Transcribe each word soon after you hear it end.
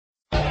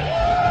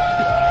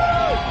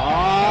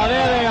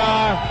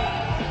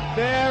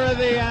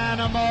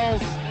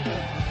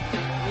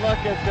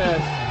Look at this.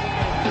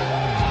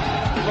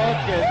 Look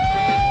at this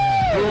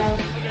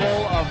room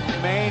full of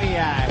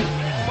maniacs.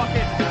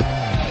 Fucking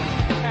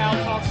cow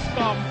talk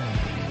scum.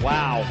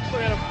 Wow.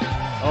 Look at him.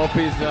 Hope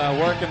he's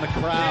working the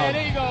crowd. Yeah,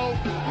 there you go.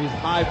 He's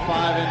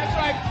high-fiving. That's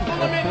right.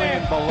 Pull him in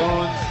there.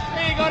 Balloons.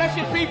 There you go. That's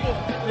your people.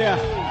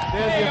 Yeah.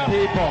 There's your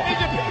people.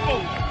 There's your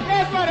people.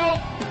 That's right, Hope.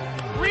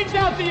 Reach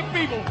out to your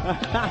people.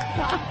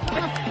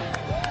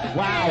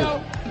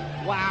 Wow.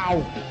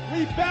 Wow.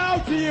 We bow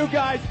to you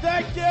guys.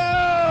 Thank you.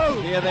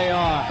 Here they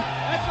are.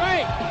 That's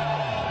right.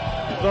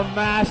 The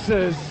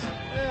masses.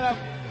 Yeah.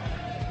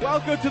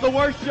 Welcome to the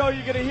worst show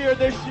you're going to hear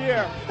this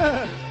year.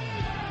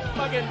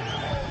 Fucking.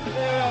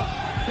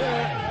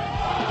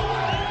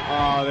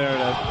 Oh, there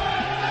it is.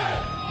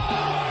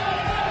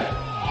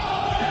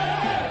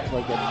 It's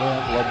like a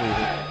NAMBLA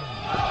meeting.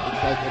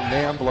 It's like a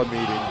NAMBLA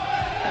meeting.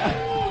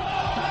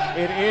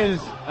 It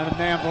is an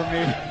NAMBLA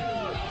meeting.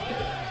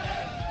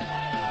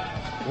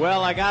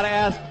 Well, I got to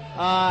ask,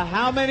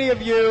 how many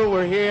of you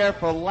were here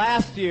for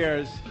last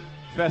year's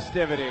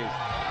festivities?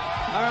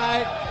 All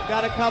right,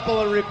 got a couple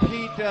of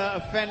repeat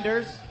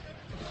offenders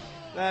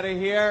that are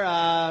here.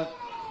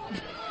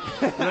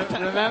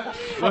 Remember?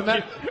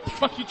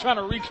 Fuck you trying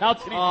to reach out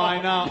to these Oh,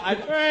 I know.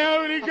 Hey,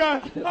 how many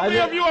guys? How many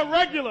of you are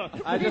regular?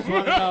 I just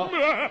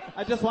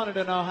wanted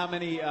to know how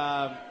many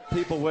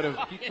people would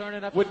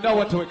know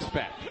what to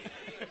expect,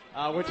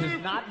 which is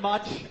not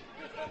much,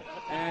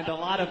 and a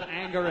lot of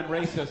anger and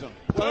racism.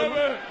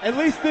 Well, at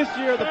least this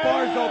year the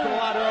bars open a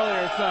lot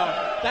earlier,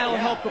 so that'll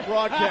help the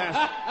broadcast.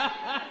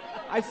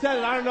 I said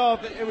it, I don't know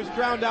if it was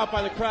drowned out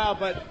by the crowd,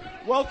 but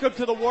welcome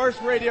to the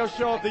worst radio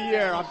show of the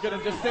year. I'm going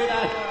to just say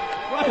that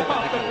right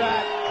off the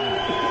bat.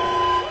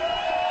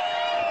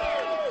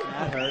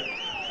 That hurt.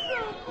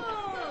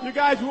 You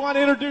guys, we want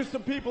to introduce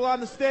some people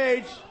on the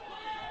stage.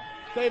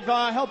 They've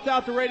helped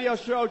out the radio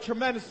show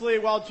tremendously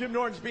while Jim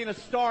Norton's being a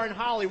star in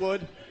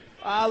Hollywood.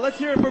 Let's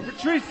hear it for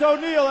Patrice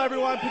O'Neal,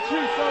 everyone.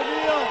 Patrice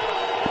O'Neal.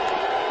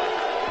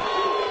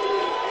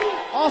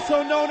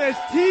 Also known as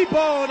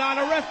T-Bone on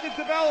Arrested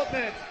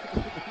Development.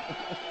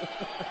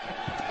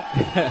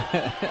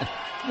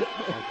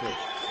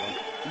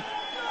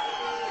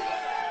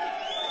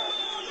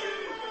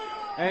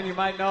 And you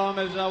might know him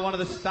as one of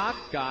the stock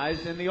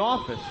guys in The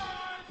Office.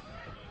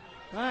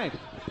 Right.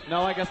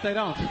 No, I guess they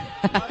don't.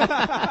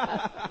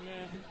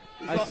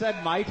 I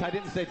said might. I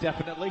didn't say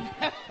definitely.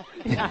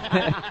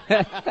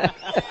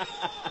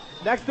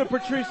 Next to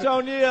Patrice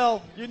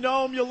O'Neal, you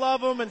know him, you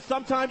love him, and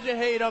sometimes you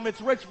hate him.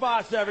 It's Rich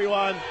Voss,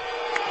 everyone.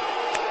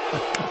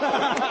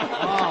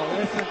 Oh,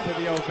 listen to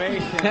the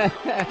ovation.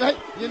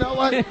 You know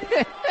what?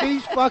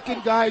 These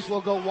fucking guys will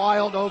go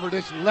wild over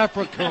this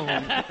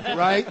leprechaun,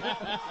 right?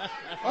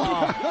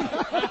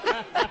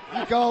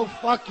 Oh. Go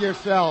fuck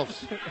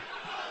yourselves.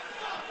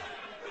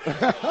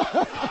 Look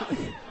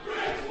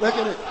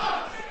at it.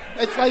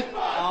 It's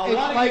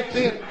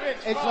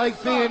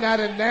like being at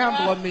a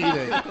NAMBLA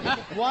meeting.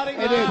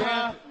 It is.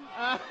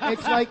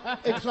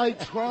 It's like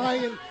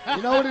trying.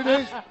 You know what it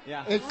is?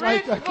 Yeah. It's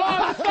Rich like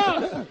Vos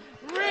Sucks.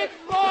 Rich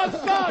Vos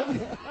Sucks.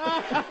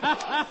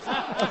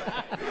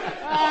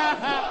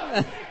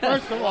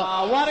 First of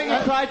all, why don't you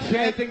try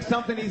chanting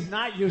something he's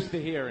not used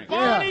to hearing?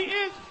 Barney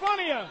is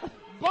funnier.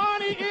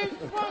 Barney is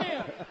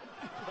funnier.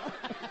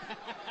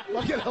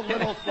 Look at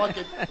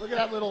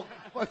that little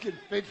fucking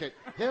fidget.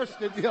 Here's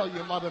the deal, you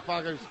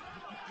motherfuckers.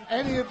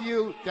 Any of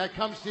you that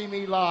come see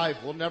me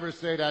live will never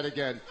say that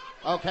again.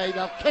 Okay,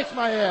 now kiss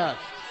my ass.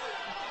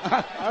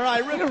 All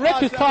right,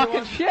 Rich is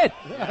talking shit.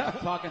 Yeah,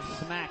 talking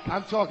smack.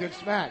 I'm talking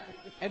smack.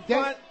 And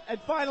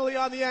finally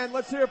on the end,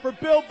 let's hear it for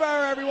Bill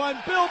Burr, everyone.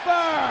 Bill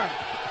Burr!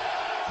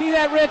 See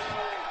that, Rich?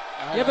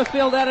 You ever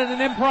feel that at an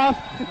improv?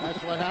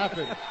 That's what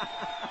happened.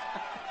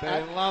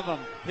 They love him.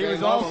 He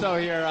was also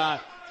here.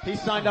 He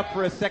signed up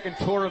for a second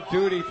tour of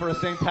duty for a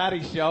St.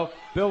 Patty's show.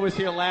 Bill was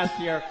here last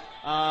year,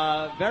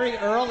 very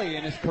early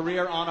in his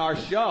career on our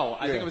show.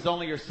 I think it was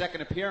only your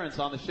second appearance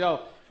on the show.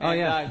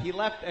 And, he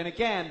left, and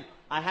again,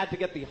 I had to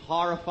get the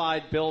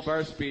horrified Bill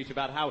Burr speech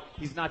about how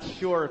he's not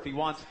sure if he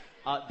wants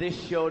this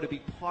show to be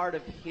part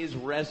of his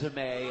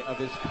resume of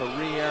his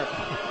career.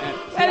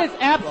 That is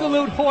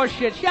absolute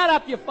horseshit. Shut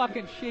up, you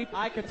fucking sheep.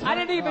 I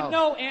didn't even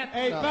know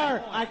Anthony. Hey,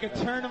 Burr, I could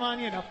turn him on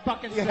you in a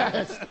fucking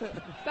second.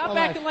 Stop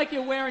acting like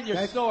you're wearing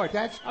your sword.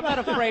 I'm not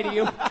afraid of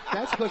you.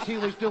 That's because he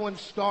was doing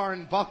Star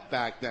and Buck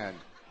back then.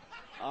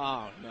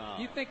 Oh, no.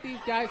 You think these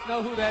guys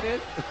know who that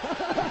is?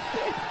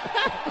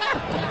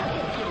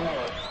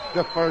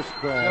 The first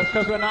crash.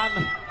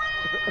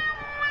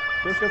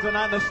 Just because we're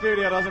not in the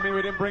studio doesn't mean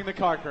we didn't bring the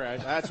car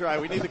crash. That's right.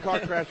 We need the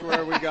car crash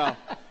wherever we go.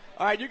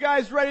 All right, you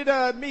guys ready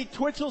to meet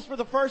Twitchels for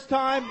the first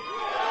time?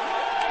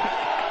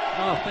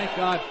 Oh, thank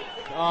God.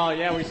 Oh,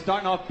 yeah, we're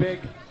starting off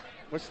big.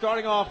 We're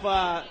starting off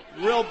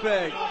real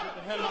big.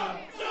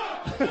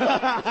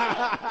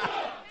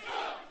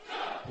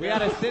 We had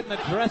to sit in the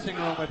dressing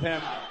room with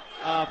him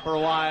for a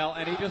while,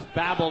 and he just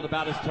babbled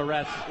about his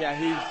Tourette's. Yeah,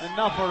 he's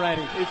enough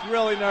already. He's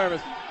really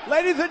nervous.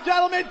 Ladies and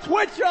gentlemen,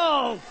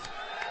 Twitchels!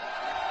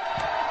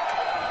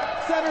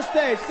 Center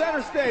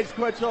stage,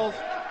 Twitchels.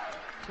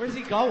 Where's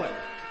he going?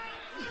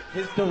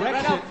 His direction.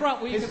 Right out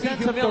front where you can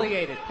be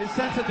humiliated. His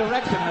sense of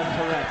direction has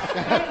Tourette's. Is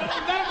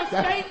that a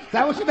mistake?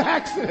 That was an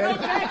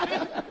accident.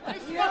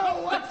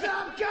 Yo, what's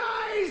up,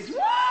 guys?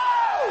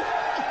 Woo!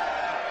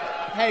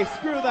 Hey,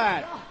 screw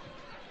that.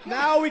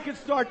 Now we can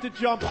start the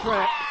jump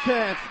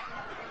chance.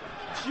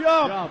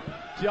 Jump.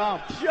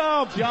 Jump.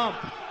 Jump. Jump.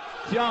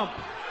 Jump.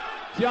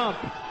 Jump.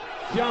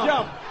 Jump.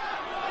 Jump.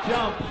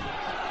 Jump.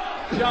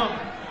 Jump.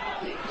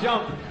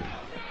 Jump.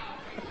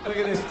 Look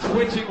at this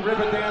twitching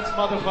river dance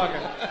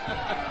motherfucker.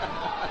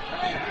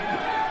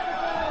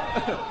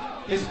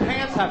 His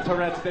pants have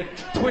Tourette's. They're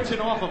twitching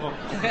off of him.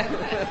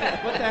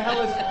 What the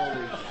hell is...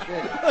 Holy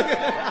shit.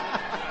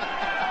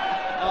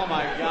 Oh,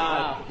 my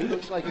God. He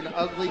looks like an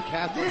ugly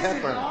Katharine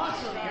Hepburn.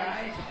 Awesome,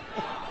 guys.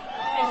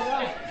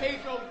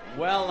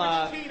 Well,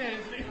 I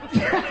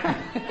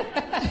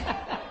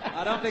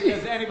don't think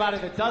there's anybody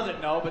that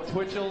doesn't know, but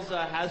Twitchell's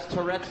has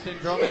Tourette's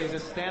syndrome, and he's a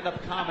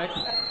stand-up comic.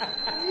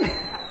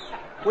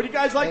 Would you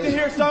guys like to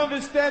hear some of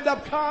his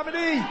stand-up comedy?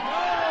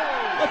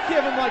 Let's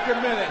give him like a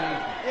minute.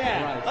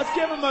 Yeah. Right. Let's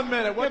give him a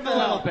minute. What Give him the a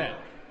hell? little bit.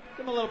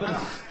 Give him a little bit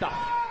of stuff.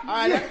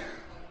 All right.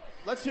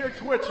 Let's hear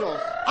Twitchell.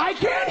 I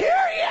can't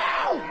hear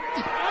you!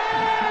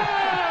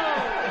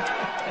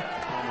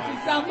 He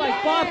sounds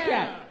like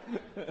Bobcat.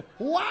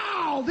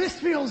 Wow, this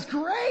feels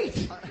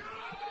great.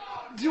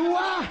 Do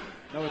I?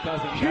 No, it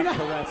doesn't. You're That's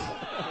not- Tourette's.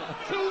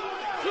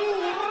 Two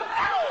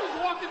owls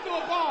walking through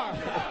a bar.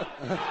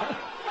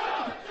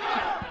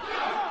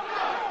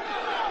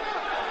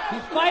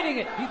 He's fighting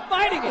it. He's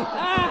fighting it.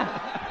 Ah!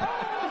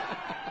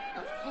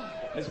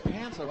 His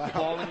pants are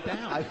falling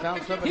down. I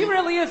found somebody. He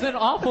really is in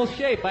awful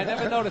shape. I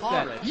never noticed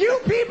that. You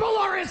people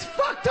are as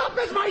fucked up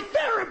as my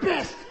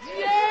therapist.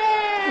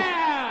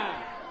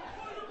 Yeah!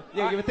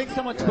 Yeah, you would think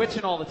someone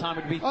twitching all the time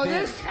would be Oh, thin.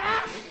 this?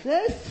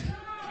 This? Is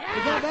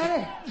that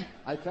better?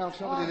 I found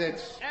somebody that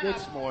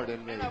spits more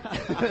than me.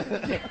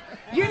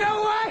 You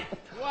know what?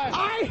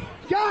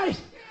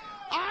 Guys,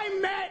 I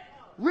met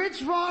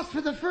Rich Ross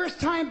for the first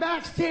time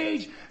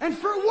backstage, and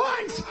for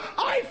once,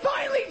 I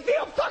finally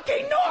feel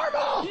fucking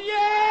normal!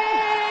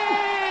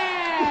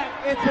 Yeah!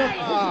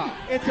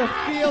 It's a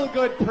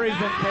feel-good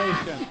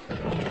presentation.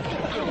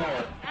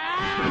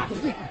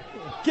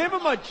 Give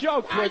him a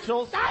joke,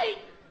 Twitchell.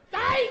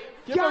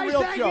 Give him a Guys,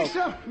 real thank joke. you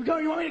so.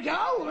 You want me to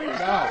go?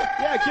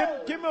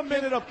 Yeah, give him a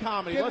minute of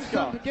comedy. Let's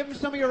go. Give him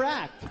some of your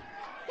act.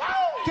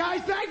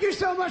 Guys, thank you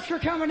so much for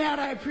coming out.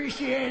 I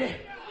appreciate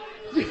it.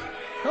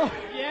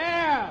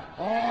 Yeah!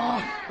 Oh,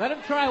 Let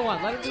him try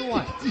one. Let him do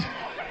one.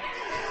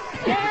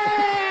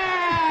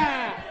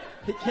 Yeah!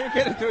 He can't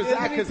get into his Isn't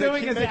act he because they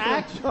doing keep his making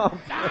act? him jump.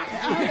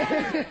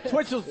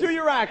 Twitchell, do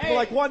your act for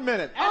like 1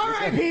 minute. all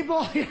right,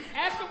 people.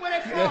 Ask him where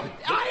they're from.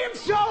 I am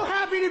so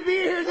happy to be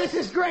here. This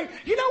is great.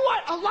 You know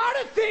what? A lot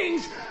of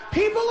things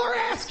people are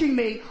asking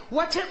me,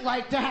 what's it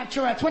like to have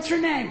Tourette's? What's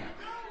your name?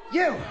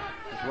 You.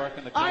 He's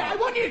working the I crowd.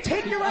 want you to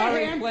take your right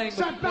already hand, playing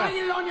start with the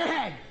banging it on your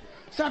head.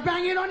 Start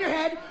banging it on your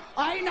head.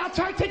 All right, now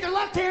try to take your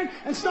left hand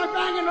and start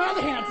banging on the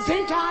other hand at the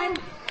same time.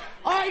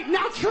 All right,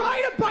 now try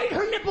to bite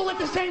her nipple at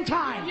the same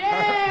time.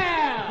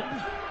 Yeah!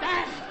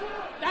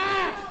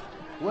 That!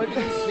 What did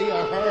you see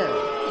or heard?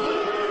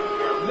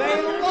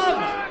 They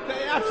love it.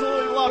 They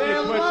absolutely love They're you,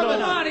 loving Twitchell.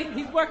 Come on,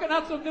 he's working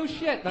out some new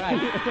shit, man.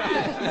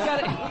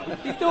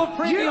 He's doing You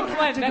premium don't have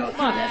blend to go next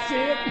through month. that, see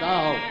it?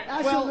 No.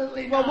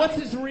 Absolutely Well, not. what's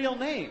his real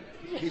name?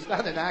 He's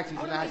not an act, he's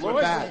an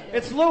Lewis? acrobat.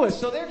 It's Lewis,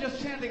 so they're just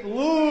chanting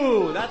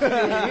Lou. That's what you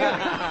hear.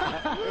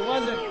 It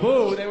wasn't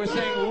boo, they were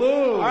saying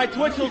Lou. All right,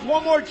 Twitchell's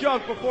one more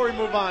joke before we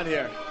move on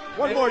here.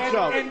 One more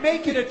joke. And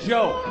make it a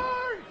joke.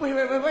 Wait,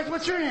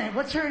 what's her name?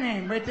 What's her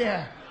name right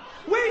there?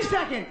 Wait a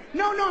second.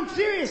 No, I'm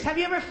serious. Have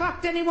you ever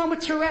fucked anyone with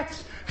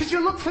Tourette's? Because you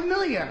look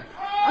familiar.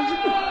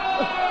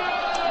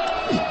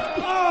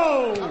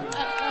 Oh!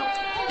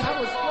 That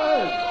was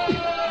good.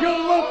 You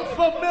look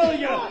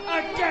familiar.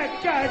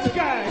 Guys.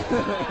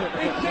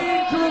 It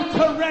came through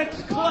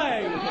Tourette's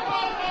clay.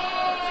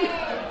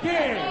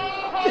 Yeah.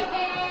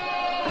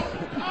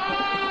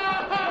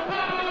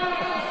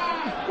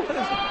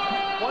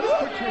 What is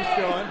Patrice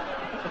doing?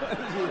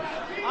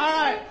 All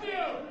right.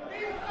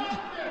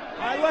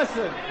 All right,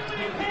 listen.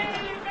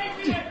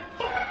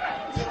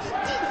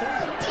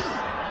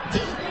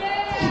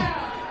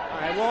 All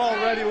right, we're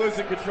already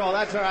losing control.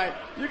 That's all right.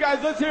 You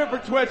guys, let's hear it for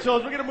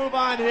Twitchell's. We're going to move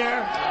on here.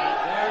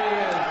 There he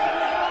is.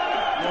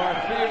 Your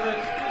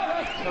favorite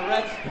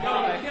Tourette's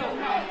comic.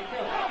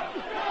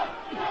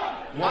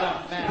 What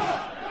a mess.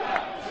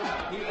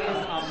 He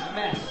is a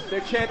mess.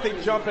 They're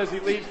chanting jump as he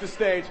leaves the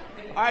stage.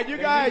 All right, you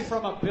They guys. leave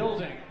from a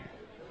building.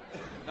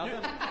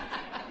 Nothing.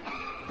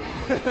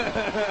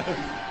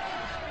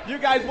 You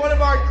guys, one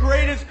of our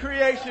greatest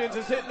creations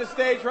is hitting the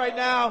stage right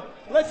now.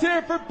 Let's hear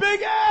it for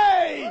Big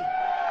A!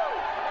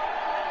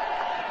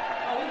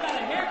 Oh, he's got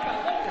a haircut.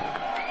 Look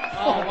at him.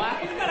 Oh, wow.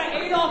 He's got an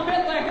Adolf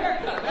Hitler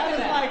haircut.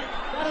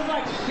 That is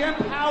like Shemp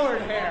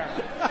Howard hair.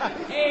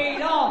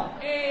 Adolf.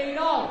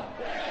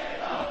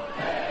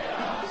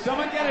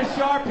 Someone get a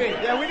Sharpie.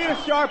 Yeah, we need a Get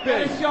a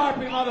Sharpie.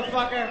 Sharpie,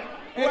 motherfucker.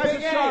 Who has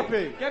Big a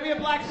Sharpie? Give me a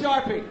black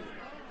Sharpie.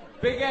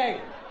 Big A.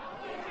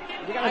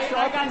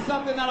 I got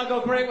something that'll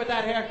go great with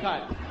that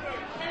haircut.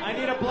 I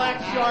need a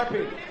black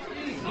Sharpie.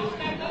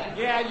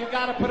 Yeah, you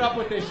gotta put up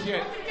with this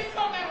shit.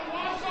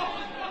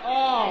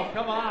 Oh,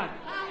 come on.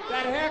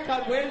 That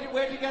haircut,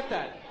 where'd you get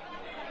that?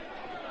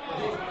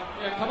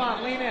 Yeah, come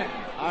on, lean in.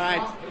 All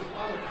right.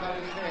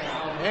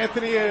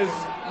 Anthony is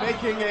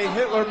making a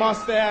Hitler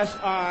mustache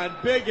on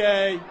Big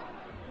A.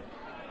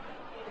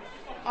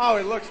 Oh,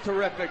 it looks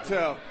terrific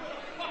too.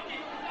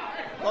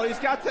 Well, he's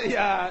got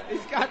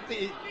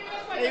the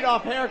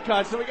Adolf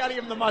haircut, so we got to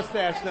give him the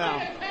mustache now.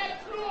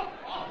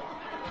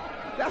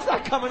 That's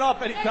not coming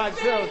off anytime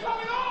soon. There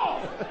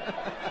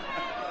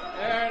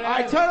it is. All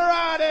right, turn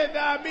around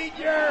and meet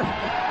your.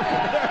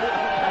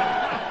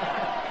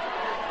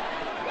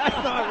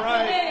 That's not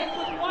right.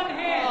 With one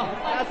hand.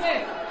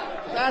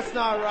 That's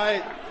not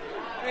right.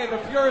 Hey, the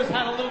Fuhrer's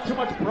had a little too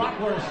much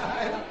bratwurst.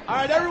 All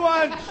right,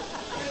 everyone.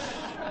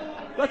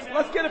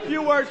 Let's get a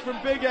few words from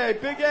Big A.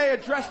 Big A,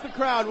 address the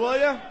crowd, will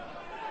you?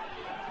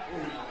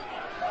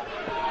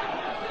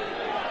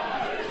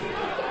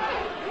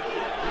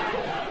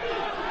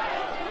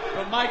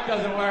 The mic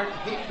doesn't work.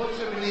 He puts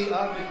them in the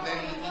oven, then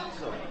he eats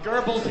them.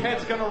 Goebbels'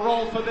 head's gonna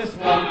roll for this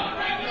one.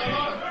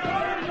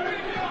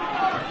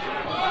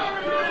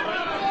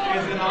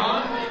 Is it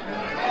on?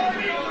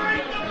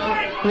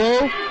 Hello?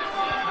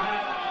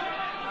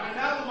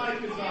 Now the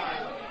mic is on.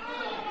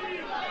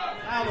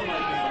 Now the mic is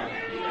on.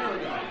 There we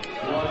go.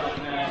 What up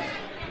next?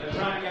 They're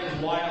trying to get his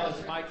wireless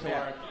mic to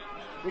work.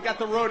 We got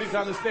the roadies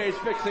on the stage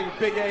fixing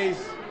Big A's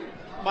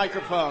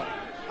microphone.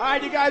 All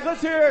right, you guys,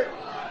 let's hear.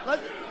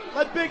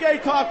 Let Big A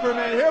talk for a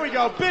minute. Here we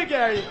go. Big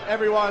A,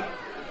 everyone.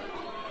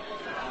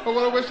 I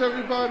want to wish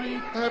everybody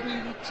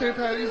happy St.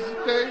 Patty's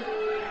Day.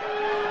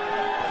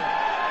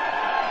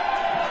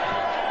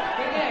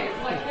 It's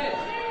like this.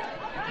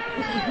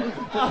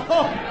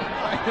 Oh.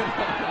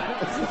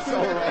 This is so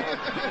wrong.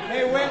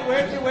 Hey,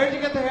 where'd you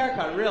get the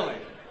haircut, really?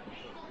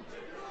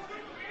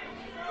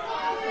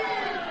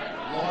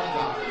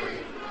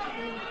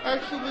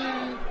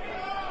 Actually,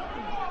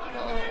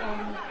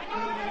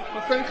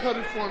 a friend cut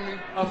it for me.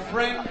 A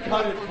friend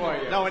cut it for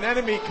you. No, an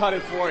enemy cut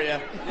it for you. Yeah,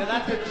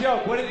 that's a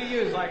joke. What did he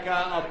use? Like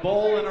a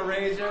bowl and a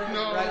razor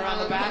right around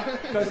the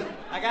back? Because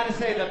I got to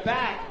say, the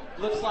back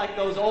looks like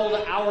those old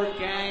Our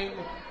Gang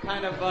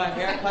kind of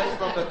haircuts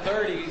from the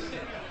 30s.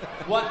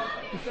 What?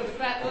 It's a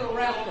fat little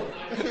rascal.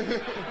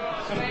 It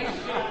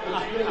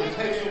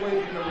takes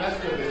away from the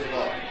rest of his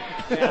look.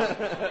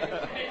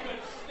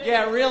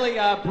 Yeah, it really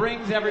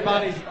brings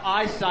everybody's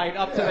eyesight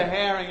up to the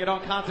hair, and you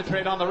don't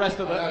concentrate on the rest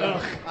of the.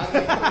 That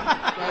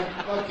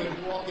fucking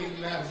walking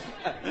mess.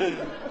 Go, do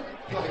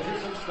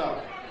some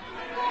stuff.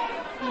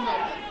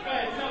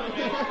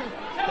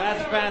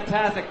 That's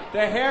fantastic.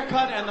 The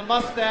haircut and the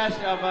mustache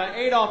of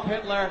Adolf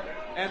Hitler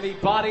and the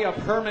body of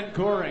Hermann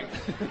Goering.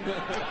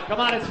 Come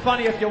on, it's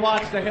funny if you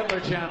watch the Hitler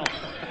channel.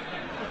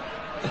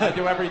 I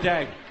do every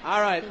day.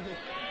 All right.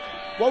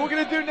 What we're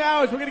gonna do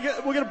now is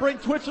we're gonna bring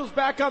Twitchell's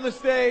back on the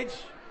stage,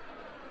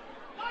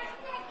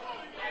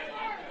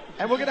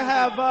 and we're gonna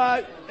have.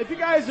 If you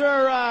guys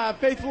are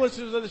faithful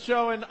listeners of the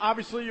show, and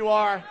obviously you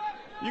are,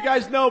 you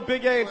guys know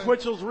Big A and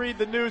Twitchell's read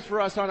the news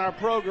for us on our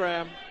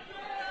program.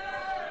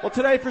 Well,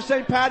 today for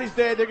St. Patty's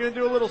Day, they're gonna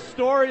do a little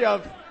story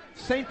of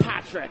St.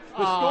 Patrick.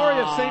 The story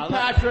of St.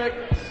 Patrick.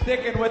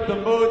 Sticking with the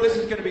mood, this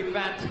is going to be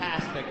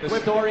fantastic. The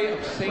story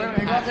of St.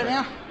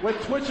 Patrick. With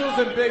Twitchell's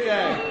and Big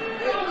A.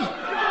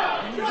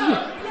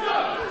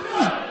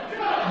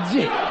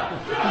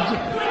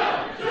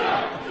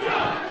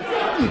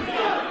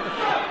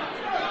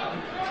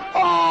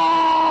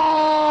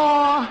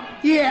 Oh,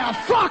 yeah,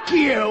 fuck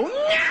you.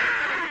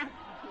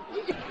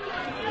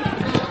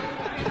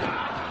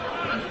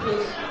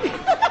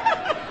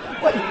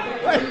 Wait.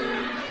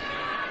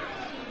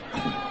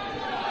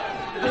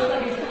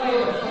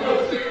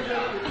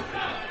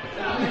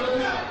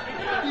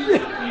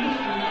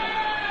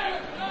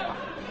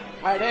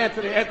 All right,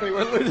 Anthony,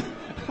 we're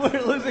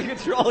losing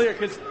control here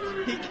because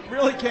he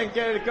really can't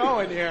get it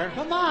going here.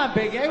 Come on,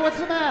 Big A, what's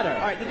the matter?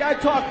 All right, you got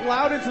to talk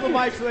loud into the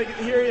mic so they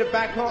can hear you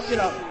back home, you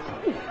know.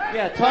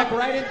 Yeah, talk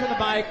right into the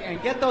mic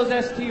and get those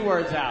ST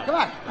words out. Come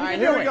on. All right,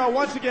 here we go.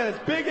 Once again, it's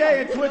Big A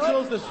and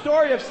Twitchell's, the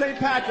story of St.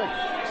 Patrick.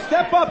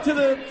 Step up to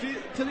the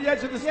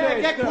edge of the Yeah,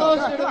 stage. get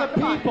closer to the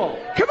people.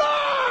 Come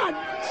on!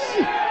 All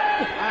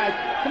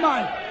right, Come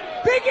on.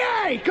 Big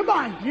A! Come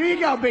on. Here you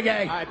go, Big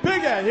A. all right,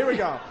 Big A, here we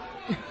go.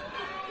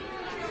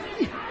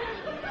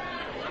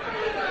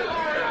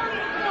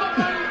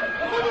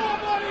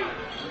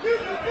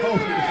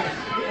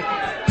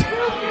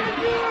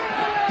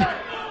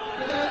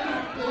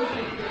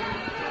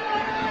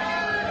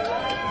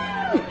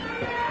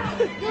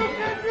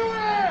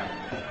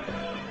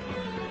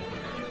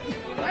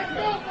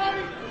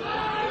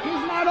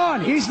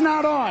 He's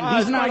not on.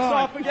 He's not mic's on.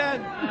 off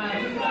again.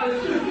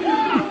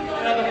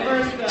 The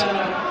first,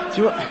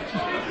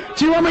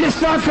 Do you want me to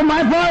start from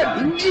my part?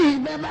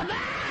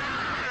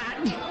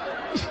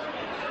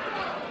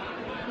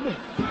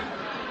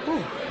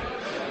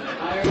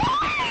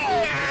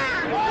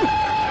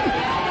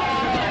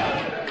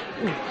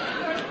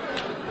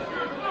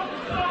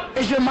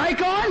 Is your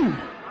mic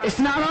on? It's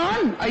not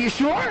on? Are you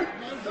sure?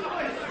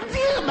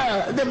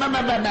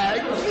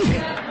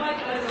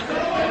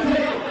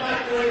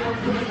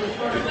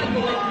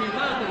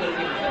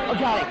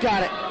 Oh,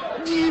 got it.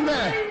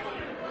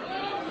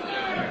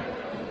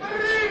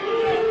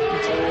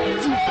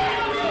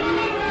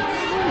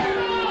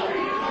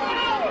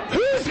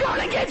 Who's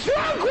gonna get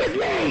drunk with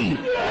me?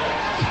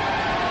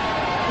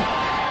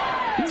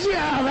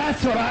 Yeah,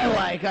 that's what I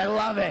like. I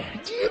love it.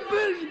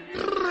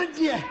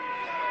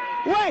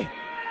 Wait,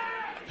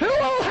 who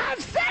will have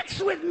sex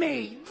with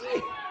me?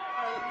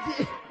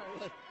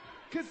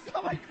 Could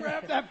somebody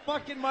grab that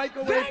fucking mic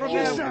away from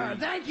him?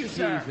 Thank you,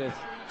 sir. Jesus.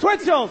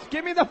 Twitchels,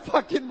 give me the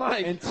fucking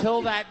mic.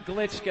 Until that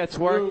glitch gets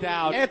worked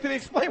out. Anthony,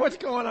 explain what's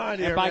going on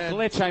here, And by man.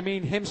 glitch, I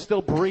mean him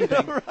still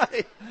breathing.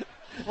 Right.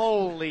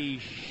 Holy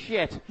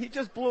shit. He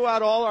just blew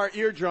out all our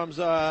eardrums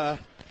up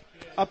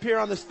here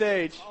on the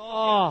stage.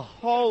 Oh.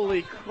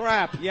 Holy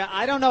crap. Yeah,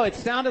 I don't know. It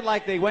sounded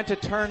like they went to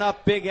turn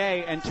up Big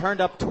A and turned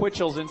up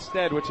Twitchels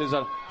instead, which is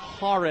a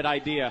horrid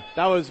idea.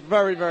 That was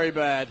very, very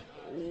bad.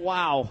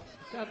 Wow.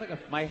 Sounds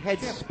like My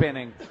head's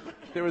spinning.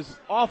 There was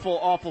awful,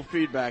 awful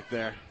feedback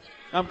there.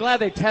 I'm glad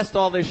they test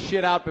all this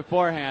shit out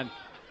beforehand.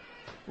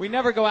 We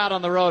never go out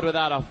on the road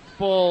without a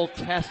full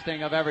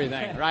testing of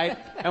everything, right?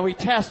 And we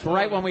test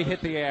right when we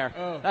hit the air.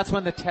 That's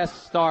when the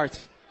test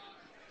starts.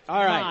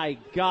 All right. My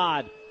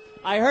God.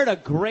 I heard a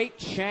great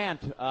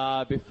chant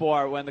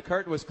before when the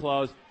curtain was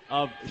closed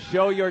of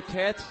 "Show your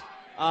tits."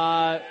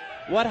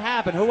 What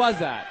happened? Who was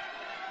that?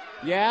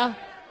 Yeah?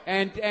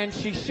 And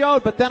she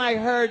showed, but then I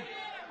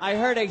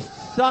heard a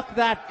 "Suck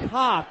that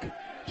cock"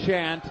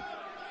 chant.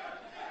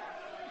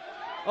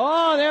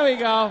 Oh, there we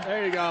go.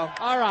 There you go.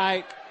 All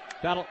right.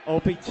 That'll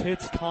Opie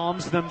tits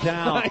calms them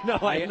down. I know.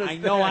 I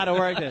know how to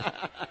work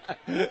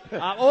this.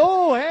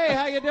 Oh, hey,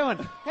 how you doing?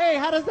 Hey,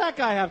 how does that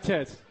guy have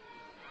tits?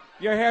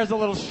 Your hair's a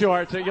little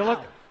short, so you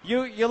look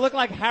you look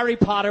like Harry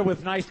Potter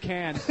with nice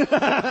cans.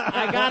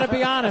 I gotta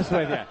be honest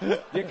with you.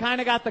 You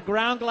kind of got the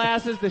ground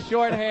glasses, the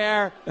short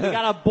hair. You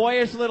got a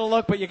boyish little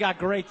look, but you got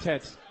great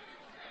tits,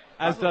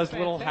 as does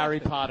little Harry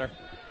Potter.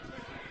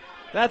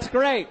 That's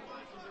great.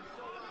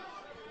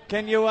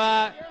 Can you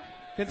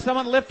can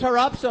someone lift her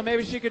up so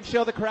maybe she can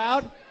show the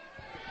crowd?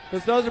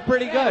 Because those are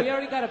pretty good. We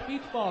already got a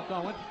beach ball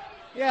going.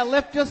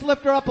 Yeah, just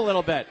lift her up a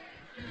little bit.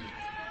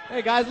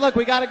 Hey guys, look,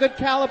 we got a good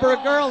caliber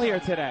of girl here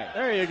today.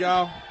 There you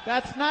go.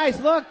 That's nice.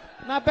 Look,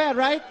 not bad,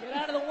 right? Get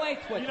out of the way,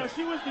 Twitch. You know,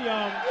 she was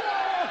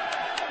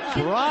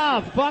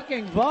the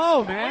Fucking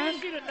Bo, man.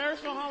 wasn't she the nurse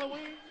on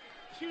Halloween?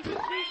 She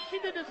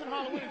did this in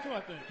Halloween too, I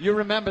think. You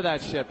remember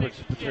that shit,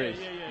 Patrice.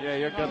 Yeah,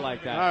 you're good like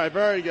All that. right,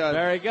 very good.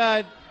 Very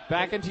good.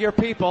 Back into your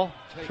people.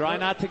 Try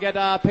not to get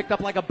picked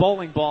up like a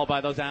bowling ball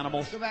by those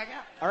animals.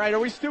 All right, are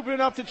we stupid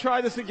enough to try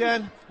this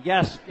again?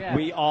 Yes, Yeah.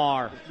 we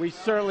are. We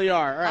certainly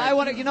are. All right. I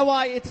want to. You know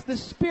why? It's the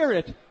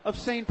spirit of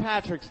St.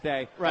 Patrick's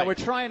Day Right. that we're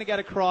trying to get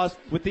across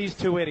with these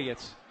two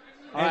idiots.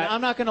 All And right. I'm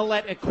not going to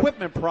let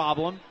equipment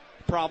problems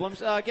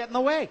get in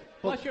the way.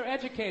 Plus, you're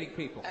educating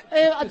people.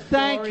 Thank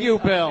story you,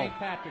 of Bill. St.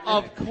 Patrick's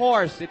Of Day.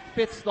 course, it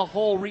fits the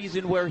whole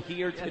reason we're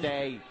here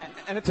today.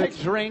 And it To takes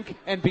drink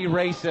and be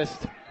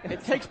racist.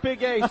 it takes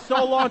Big A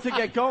so long to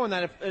get going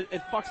that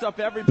it fucks up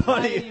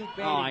everybody.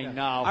 Oh, I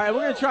know. All right,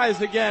 we're gonna try this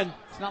again.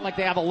 It's not like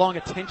they have a long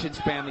attention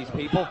span, these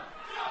people.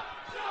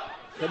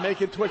 They're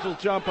making Twitchell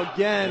jump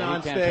again Yeah, he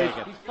on can't stage. take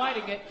it. He's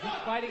fighting it. He's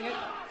fighting it.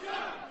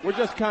 We're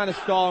just kind of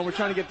stalling. We're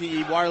trying to get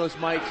the wireless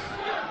mics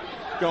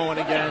going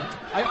again.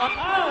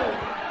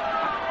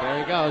 There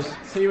he goes.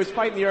 See, he was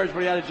fighting the urge, but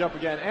he had to jump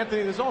again.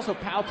 Anthony, there's also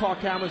Pal Talk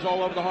cameras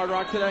all over the Hard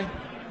Rock today.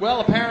 Well,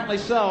 apparently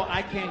so.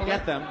 I can't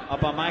get them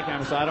up on my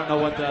camera, so I don't know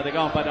what they're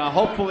going. But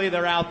hopefully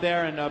they're out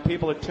there and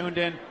people are tuned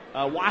in,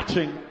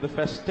 watching the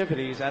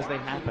festivities as they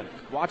happen.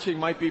 Watching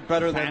might be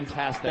better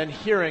Fantastic. than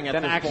hearing at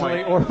Than this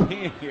actually point. or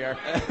being here.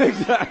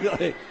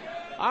 Exactly.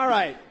 All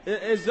right.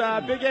 Is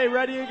Big A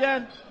ready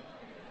again?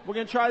 We're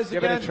going to try this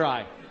Give again? it a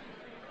try.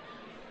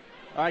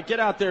 All right, get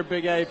out there,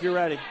 Big A, if you're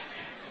ready.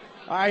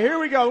 All right, here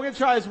we go. We're going to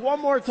try this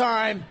one more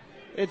time.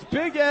 It's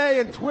Big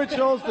A and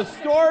Twitchell's The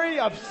Story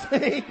of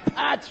St.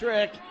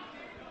 Patrick.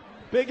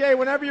 Big A,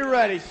 whenever you're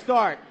ready,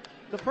 start.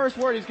 The first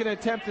word he's going to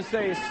attempt to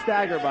say is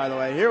stagger, by the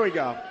way. Here we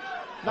go.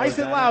 Nice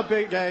and loud,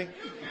 Big A.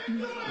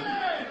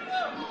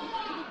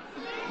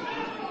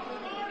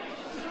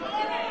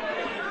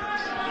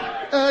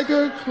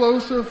 Agger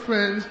closer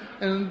friends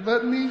and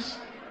let me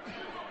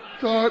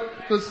start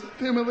the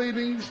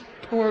stimulating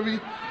story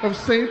of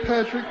St.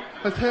 Patrick,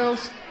 a tale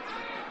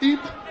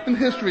steeped in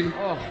history.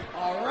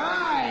 All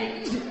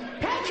right.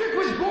 Patrick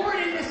was born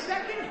in the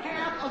second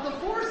half of the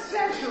 4th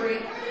century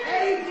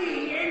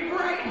A.D. in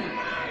Brighton.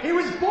 He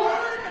was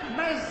born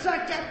by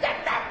such a...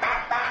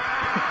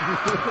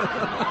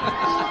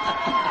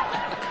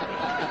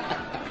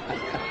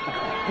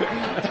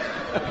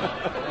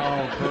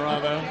 Oh,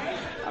 brother.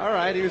 All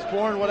right, he was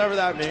born, whatever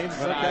that means.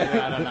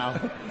 I don't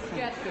know.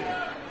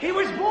 He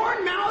was born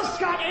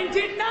Malscott and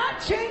did not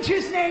change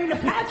his name to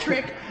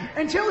Patrick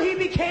until he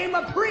became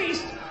a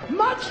priest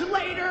much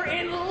later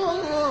in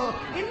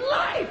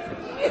life.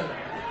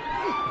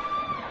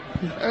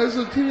 As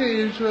a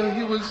teenager,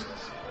 he was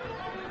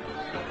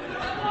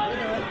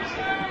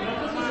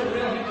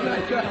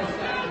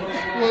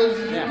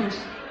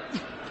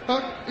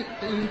tucked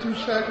into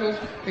shackles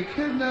and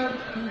kidnapped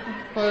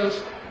by a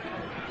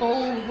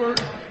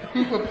stalwart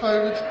group of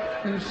pirates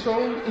and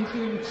sold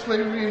into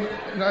slavery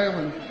in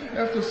Ireland.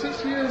 After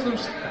 6 years of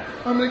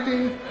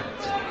stomaching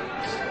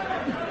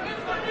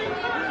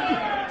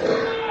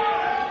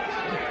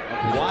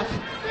what?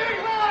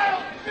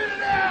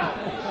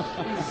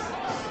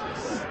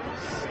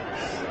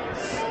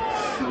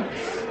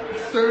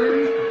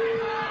 Third,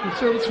 in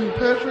service to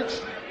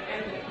Patrick's.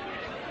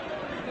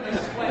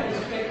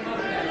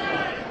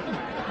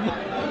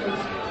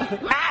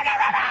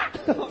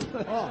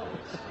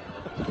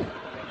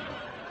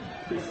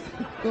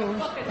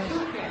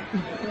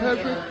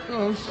 Patrick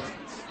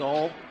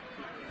Stole.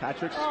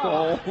 Patrick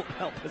stole.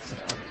 Help us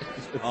out.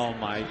 Oh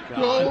my God.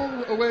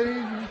 Stole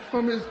away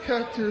from his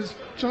captors,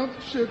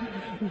 jumped ship,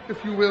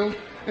 if you will,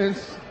 and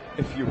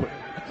If you would.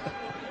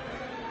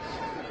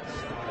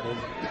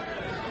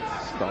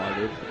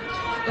 Started.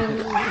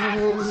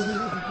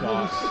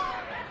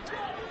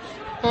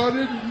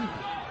 Started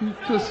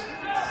to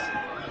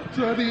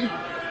study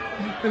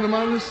in the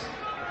modest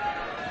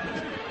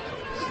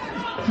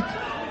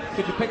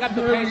Could you pick up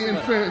the in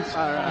pace? France.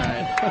 All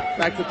right.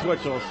 Back to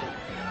Twitchell's.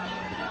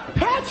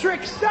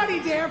 Patrick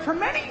studied there for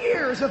many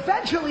years,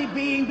 eventually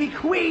being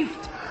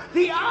bequeathed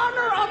the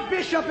honor of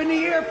bishop in the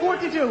year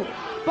 42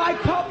 by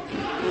Pope.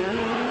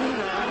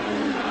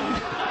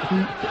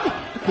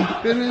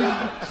 It is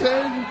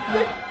said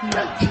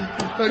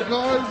that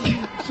God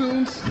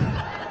soon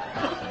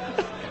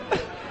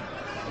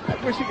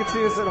I wish you could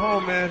see us at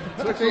home, man.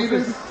 Twitchell's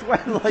is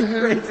sweating like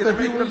crazy. They're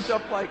making him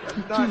jump like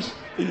nuts.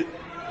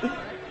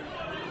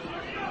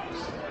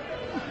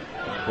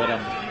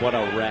 What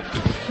a wreck.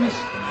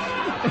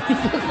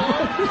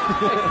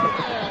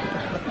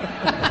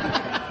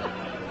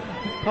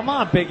 Come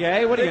on, Big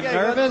A. What are you,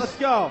 nervous? Let's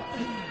go.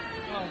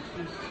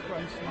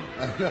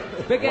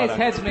 Big A's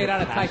head's made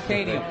out of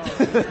titanium.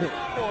 Poor Big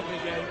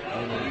A.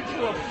 You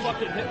drew a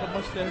fucking Hitler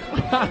mustache.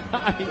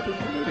 He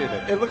completed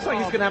it. It looks like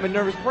he's going to have a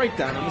nervous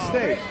breakdown on the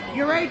stage.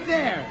 You're right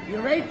there.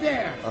 You're right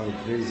there. Oh,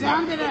 Jesus.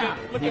 Sound it out.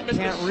 Look He at Mr.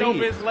 can't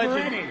Showbiz read.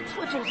 legend. Ready.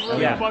 Twitchell's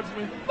really Yeah. bugs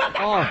me.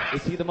 Oh,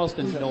 is he the most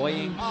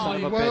annoying son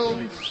of a well,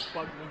 bitch?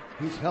 Bugs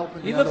me. He's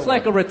helping He the looks other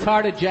like a one.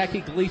 retarded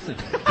Jackie Gleason.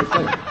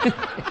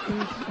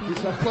 He's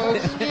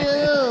supposed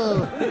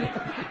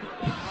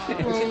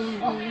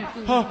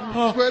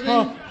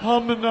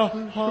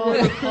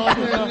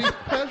sweating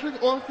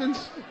Patrick often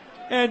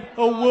And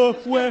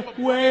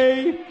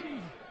way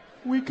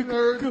we could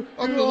heard of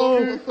the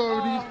local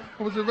authorities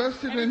and was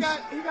arrested And and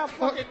he got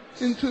fucking.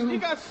 into He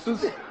got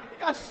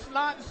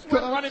snot and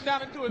sweat running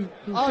down into his.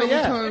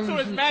 Into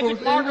his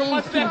magic marker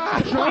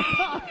mustache.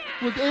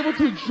 Was able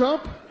to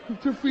jump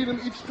to freedom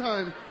each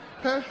time.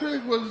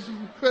 Patrick was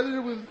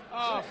credited with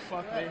Oh,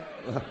 fuck me.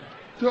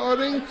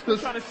 starting the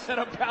Trying to set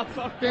up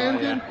outside.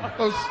 standard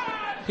of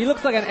He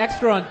looks like an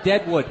extra on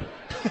Deadwood.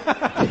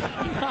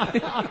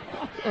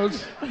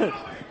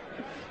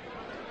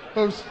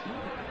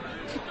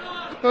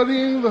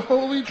 studying the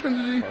Holy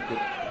Trinity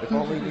If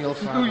only Neil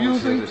through Simon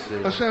was here using to see.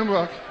 a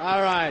shamrock.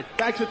 All right.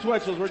 Back to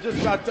Twitchell's. We're just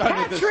about done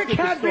with this Patrick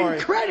stupid has story.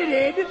 been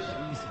credited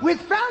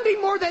with founding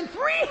more than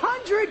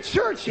 300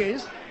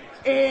 churches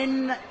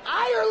in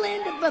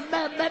Ireland.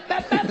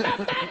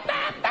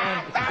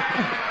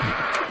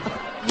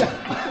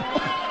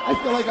 I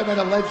feel like I'm at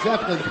a Led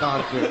Zeppelin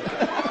concert.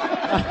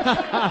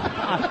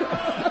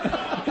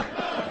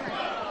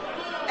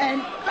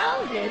 And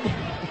founded.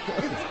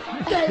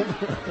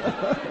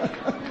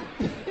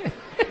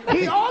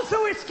 He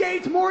also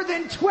escaped more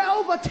than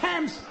 12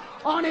 attempts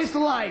on his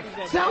life.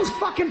 Sounds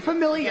fucking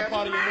familiar.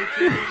 Part of your new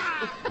TV.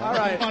 All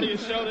right. Part of your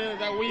show there.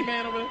 That wee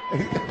man over there.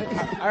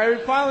 All right.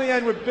 We finally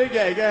end with Big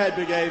A. Go ahead,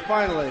 Big A.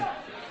 Finally.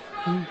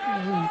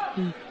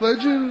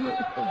 Legend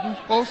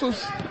also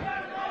States.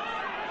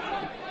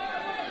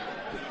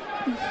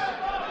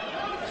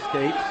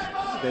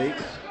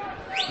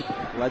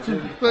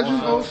 Legend.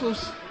 also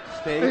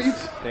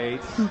States.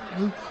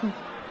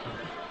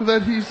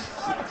 that he's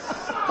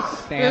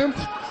Stamped. stamped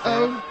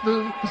out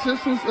the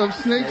existence of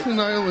snakes in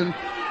Ireland.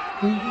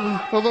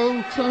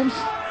 Although some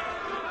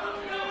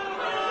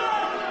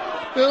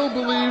still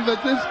believe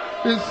that this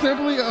is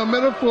simply a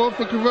metaphor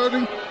for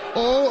converting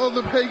all of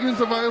the pagans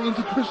of Ireland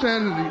to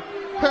Christianity.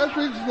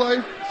 Patrick's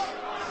life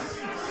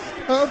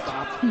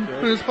stopped and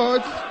his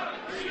heart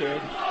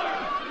Stood.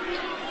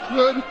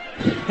 stood.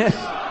 Did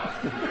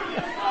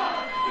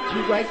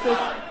you write this?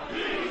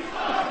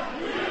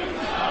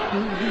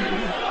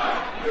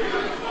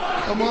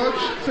 On March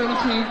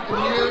 17th, in the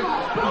year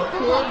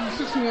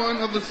 461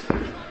 of the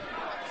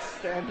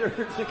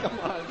Standards. Come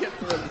on, get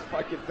through this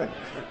fucking thing.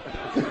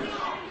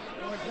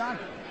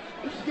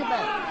 Get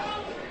back.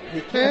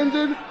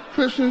 standard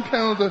Christian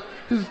calendar.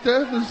 His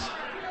death is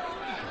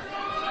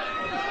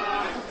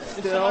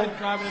Still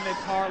driving in their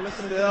car,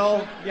 listening to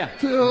this. Yeah.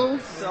 Still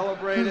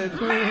Celebrated.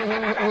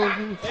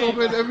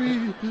 celebrate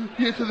every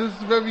year to this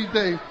very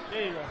day.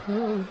 There you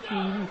go.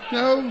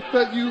 Now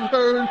that you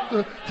heard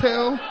the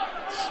tale,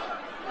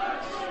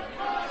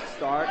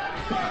 Start.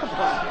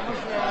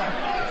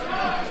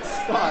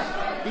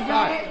 You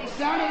got it? You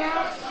sounded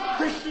out?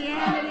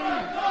 Christianity?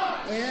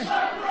 Yeah.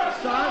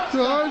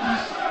 Start.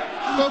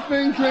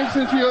 nothing drinks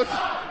into your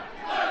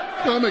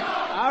stomach.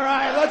 All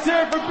right, let's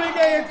hear it for Big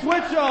A and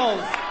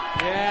Twitchell's.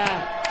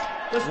 Yeah.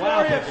 The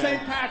story of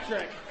St.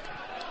 Patrick.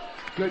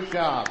 Good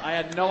job. I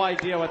had no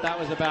idea what that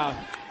was about.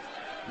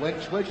 When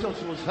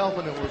Twitchell's was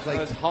helping, it was like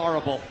It was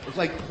horrible. It's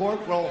like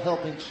pork roll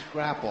helping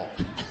scrapple.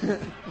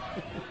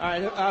 All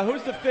right,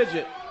 who's the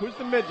fidget? Who's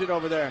the midget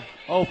over there?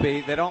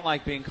 Opie, they don't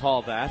like being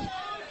called that.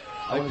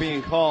 Like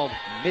being called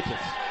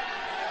midgets.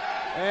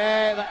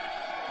 Hey,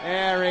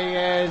 there he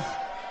is.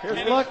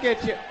 Look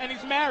at you. And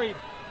he's married.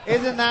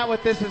 Isn't that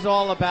what this is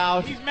all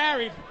about? He's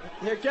married.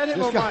 Here, get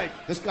him a mic.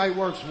 This guy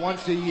works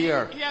once a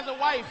year. He has a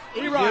wife.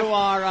 You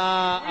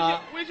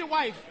are, Where's your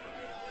wife?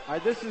 All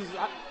right, this is...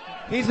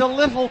 he's a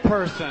little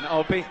person,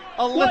 Opie.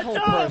 A little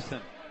person.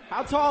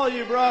 How tall are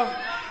you, bro?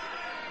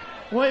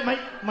 Wait, my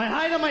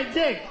height or my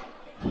dick?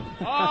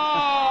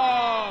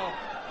 Oh.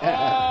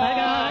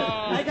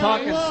 I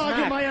got a log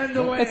in my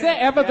underwear. Has there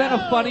ever been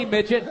a funny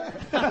midget?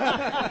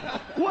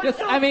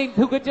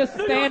 Who could just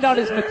stand on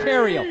his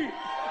material?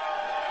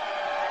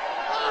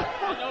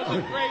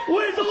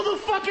 Where's all the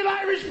fucking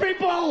Irish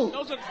people?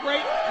 Those are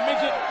great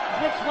midget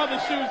Brooks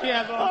Brothers shoes he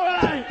has on. All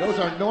right. Those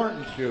are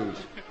Norton shoes.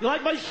 You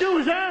like my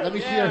shoes, huh? Let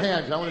me see your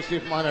hands. I want to see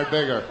if mine are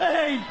bigger.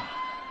 Hey,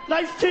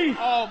 nice teeth.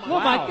 Oh,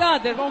 My God,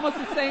 they're almost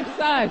the same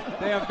size.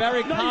 They are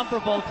very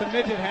comparable to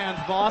midget hands,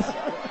 boss.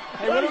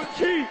 Hey, what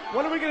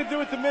are we going to do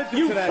with the midget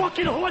you today? You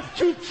fucking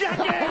horse-tooth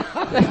jackass.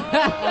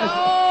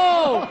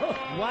 Oh!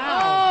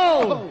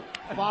 Wow.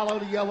 Follow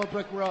the yellow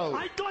brick road.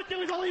 I thought there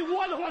was only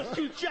one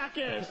horse-tooth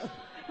jackass.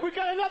 We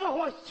got another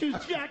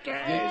horse-tooth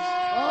jackass.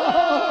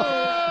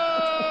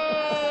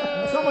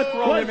 Someone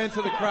throw him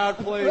into the crowd,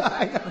 please.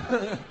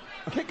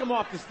 Kick him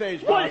off the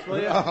stage, boss,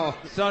 will you? Oh.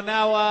 So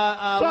now,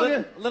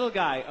 little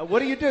guy, what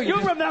do you do? You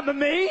remember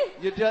me?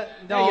 You just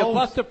no. Hey, you're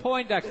Buster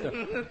Poindexter.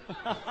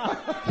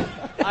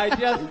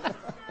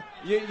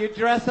 You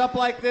dress up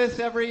like this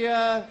every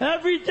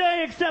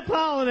day except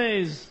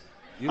holidays.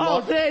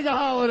 All day's a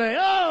holiday.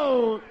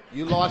 Oh!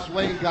 You lost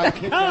weight and got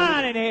kicked Come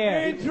out. on in here.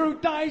 Andrew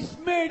Dice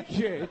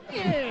midget.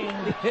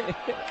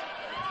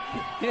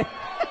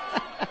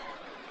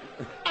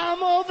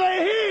 I'm over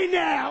here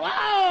now.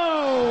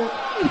 Oh!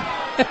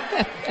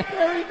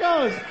 There he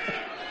goes.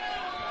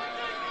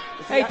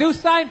 Hey, do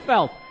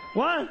Seinfeld.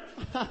 What?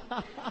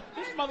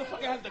 This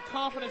motherfucker has the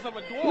confidence of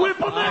a dwarf. Whip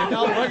him out!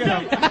 No, look at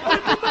him.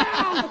 Whip him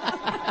out!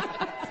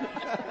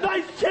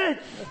 Nice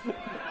tits!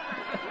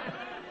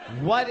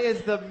 What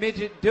is the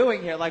midget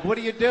doing here? Like, what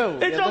do you do?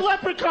 It's a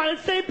leprechaun.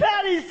 It's St.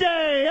 Patty's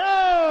Day.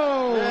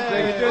 Oh! So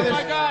you do Oh this.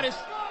 my God, it's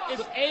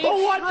age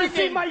Who wants to see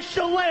stricken. my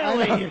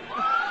shillelagh?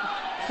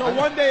 So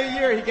one day a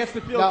year he gets to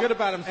feel good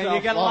about himself. And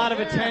you get a lot of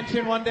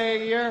attention one day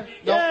a year?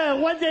 Yeah,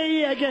 one day a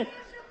year again.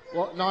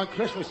 Well, no, on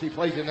Christmas he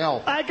plays an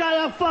elf. I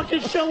got a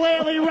fucking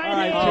shillelagh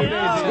right All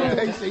right, here. 2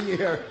 days a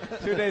year.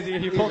 2 days a year.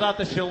 You pulled out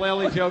the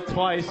shillelagh joke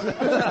twice. 2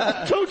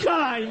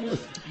 times.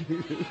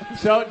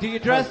 So do you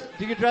dress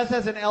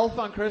as an elf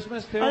on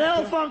Christmas too? An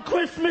elf on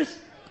Christmas,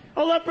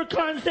 a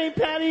leprechaun St.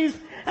 Patty's,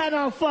 and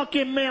a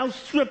fucking male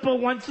stripper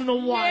once in a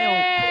while.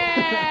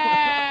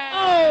 Yeah.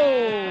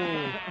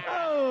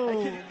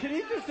 Oh! Can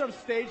he do some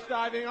stage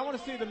diving? I want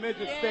to see the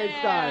midget stage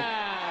dive.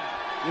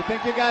 You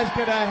think you guys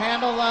could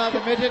handle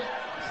the midget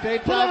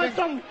stage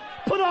diving?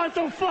 Put on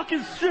some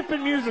fucking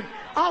stripping music.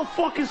 I'll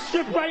fucking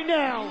strip right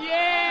now.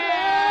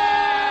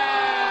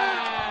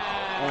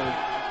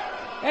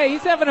 Hey,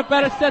 he's having a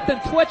better set than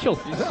Twitchell.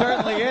 He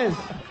certainly is.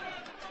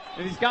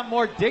 And he's got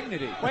more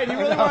dignity. Wait, he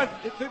really wants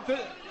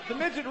the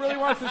midget really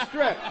wants to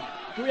strip.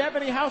 Do we have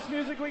any house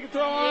music we can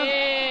throw on?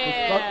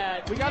 Yeah.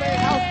 We got any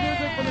house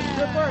music for the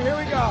stripper? Here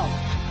we go.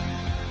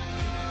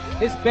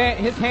 His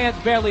hands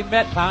barely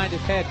met behind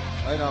his head.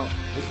 I know.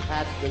 His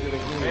hat's bigger than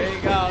you. There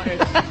you go.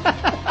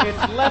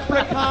 It's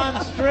leprechaun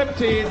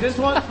striptease. This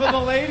one's for the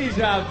ladies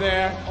out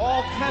there.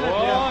 All 10 of you.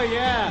 Oh,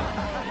 yeah.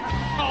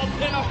 All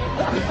 10 of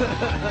them.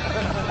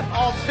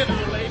 All 10 of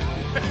you ladies.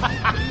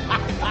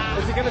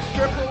 Is he gonna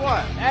strip or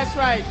what? That's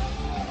right.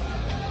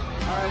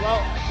 All right.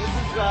 Well, this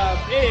is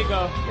There you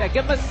go. Yeah,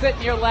 give him a sit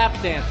in your lap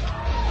dance.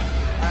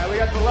 all right. We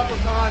got the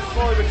leprechaun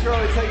slowly but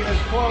surely taking his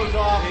clothes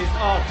off. He's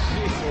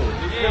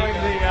doing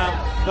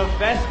the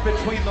vest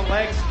between the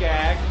legs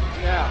gag.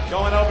 Yeah.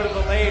 Going over to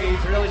the ladies.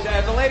 Really,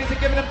 and the ladies are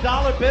giving him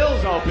dollar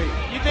bills, Opie.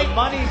 You think the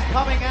money's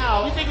coming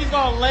out? You think he's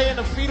gonna lay in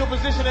the fetal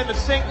position in the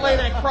sink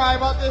later and cry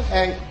about this?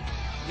 Hey,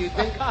 do you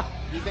think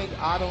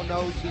Otto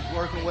knows he's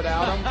working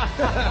without him?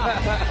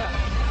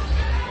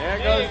 There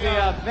goes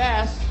the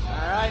vest. All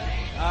right.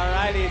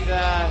 He's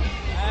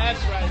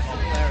That's right.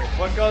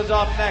 what goes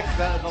off next?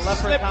 The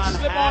leprechaun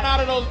Slip hat. on out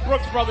of those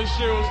Brooks Brothers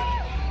shoes.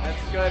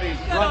 That's good. He's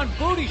He's got on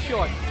booty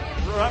shorts.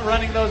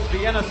 running those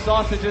Vienna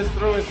sausages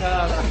through his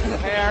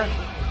hair.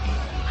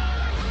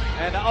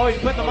 And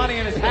he's putting the money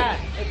in his hat.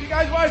 If you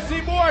guys want to see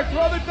more,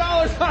 throw the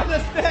dollars on the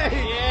stage.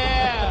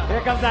 Yeah.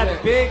 Here comes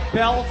that big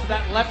belt,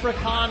 that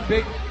leprechaun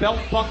big belt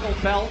buckle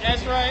belt.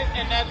 That's right.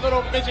 And that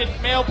little midget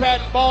male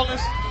pattern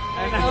baldness.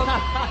 And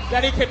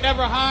that he could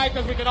never hide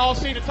because we could all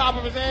see the top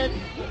of his head.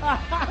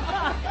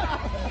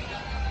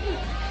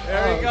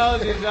 There he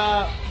goes. He's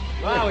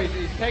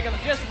taking.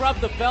 Just rub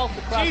the belt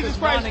across Jesus his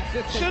Christ!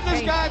 non-existent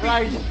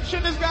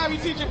Shouldn't this guy be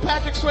teaching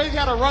Patrick Swayze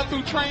how to run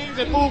through trains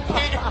and move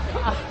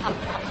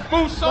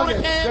soda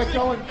cans?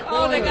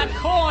 They got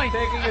coins.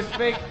 Taking his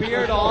fake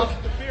beard off.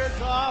 The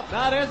beard's off.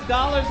 Now there's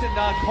dollars and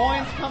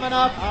coins coming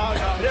up. Oh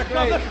no! Here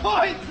come the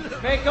coins.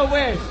 Make a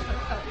wish.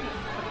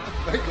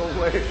 Make a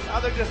wish. Now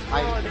they're just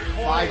throwing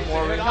coins. 5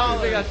 more They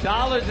got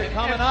dollars are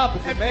coming up.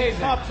 It's amazing.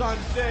 Cups on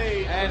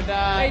stage. And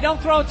Hey, don't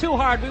throw too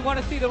hard. We want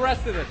to see the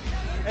rest of it.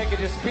 hey,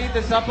 could you speed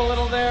this up a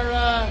little there?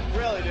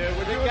 Really, dude.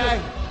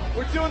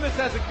 We're doing this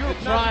as a group.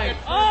 Trying.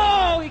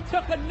 Oh, he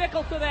took a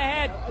nickel to the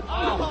head.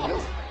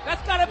 Oh,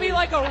 that's got to be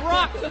like a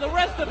rock to the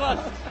rest of us.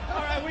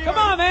 All right, Come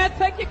on, man.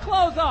 Take your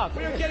clothes off.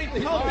 We are getting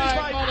pelted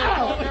right,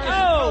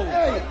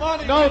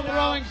 by No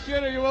throwing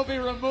shit or you will be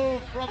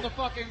removed from the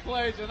fucking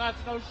place, and that's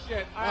no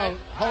shit. All right.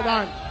 Hold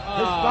on.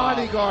 His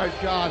bodyguard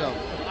got him.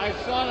 I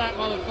saw that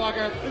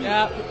motherfucker.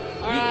 Yeah.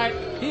 All right.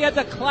 He had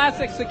the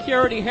classic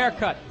security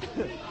haircut.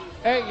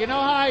 Hey, you know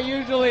how I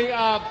usually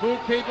boot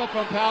people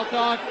from Pal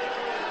Talk?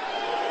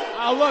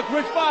 Oh, look,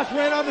 Rich Voss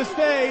ran on the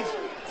stage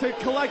to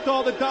collect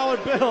all the dollar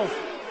bills.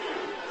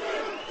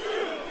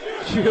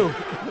 Chew.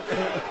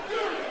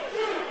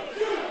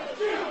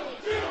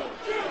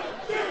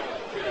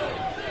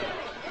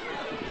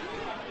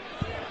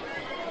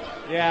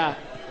 Yeah.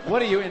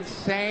 What are you,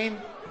 insane?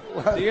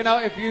 Do you know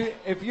if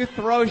you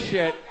throw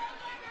shit,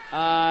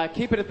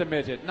 keep it at the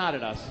midget, not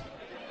at us.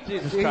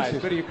 Jesus Christ,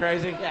 what are you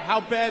crazy? Yeah, how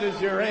bad is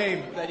your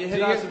aim that you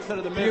hit us instead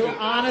of the Do midget? you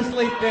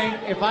honestly think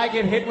if I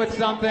get hit with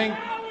something,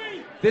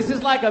 this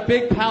is like a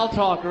big Pal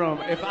Talk room.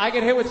 If I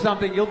get hit with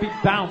something, you'll be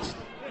bounced.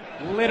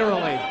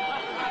 Literally.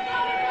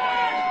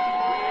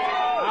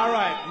 All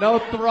right. No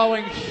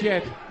throwing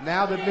shit.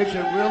 Now the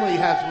midget really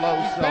has low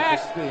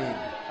self-esteem.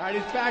 All right,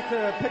 he's back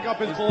to pick up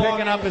his He's belongings.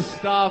 picking up his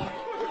stuff.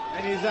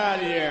 And he's out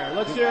of here.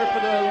 Let's hear it for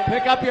the...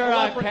 Pick up your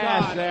leprechaun.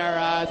 cash there.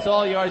 It's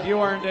all yours. You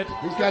earned it.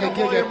 He's got to Pick up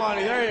give all your it.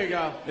 money. There you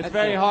go. It's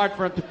very hard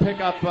for him to pick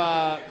up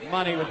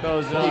money with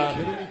those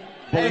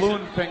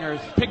balloon fingers.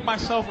 Pick my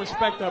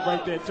self-respect up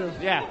right there, too.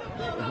 Yeah.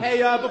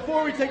 Hey,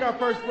 before we take our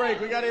first break,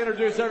 we got to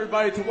introduce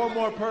everybody to one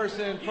more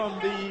person from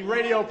the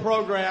radio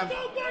program.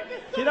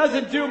 He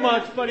doesn't do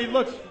much, but he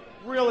looks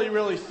really,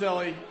 really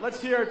silly. Let's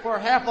hear it for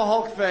Half a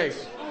Hulk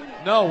Face.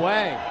 No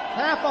way.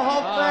 Half a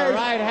Hulk Face. All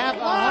right, Half a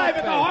Live Hulk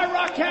at the Face. Hard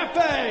Rock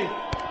Cafe.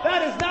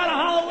 That is not a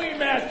Halloween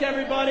mask,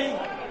 everybody.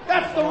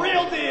 That's the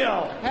real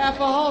deal. Half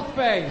a Hulk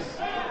Face.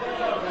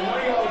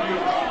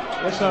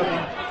 What's up, man?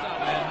 Man,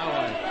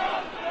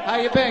 how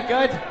you been?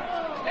 Good?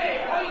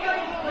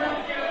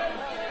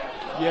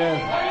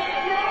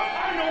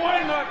 Yeah. I know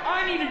why not.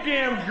 I need a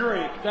damn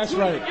drink. That's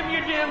right. Give me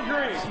a damn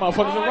drink. This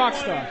motherfucker's a I rock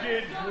wanna star.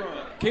 get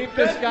drunk. Keep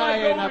this That's guy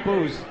my in a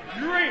booze.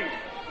 Drink.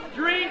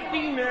 Drink,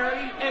 be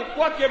merry, and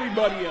fuck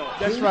everybody else.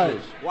 That's right.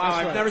 Wow, That's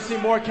I've right. never seen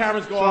more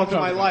cameras go off in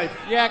my life.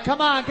 Yeah, come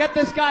on, get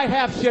this guy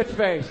half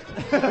shit-faced.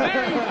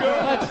 There you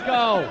go. Let's go.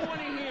 I want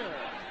to hear it.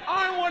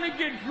 I want to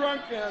get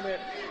drunk down there.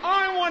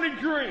 I want to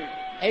drink.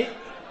 Hey,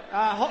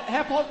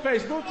 Half Hulk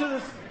Face, move to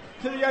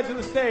the edge of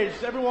the stage.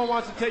 Everyone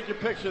wants to take your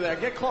picture there.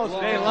 Get closer.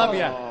 They love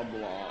you. Blah,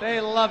 blah.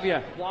 They love you.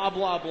 Blah,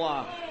 blah,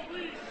 blah.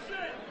 Holy shit.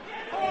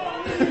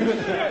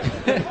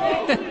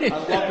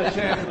 I love the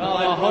chant.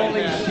 Oh,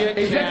 holy shit,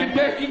 Is that Jan. the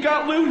deck you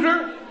got,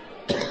 loser?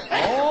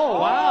 Oh,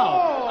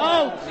 wow.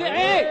 Oh, shit.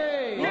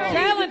 Hey, he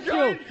challenged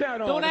you.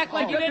 Don't act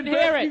like you didn't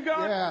hear it.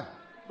 Yeah.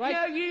 Right?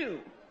 Yeah, you.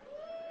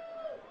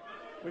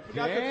 We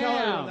forgot to tell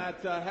everyone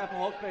that Half a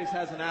Hulk Face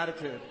has an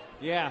attitude.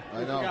 Yeah.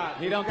 I know.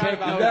 He don't Forgot take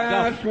about no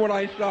that. That's what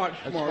I thought,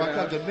 That's smart fucked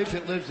up. ass. The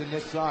midget lives in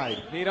this side.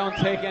 He don't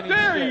take any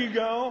There shit. you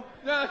go.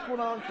 That's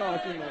what I'm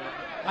talking about.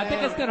 I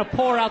think it's going to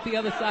pour out the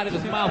other side of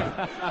his mouth.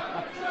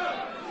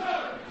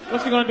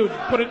 What's he gonna do?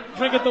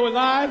 Drink it through his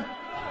eye?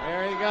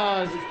 There he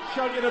goes.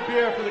 Chugging a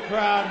beer for the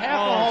crowd. Half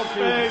a Hulk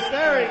Face.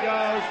 There he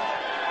goes.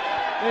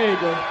 There you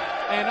go.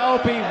 And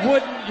Opie,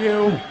 wouldn't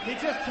you? He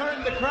just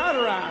turned the crowd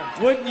around.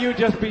 Wouldn't you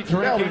just be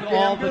drinking damn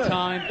all the good.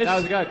 time? That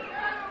was good.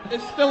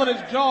 It's still in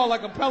his jaw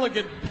like a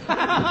pelican. All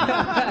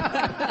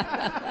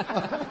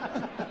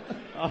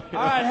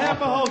right,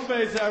 Half a Hulk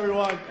Face,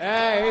 everyone.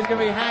 Hey, he's gonna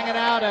be hanging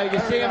out. You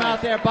see him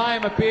out there, buy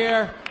him a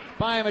beer,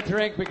 buy him a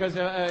drink, because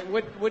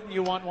wouldn't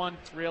you want one,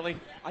 really?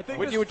 I think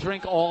Wouldn't this- you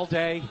drink all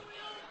day?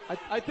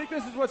 I think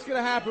this is what's going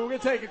to happen. We're going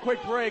to take a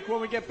quick break. When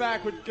we get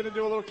back, we're going to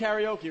do a little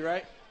karaoke,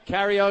 right?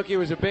 Karaoke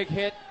was a big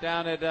hit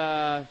down at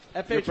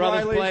F.H. your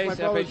brother's Riley's, place, my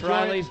brother's F.H.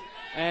 Riley's.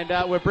 And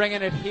we're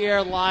bringing it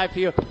here live to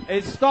you.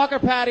 Is Stalker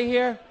Patty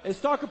here? Is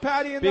Stalker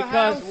Patty in the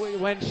Because house?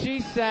 when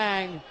she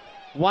sang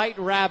White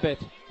Rabbit,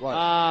 What?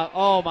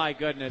 oh my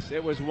goodness,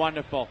 it was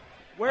wonderful.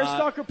 Where's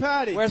Stalker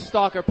Patty? Where's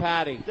Stalker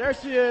Patty? There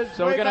she is,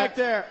 So way back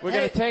there. We're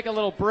going to take a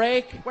little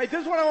break. Wait,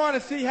 this is what I want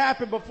to see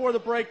happen before the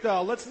break,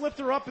 though. Let's lift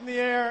her up in the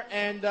air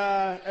and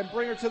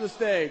bring her to the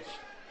stage.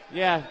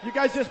 Yeah. You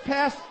guys just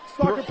pass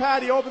Stalker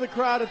Patty over the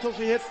crowd until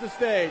she hits the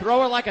stage.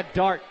 Throw her like a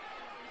dart.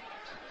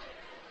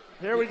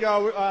 Here we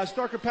go.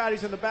 Stalker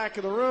Patty's in the back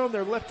of the room.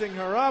 They're lifting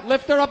her up.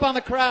 Lift her up on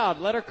the crowd.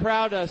 Let her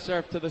crowd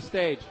surf to the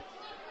stage.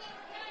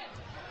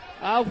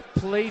 Oh,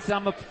 please,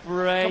 I'm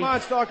afraid. Come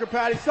on, Stalker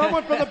Patty.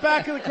 Someone from the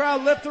back of the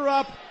crowd, lift her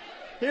up.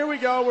 Here we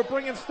go. We're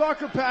bringing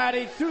Stalker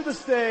Patty to the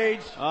stage.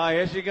 Oh,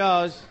 here she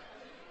goes.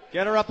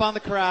 Get her up on the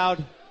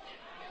crowd.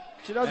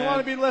 She doesn't want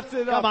to be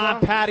lifted up. Come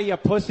on, Patty, you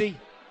pussy.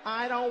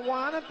 I don't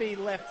want to be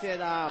lifted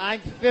up.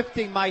 I'm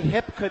 50. My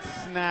hip could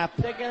snap.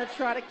 They're going to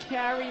try to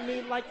carry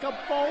me like a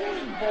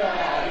bowling ball.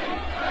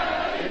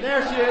 And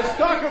there she is,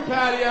 Stalker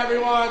Patty,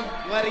 everyone.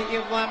 What do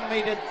you want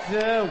me to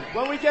do?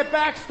 When we get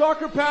back,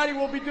 Stalker Patty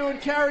will be doing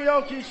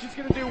karaoke. She's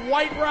going to do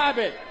White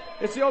Rabbit.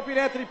 It's the Opie and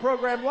Anthony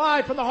program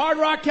live from the Hard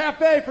Rock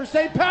Cafe for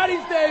St.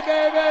 Patty's Day,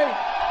 baby.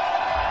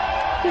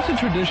 It's a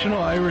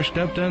traditional Irish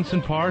step dancing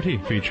party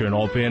featuring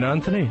Opie and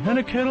Anthony and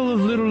a kettle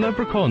of little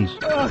leprechauns.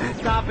 Ugh,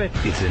 stop it.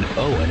 It's an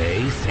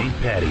O&A St.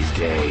 Patty's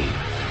Day.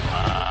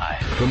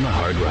 Live from the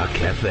Hard Rock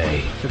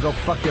Cafe. So go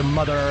fuck your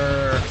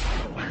mother.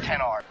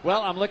 10R.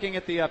 Well, I'm looking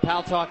at the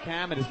Pal Talk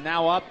cam. It is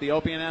now up. The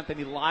Opie and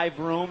Anthony live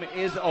room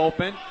is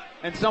open.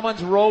 And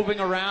someone's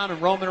roaming around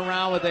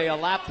with a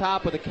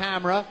laptop with a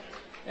camera.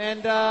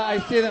 And I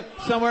see them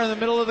somewhere in the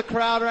middle of the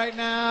crowd right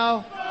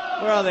now.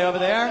 Where are they? Over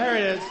there? There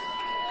it is.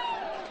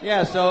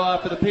 Yeah, so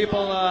for the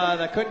people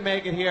that couldn't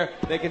make it here,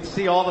 they can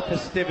see all the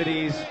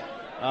festivities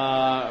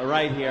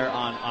right here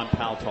on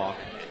Pal Talk.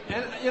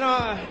 And, you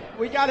know,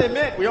 we got to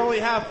admit, we only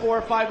have 4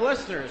 or 5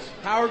 listeners.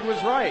 Howard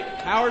was right.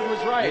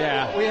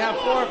 Yeah. We have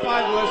 4 or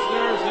 5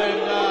 listeners,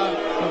 and...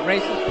 A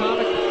racist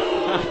comic?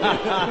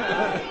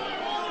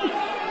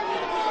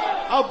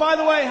 Oh, by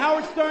the way,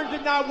 Howard Stern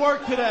did not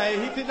work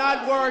today. He did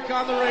not work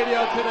on the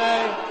radio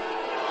today.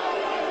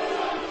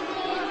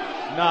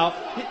 No.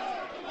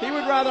 He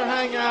would rather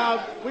hang out.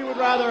 We would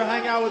rather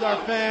hang out with our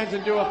fans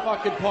and do a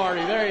fucking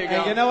party. There you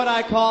go. Hey, you know what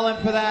I call him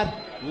for that?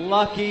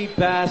 Lucky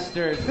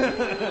bastard.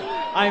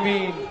 I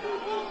mean...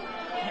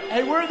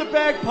 Hey, where are the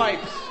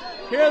bagpipes?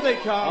 Here they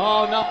come.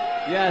 Oh, no.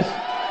 Yes.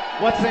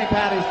 What St.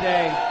 Patty's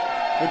Day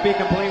would be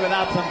complete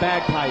without some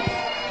bagpipes?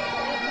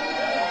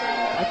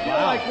 I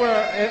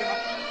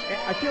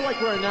feel like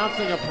we're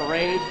announcing a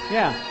parade.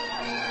 Yeah.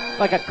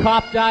 Like a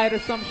cop died or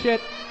some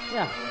shit?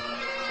 Yeah.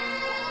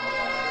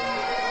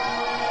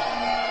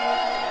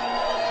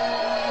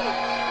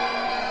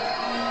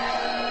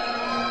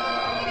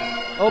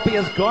 Opie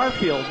as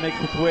Garfield makes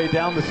its way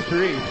down the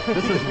street.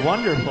 This is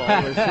wonderful.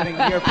 We're sitting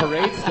here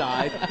parade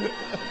side.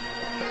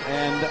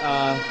 And,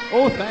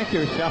 oh, thank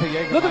you, Shelly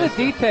Yeager. Look at the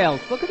details.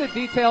 Look at the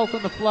details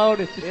on the float.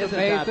 It's just Isn't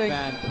amazing.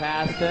 that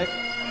fantastic?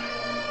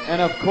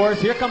 And, of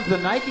course, here comes the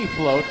Nike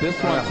float. This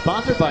one's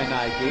sponsored by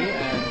Nike.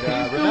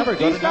 And remember,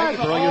 go to Nike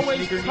for all your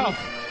sneaker needs.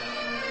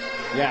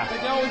 Yeah.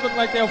 They always look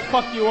like they'll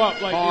fuck you up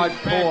like these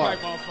Hardcore. bagpipe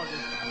motherfuckers.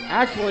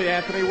 Actually,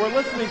 Anthony, we're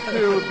listening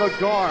to The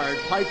Guard,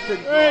 Pipes and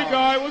Hey, Gloves,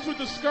 guy, what's with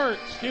the skirt?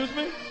 Excuse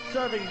me?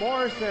 serving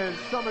Morris and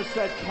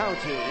Somerset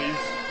counties.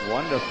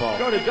 Wonderful.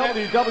 Go to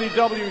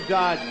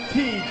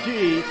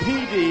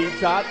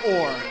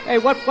www.tgpd.org. Hey,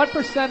 what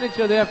percentage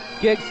of their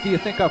gigs do you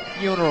think are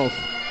funerals?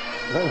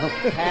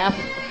 Half.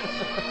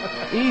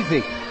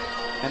 Easy.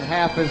 And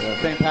half is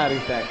St.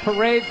 Patty's Day.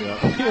 Parades and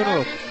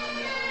funerals.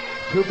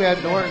 Too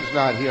bad Norton's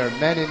not here.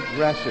 Men in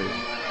dresses.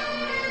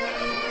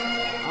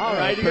 All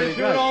right, you guys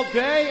do it all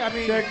day? I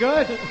mean, they're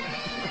good.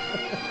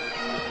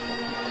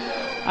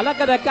 I look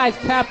at that guy's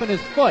tapping his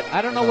foot.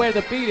 I don't know where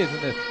the beat is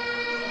in this.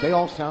 They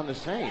all sound the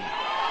same.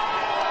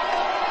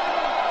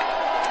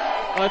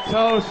 A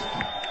toast.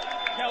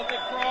 Celtic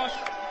Frost.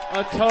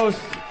 A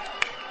toast.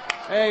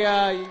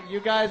 Hey, you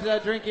guys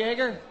drink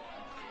Jaeger?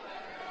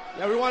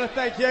 Yeah, we want to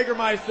thank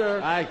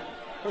Jägermeister Aye.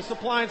 for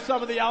supplying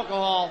some of the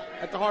alcohol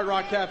at the Hard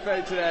Rock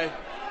Cafe today.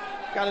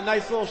 Got a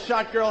nice little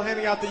shot girl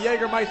handing out the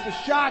Jägermeister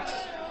shots.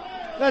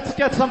 Let's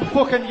get some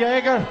fucking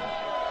Jaeger.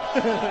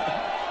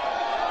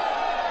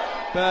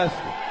 Best.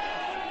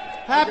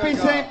 Happy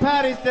St.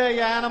 Patty's Day,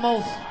 you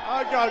animals.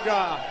 Oh,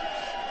 go.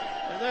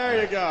 And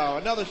there you go.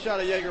 Another shot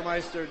of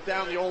Jägermeister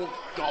down the old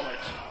gullet.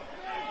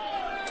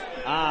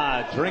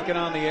 Ah, drinking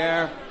on the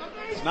air.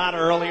 It's not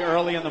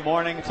early in the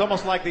morning. It's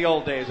almost like the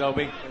old days,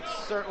 Obi. It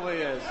certainly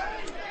is.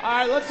 All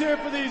right, let's hear it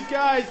for these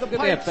guys. The Look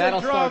at Pipes that,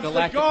 and Battlestar Drums, the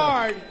Galactica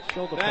Guard.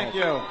 shoulder Thank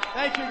pulse. you.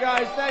 Thank you,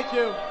 guys. Thank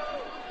you.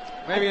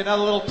 Maybe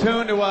another little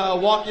tune to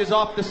walk you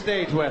off the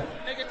stage with.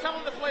 Nigga, tell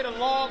them to play the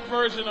long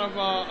version of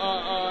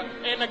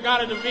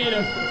Inagata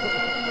Davida.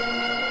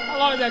 How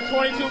long is that,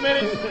 22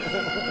 minutes?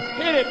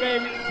 Hit it,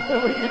 baby.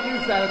 We could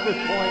use that at this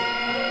point.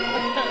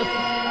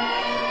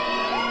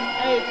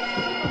 Hey,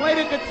 play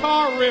the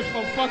guitar riff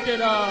from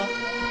fucking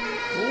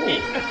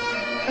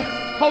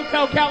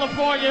Hotel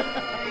California.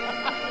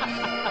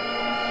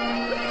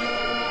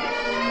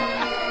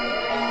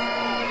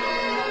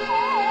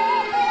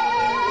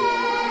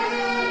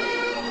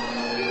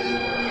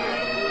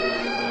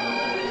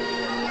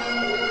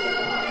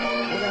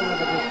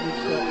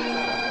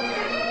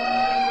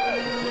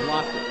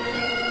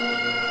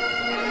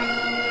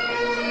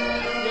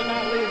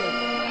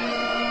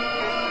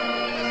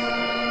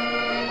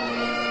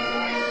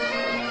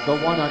 The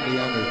one on the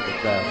end is the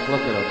best.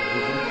 Look at him.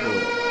 He's into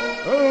it.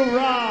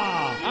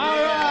 Hoorah!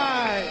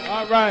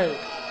 All right.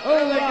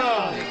 There they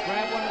go.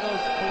 Grab one of those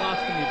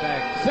colostomy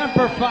bags.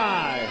 Semper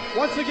Fi.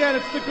 Once again,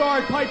 it's the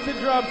Guard Pipes and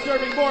Drums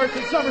serving Morris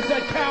and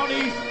Somerset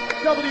counties.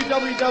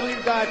 www.tgpd.org.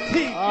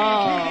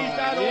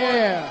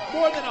 Yeah.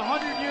 More than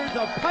 100 years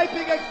of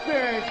piping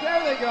experience.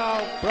 There they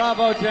go.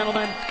 Bravo,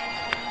 gentlemen.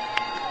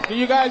 Can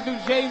you guys do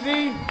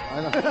Jay-Z?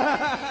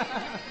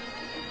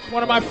 It's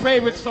one of my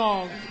favorite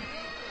songs.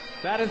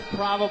 That is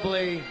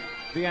probably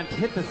the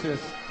antithesis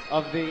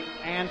of the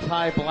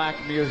anti-black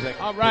music.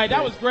 All right,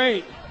 that was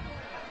great.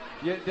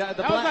 Yeah, That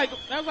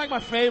was like my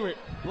favorite.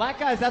 Black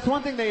guys, that's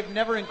one thing they've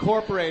never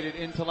incorporated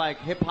into like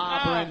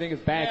hip-hop or anything is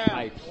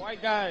bagpipes.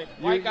 Yeah,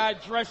 white guy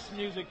dress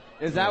music.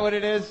 Is that what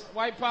it is?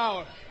 White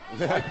power.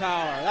 White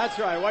power. That's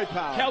right, white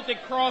power. Celtic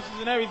crosses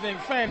and everything.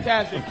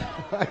 Fantastic.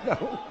 I know.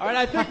 All right,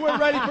 I think we're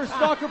ready for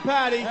Stalker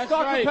Patty. That's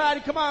Stalker right.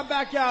 Patty, come on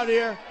back out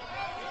here.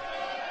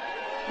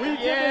 We did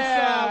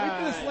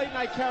this late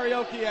night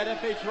karaoke at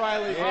F.H.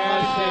 Riley's. Patty.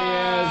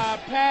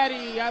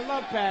 I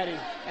love Patty.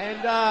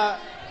 And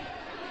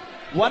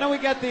why don't we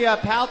get the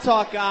Pal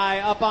Talk guy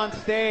up on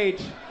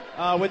stage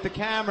with the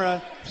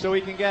camera so we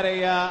can get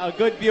a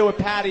good view of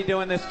Patty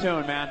doing this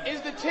tune, man.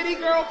 Is the titty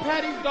girl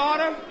Patty's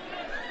daughter?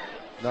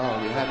 No,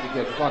 you have to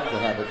get fucked to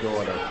have a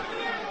daughter.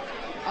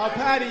 Oh,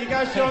 Patty, you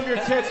guys show him your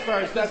tits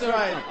first. That's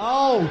right.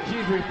 Oh,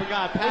 jeez, we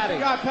forgot Patty.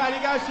 Patty,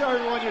 you guys show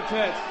everyone your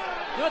tits.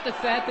 You know what the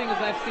sad thing is?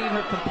 I've seen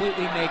her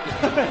completely naked.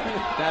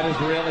 That is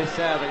really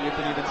sad that you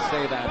can even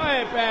say that. Go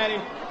ahead, Patty.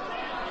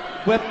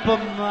 Whip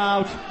them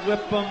out,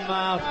 whip them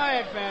out. Go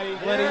ahead, Patty.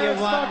 What do you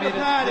want me to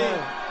Patty. do?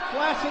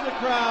 Flash in the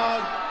crowd.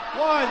 1,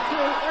 2,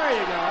 there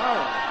you go. All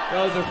right.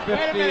 Those are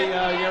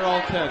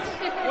 50-year-old tits.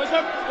 Was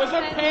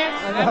her pants?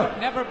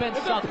 Never been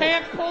Was her sucked.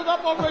 pants pulled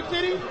up over her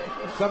titty?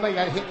 Somebody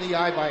got hit in the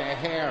eye by a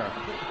hair.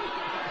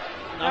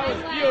 That was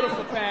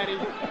beautiful, Patty.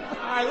 All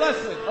right,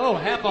 listen. Oh,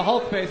 half a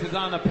Hulk face is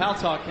on the Pal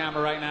Talk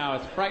camera right now.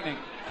 It's frightening.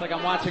 It's like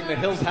I'm watching The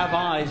Hills Have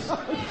Eyes.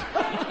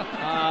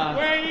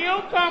 When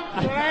you come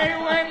play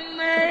with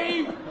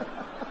me.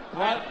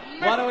 Why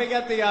don't we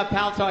get the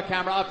Pal Talk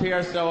camera up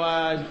here so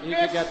you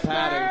can get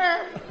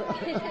Patty?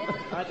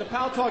 All right, the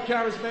Pal Talk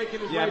camera's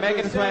making its way.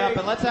 Making its way up.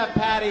 And let's have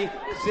Patty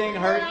sing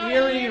her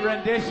eerie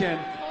rendition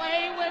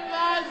Play with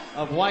us.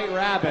 of White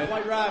Rabbit.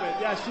 White Rabbit.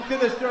 Yeah, she did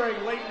this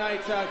during late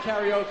night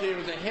karaoke. It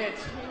was a hit.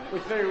 We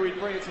figured we'd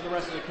bring it to the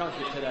rest of the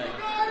country today.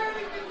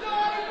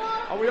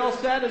 Are we all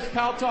set? Is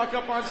Pal Talk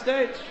up on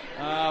stage?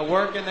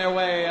 Working their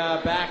way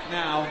back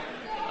now.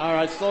 All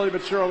right, slowly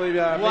but surely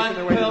One making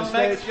their way to pill the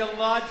stage. makes you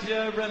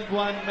larger and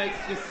one makes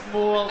you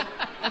small.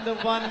 And the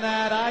one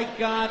that I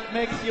got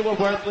makes you a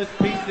worthless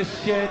piece of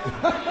shit.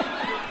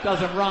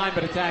 Doesn't rhyme,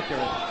 but it's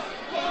accurate.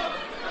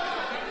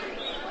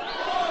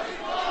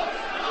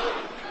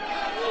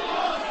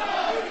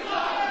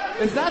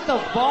 Is that the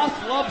Vos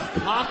Loves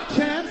Cock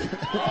chant?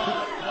 It's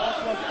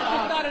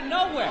out of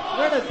nowhere.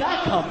 Where did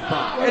that come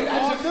from? It's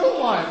a new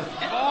one.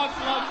 Boss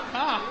loves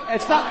cock.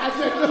 It's not. It's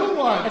a new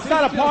one. It's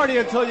not a party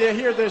until you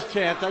hear this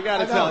chant. I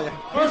gotta tell you.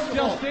 First of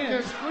all,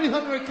 there's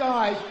 300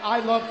 guys.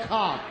 I love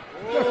cock.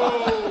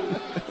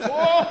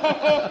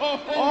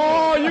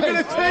 Oh, you're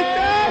gonna take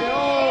that?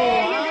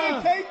 You're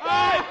gonna take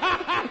that?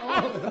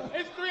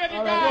 It's 300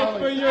 All right, guys.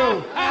 Good for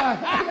you.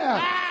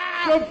 Yeah.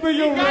 Good for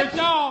you, He got Rich.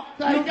 y'all.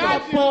 You He got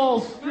got you.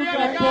 balls. You 300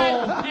 got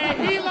guys. balls.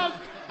 And he loves.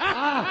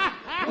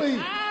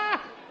 Please.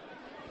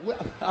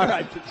 All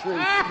right,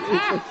 Patrice.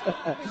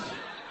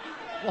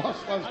 Boss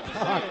loves I'm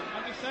cock.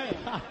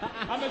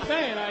 just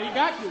saying. He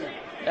got you.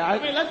 Yeah, I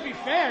mean, let's be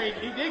fair.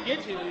 He did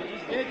get you. He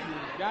did you.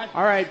 He got you.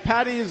 All right,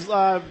 Patty is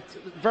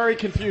very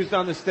confused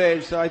on the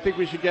stage, so I think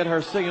we should get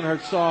her singing her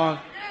song.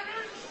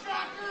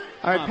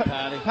 All right, Come on,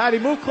 Patty. Patty,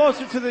 move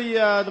closer to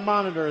the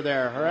monitor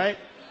there. All right.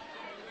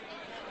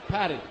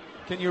 Patty,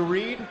 can you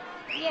read?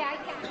 Yeah, I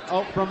can.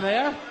 Oh, from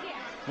there?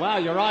 Wow,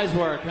 your eyes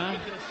work, huh?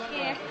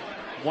 Yeah.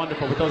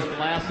 Wonderful with those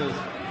glasses.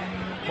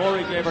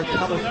 Maury gave her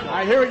telescope. All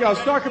right, here we go.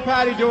 Stalker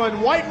Patty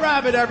doing White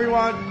Rabbit,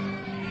 everyone.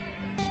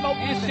 Smoke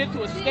this shit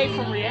to escape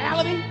from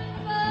reality?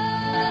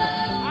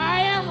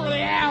 I am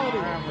reality.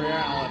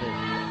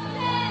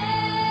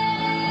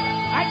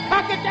 I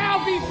tuck it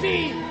down,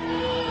 VC.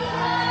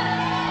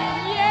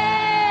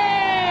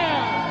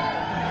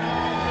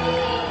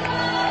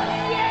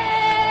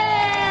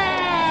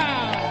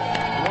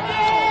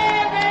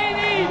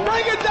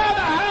 Bring it down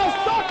the house,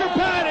 Stalker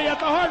Patty at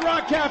the Hard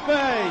Rock Cafe. Oh,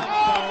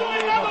 do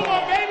another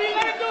one, baby.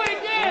 Let him do it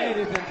again.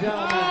 Ladies and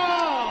gentlemen. Oh,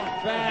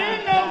 in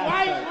the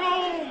white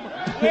room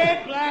with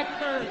black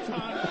curtains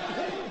on.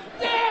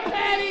 Damn,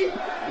 Patty.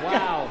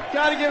 Wow.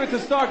 Gotta give it to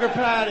Stalker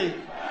Patty.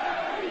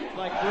 It's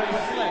like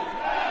Grace Slick.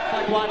 It's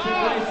like watching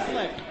Grace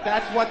Slick.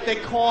 That's what they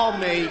call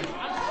me.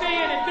 I'm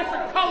seeing in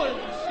different colors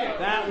and shit.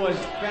 That was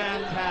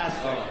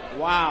fantastic.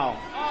 Wow.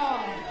 Oh,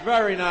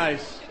 Very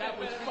nice. that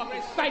was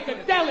fucking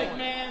psychedelic,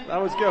 man.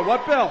 That was good.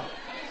 What, Bill?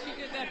 She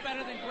did that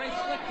better than Grace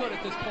Slick could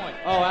at this point.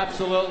 Oh,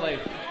 absolutely.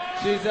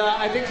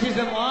 I think she's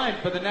in line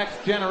for the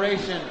next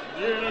generation,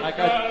 like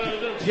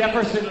a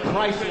Jefferson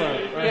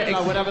Chrysler,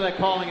 or whatever they're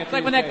calling it. It's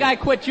like when that guy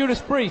quit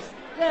Judas Priest.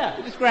 Yeah.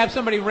 You just grab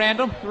somebody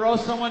random. Throw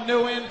someone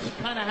new in. She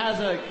kind of has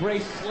a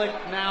Grace Slick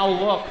now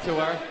look to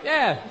her.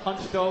 Yeah.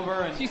 Hunched over.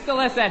 And she still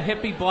has that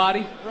hippie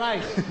body.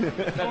 Right.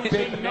 That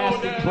big,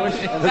 nasty bush.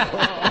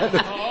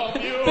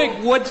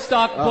 Big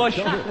Woodstock bush.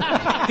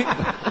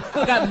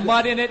 Still got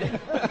mud in it.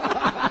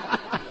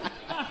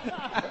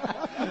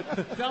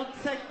 Don't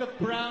take the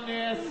brown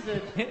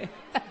acid.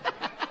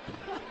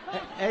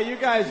 Hey, you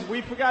guys,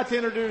 we forgot to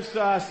introduce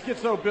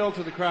Schizo Bill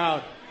to the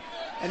crowd.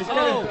 And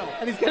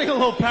he's getting a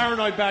little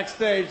paranoid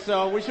backstage,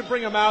 so we should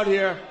bring him out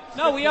here.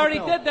 No, we already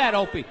did that,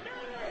 Opie.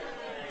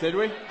 Did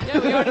we? Yeah,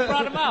 we already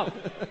brought him out.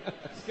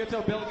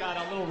 Schizo Bill got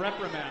a little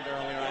reprimand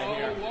earlier, I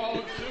hear.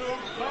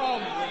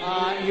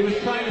 He was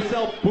trying to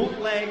sell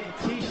bootleg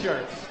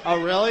T-shirts.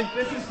 Oh, really?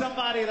 This is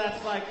somebody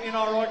that's like in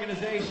our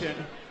organization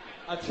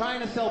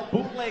trying to sell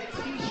bootleg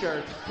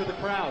T-shirts to the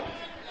crowd.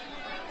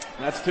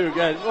 That's too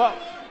good. Well,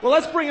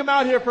 let's bring him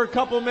out here for a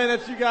couple of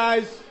minutes, you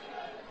guys.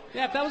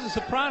 Yeah, if that was the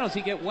Sopranos,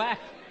 he'd get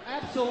whacked.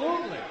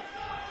 Absolutely.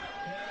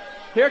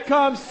 Here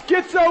comes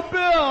Schizo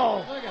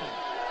Bill. Look at him.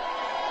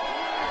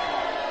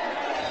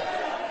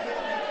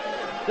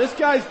 This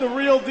guy's the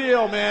real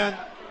deal, man.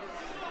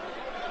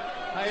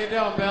 How you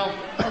doing, Bill?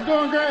 I'm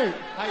doing great.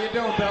 How you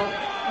doing, Bill?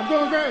 I'm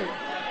doing great.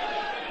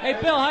 Hey,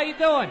 Bill, how you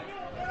doing?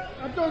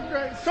 I'm doing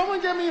great.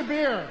 Someone get me a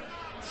beer.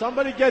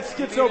 Somebody get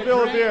Schizo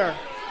Bill a beer.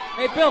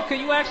 Hey, Bill, can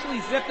you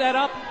actually zip that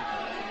up?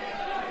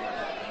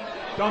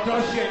 Don't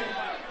throw shit.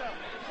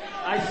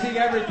 I see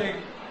everything.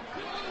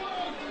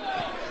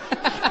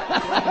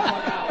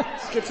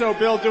 Schizo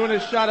Bill doing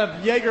his shot of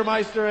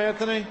Jägermeister,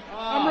 Anthony.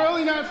 I'm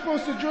really not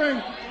supposed to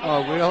drink.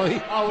 Oh,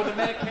 really? Oh, with the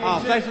medication. Oh,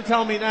 thanks for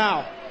telling me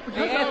now.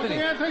 Because Hey, of the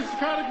Anthony.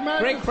 antipsychotic medicine.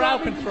 Great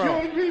crowd stopping control.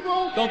 Killing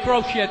people. Don't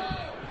throw shit.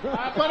 But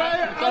all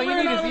I you ran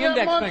need is out the of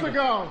that index months finger.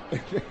 ago.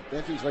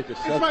 Anthony's like the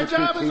It's my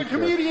job as a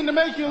comedian to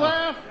make you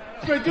laugh.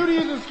 It's my duty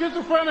as a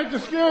schizophrenic to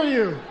scare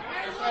you.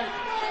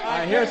 All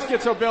right, here's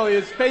Schizo Bill.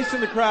 He's facing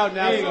the crowd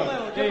now. Give a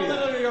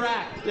little of your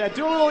act. Yeah,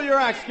 do a little of your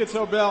act,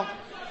 Schizo Bill.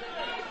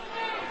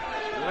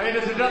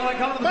 Ladies and gentlemen,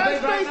 come to the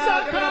stage right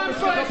now. Give it up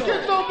for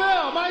MySpace.com/Schizo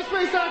Bill.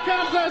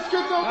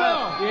 MySpace.com/Schizo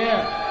Bill.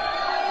 Yeah.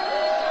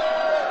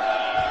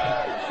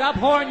 Stop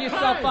whoring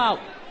yourself out.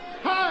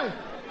 Hi,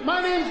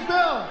 my name's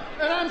Bill,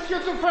 and I'm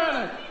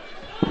schizophrenic.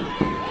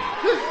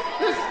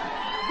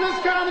 This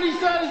comedy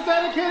set is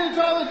dedicated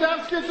to all the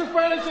deaf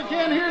schizophrenics that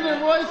can't hear their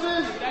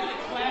voices.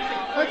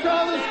 And to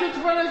all the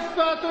schizophrenics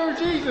thought they were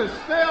Jesus.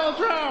 They all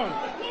drowned.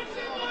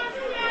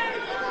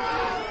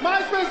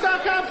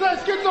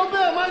 MySpace.com/Schizo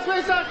Bill.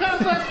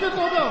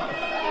 MySpace.com/Schizo Bill.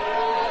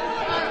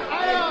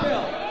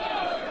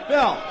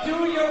 Bill,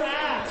 Do your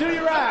act. do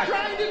your act. I'm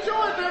trying to do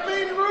it. They're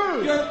being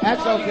rude.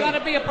 That's You okay. gotta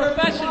be a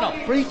professional.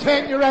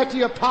 Pretend you're at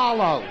the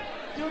Apollo.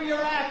 Do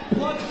your act.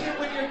 Plug shit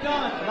when you're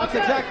done. That's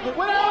exactly.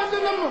 When I was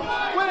in the...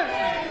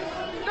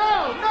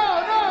 No,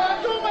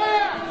 I'm doing my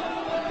act.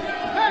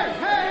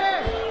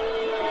 Hey.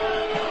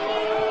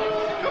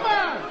 Come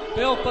on.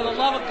 Bill, for the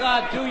love of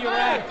God, do your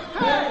act.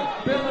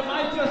 Bill, it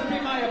might just be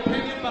my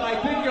opinion, but I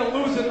think you're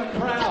losing the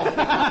crowd.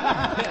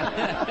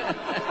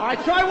 All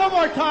right, try one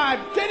more time.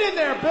 Get in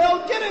there,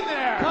 Bill. Get in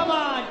there. Come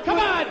on,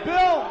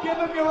 Bill. Give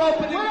him your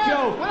opening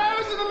joke. When I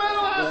was in the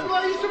mental hospital,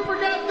 I used to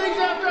forget things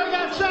after I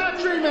got shot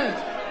treatment.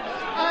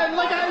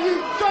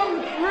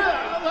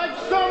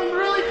 Some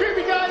really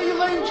creepy guy you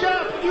lame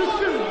chap used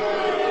to.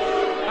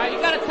 All right, you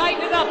gotta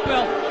tighten it up,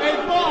 Bill. Hey,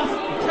 boss,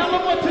 tell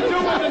him what to do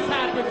when this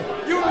happens.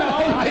 You know.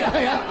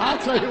 I'll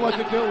tell you what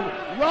to do.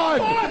 Run.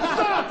 Vos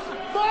Sucks.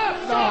 Vos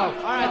Sucks.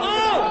 All right.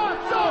 Vos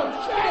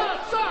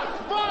Sucks.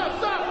 Vos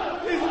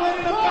Sucks. He's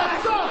winning the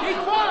back.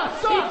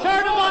 Vos Sucks. He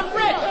turned him on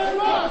Rich.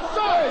 Vos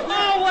Sucks.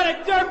 Oh, what a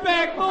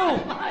dirtbag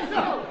move. I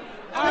know.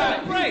 All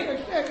right, great.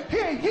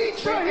 He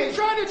tried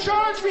to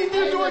charge me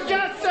to do a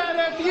guest set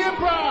at the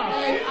Improv.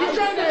 He's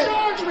trying to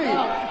charge me.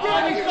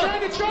 Yeah, he's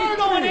trying to charge He's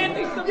going me.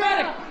 anti-Semitic.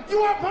 Yeah,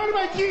 you are part of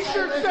my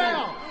T-shirt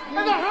sale.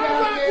 And the Hard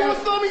Rock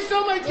won't let me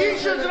sell my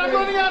T-shirts, and I'm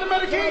running out of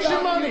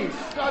medication money.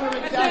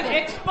 That's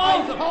it.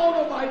 Expose him. Told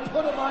him I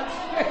put him on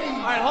stage.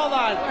 All right, hold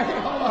on.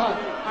 Hold on.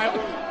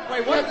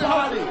 Wait, what's the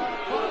party?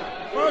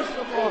 First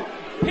of all,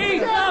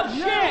 Piece of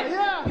shit.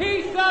 yeah.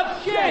 Piece of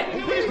shit.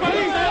 Piece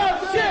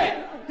of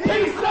shit.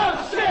 Piece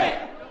of shit.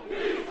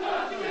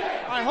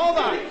 All right, hold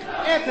on.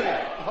 Anthony,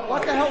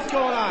 what the hell's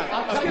going on?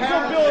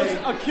 Schizo Bill is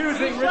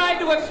accusing He's trying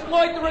to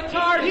exploit the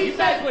retarded. You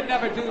guys would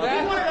never do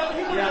that.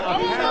 I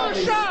want another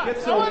shot.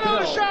 I want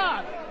another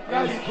shot.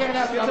 you can't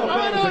have Schizo another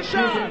Bill is another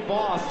shot. accusing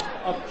boss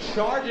of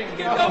charging him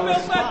Go, for a Bill,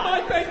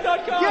 spot.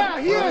 MySpace.com. Yeah,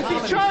 he is.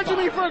 He's charging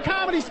me for a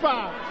comedy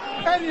spot.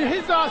 And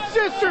his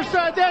sister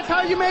said that's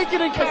how you make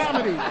it in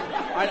comedy.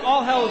 All right,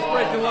 all hell is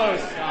breaking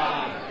loose.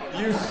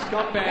 You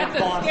scumbag That's a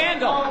boss.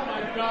 scandal. Oh my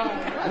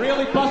God.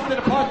 Really busted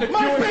apart the Jewish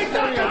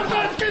stereotype.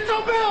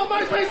 MySpace.com/Schizo Bill.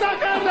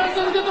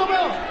 MySpace.com/Schizo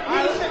Bill. He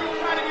said he was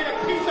trying to get a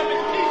piece of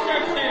his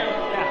T-shirt sale.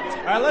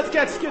 All right, let's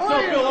get Schizo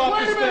Bill off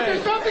the Wait a minute.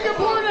 There's stage. something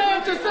important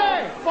what you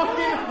say.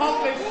 Fucking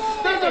Hulk is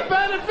There's a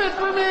benefit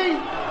for me.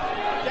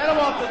 Get him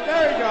off the.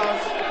 There he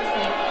goes.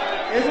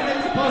 Isn't it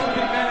supposed to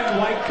be men in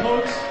white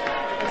coats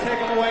to take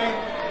him away?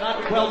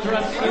 Not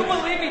well-dressed Can you suits?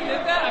 believe he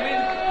did that? I mean,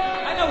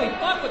 I know he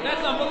fucked, but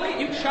that's unbelievable.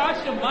 You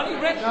charged him money,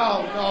 Rich?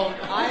 No.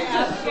 This is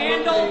a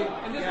scandal,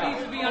 and this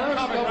needs to be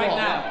uncovered right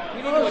now.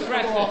 We need to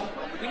address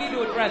this. We need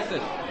to address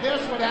this.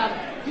 Here's what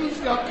happened. These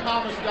young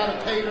comics got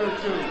to pay their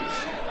dues.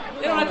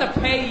 They don't have to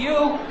pay you.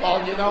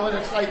 Oh, you know what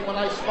it's like when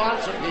I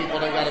sponsor people,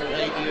 they got to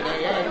pay me.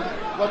 Hey,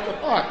 what the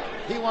fuck?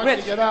 He wants Rich,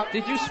 to get up.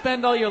 did you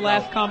spend all your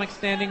last comic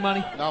standing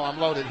money? No, I'm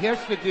loaded.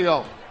 Here's the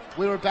deal.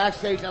 We were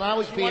backstage, and I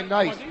was being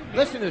nice.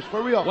 Listen to this,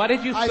 for real. Why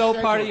did you sew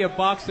part of your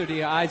boxer to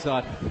your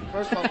eyes-on?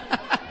 First of all,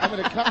 I'm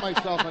going to cut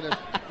myself on this.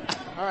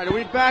 All right, are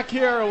we back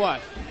here or what?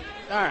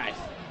 All right.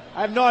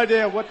 I have no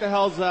idea what the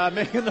hell's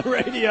making the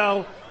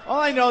radio. All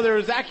I know, there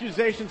was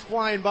accusations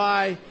flying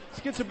by.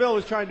 Schizo Bill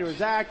was trying to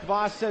his act.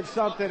 Vos said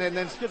something, and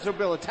then Schizo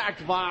Bill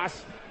attacked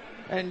Vos.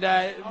 And,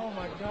 oh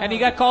my God. And he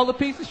got called a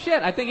piece of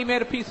shit. I think he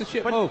made a piece of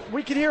shit move.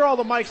 We can hear all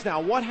the mics now.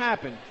 What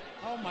happened?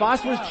 Oh my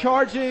Vos God. was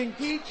charging.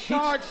 He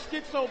charged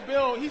Schizo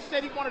Bill. He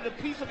said he wanted a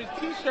piece of his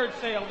T-shirt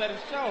sales at his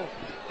show.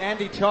 And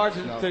he charged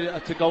him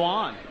to go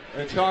on.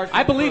 He charged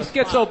I him believe for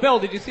a Schizo spot. Bill.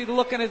 Did you see the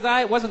look in his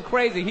eye? It wasn't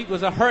crazy. He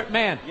was a hurt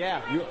man.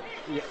 Yeah.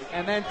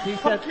 And then he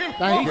said,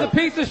 He's a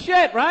piece of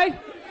shit, right?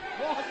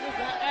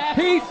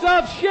 Piece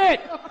of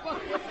shit.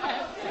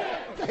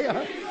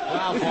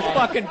 wow, This is Vos,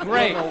 fucking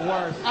great. you're the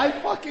worst. I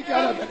fucking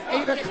got up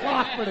at 8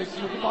 o'clock for this,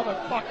 you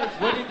motherfuckers.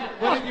 What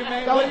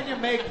did you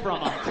make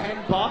from him?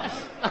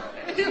 $10?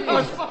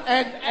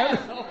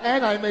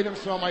 and I made him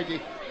show my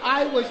D.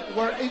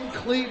 We're in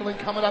Cleveland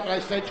coming up, and I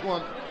said to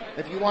him,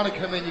 if you want to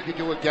come in, you could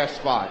do a guest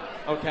spot.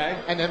 Okay.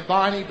 And then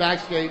Bonnie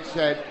backstage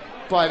said,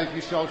 but if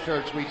you sell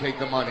shirts, we take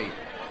the money.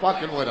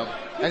 Fucking with him.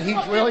 And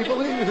he's really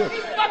believing it.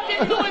 He's fucking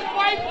to his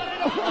wife.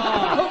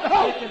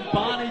 Can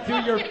Bonnie do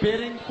your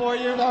bidding for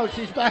you? No,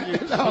 she's back. You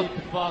No.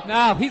 cheap fuck.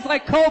 No, he's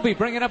like Kobe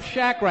bringing up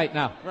Shaq right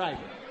now. Right.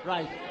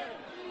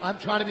 I'm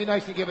trying to be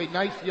nice and give a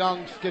nice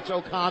young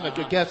schizo comic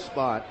a guest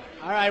spot.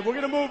 All right, we're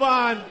going to move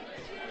on.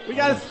 We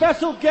got a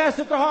special guest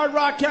at the Hard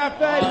Rock Cafe.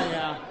 Oh,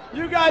 yeah.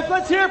 You guys,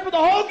 let's hear it for the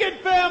Hogan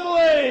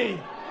family.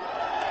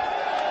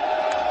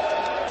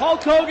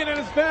 Hulk Hogan and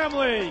his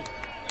family.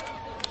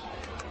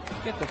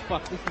 Get the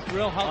fuck. This is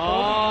real Hulk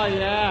Oh, Hogan.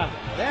 yeah.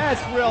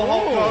 That's real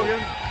Hulk Hogan.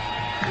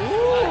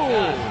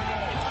 Ooh.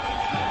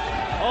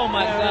 Oh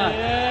my God.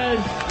 There he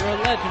is. You're a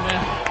legend,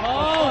 man.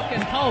 Oh,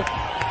 fucking Hulk.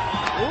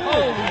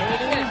 Holy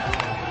shit.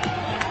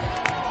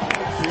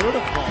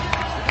 Beautiful.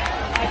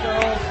 Hi,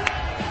 girls.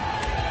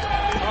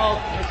 Oh,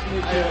 nice to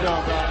meet you.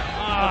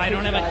 Oh, I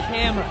don't have a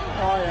camera.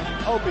 Oh,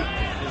 yeah. Opie.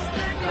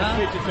 Nice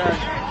to meet you, sir.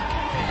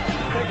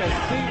 Take a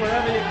seat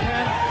wherever you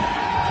can.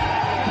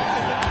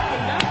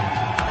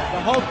 The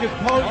Hulk is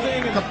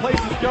posing and the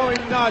place is going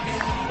nuts.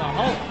 The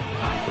Hulk.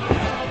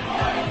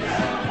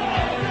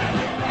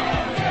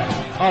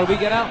 Oh, did we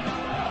get out?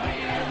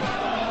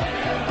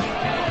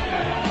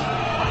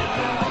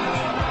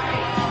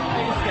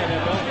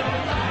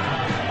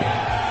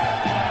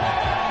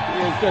 He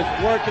is just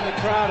working the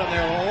crowd and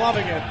they're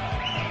loving it.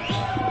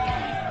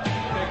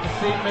 Take a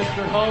seat,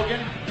 Mr.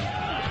 Hogan.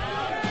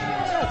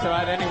 That's all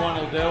right. Anyone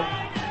will do.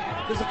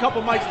 There's a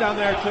couple mics down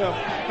there, too.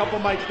 A couple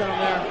mics down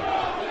there.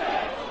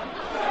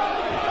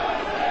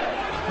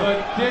 But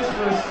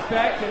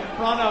disrespect in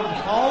front of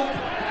Hulk.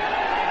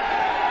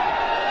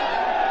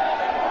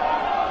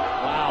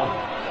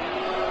 Wow.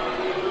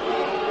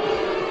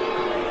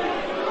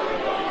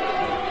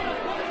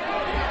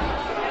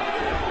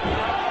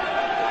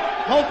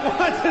 Hulk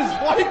wants his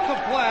wife to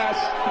flash.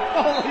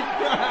 Holy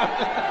crap.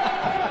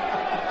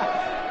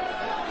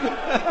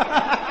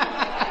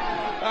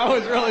 That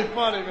was really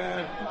funny,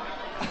 man.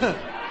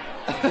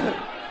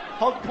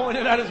 Hulk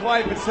pointed at his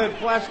wife and said,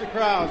 flash the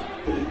crowd.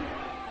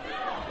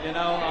 You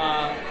know,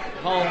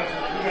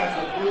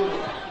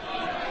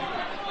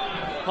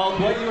 Hulk,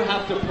 what you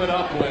have to put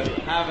up with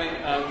having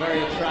a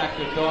very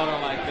attractive daughter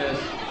like this.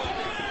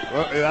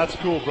 Well, yeah, that's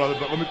cool, brother.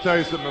 But let me tell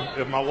you something.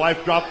 If my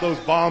wife dropped those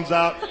bombs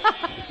out,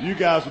 you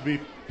guys would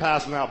be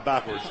passing out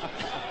backwards.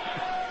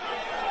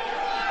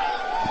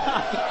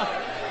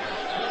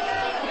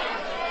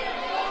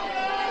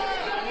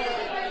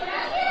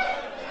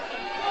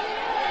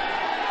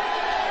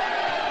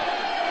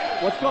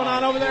 What's going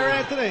on over there,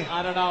 Anthony?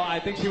 I don't know. I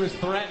think she was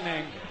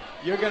threatening.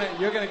 You're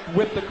gonna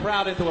whip the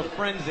crowd into a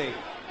frenzy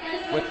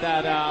with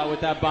that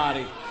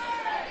body.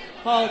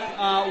 Hulk,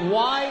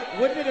 why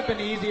wouldn't it have been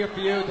easier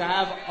for you to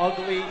have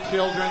ugly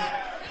children?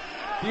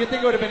 Do you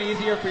think it would have been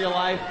easier for your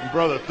life?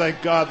 Brother,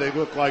 thank God they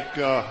look like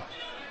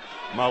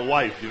my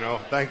wife, you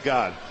know. Thank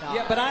God.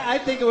 Yeah, but I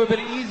think it would have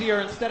been easier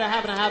instead of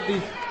having to have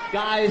these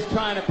guys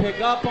trying to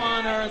pick up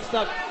on her and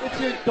stuff. It's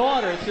your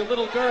daughter, it's your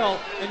little girl,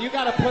 and you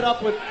got to put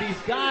up with these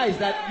guys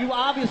that you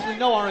obviously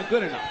know aren't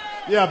good enough.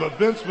 Yeah, but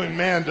Vince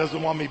McMahon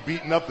doesn't want me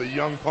beating up the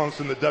young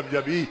punks in the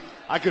WWE.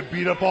 I could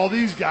beat up all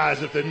these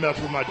guys if they mess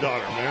with my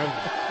daughter, man.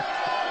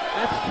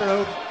 That's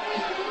true.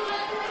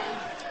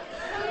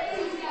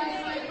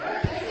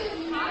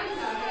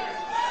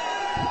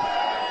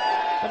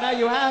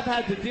 you have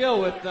had to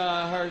deal with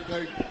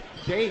her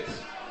dates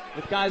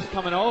with guys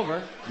coming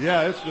over.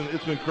 Yeah,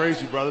 it's been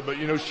crazy, brother. But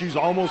she's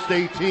almost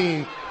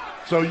 18,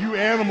 so you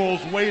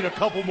animals wait a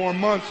couple more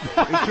months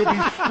and she'll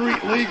be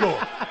street legal.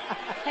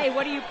 Hey,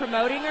 what are you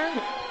promoting her?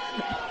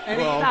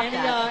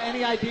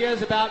 Any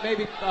ideas about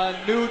maybe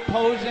nude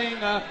posing?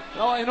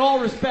 In all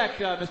respect,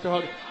 Mr.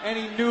 Hogan,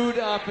 any nude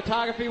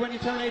photography when you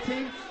turn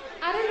 18?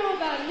 I don't know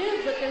about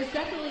nude, but there's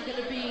definitely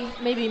going to be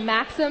maybe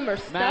Maxim or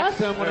stuff.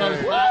 Maxim, one of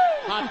those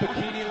hot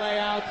bikini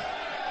layouts.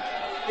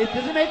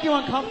 Does it make you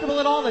uncomfortable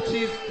at all that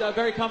she's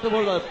very comfortable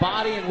with her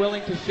body and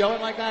willing to show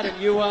it like that?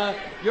 And you're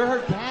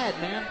her dad,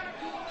 man.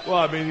 Well,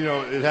 I mean,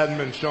 it hadn't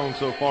been shown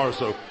so far,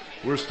 so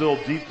we're still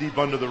deep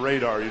under the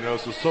radar,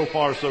 so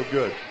far so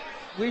good.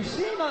 We've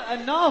seen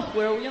enough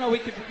where,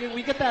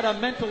 we get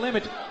that mental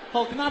image.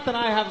 Hulk, not that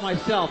I have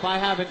myself. I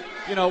haven't,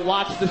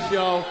 watched the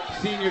show,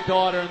 seen your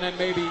daughter, and then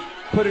maybe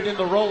put it in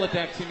the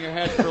Rolodex in your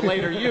head for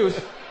later use.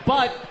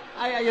 But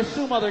I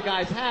assume other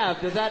guys have.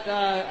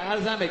 How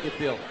does that make you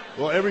feel?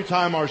 Well, every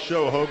time our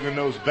show, Hogan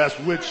Knows Best,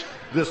 which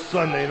this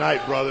Sunday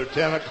night, brother,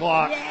 10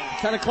 o'clock. Yeah.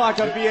 10 o'clock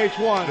on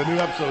VH1. The new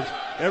episodes.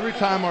 Every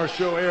time our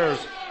show airs,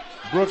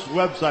 Brooke's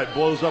website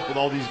blows up with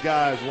all these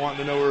guys wanting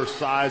to know her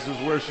sizes,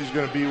 where she's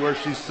going to be, where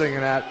she's singing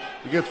at.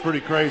 It gets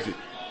pretty crazy.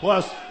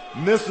 Plus,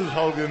 Mrs.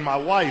 Hogan, my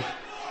wife,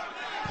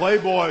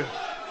 Playboy.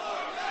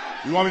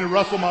 You want me to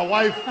wrestle my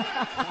wife?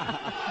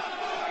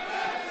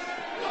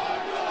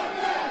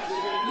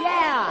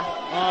 Yeah.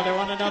 Oh, they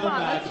want another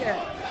match. One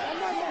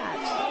more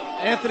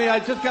match. Anthony, I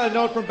just got a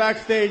note from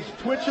backstage.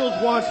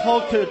 Twitchell's wants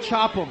Hulk to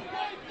chop him.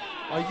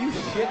 Are you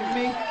shitting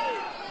me?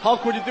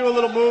 Hulk, would you do a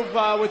little move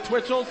with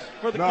Twitchell's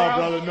for the crowd?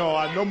 No, brother,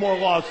 no. No more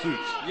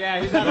lawsuits.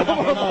 Yeah, he's had enough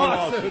of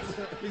lawsuits.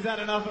 He's had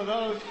enough of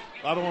those.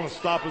 I don't want to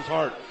stop his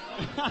heart.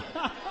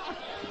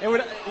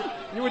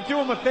 You would do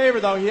him a favor,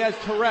 though. He has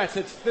Tourette's.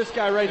 It's this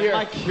guy right here.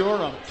 I cure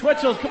him.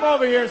 Twitchell's, come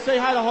over here and say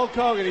hi to Hulk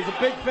Hogan. He's a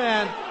big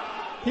fan.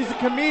 He's a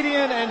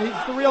comedian, and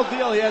he's the real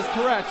deal. He has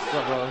Tourette's. What's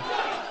up, brother?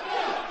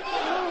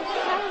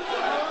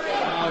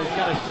 Oh, he's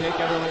got to shake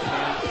everyone's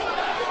hands.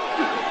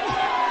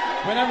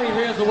 Whenever he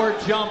hears the word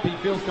jump, he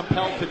feels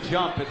compelled to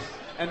jump.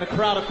 And the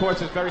crowd, of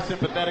course, is very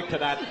sympathetic to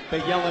that. They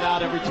yell it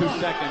out every 2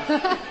 seconds.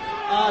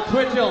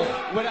 Twitchell,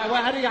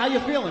 how you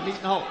feeling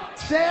meeting Hulk?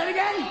 Say it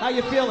again? How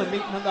you feeling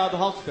meeting the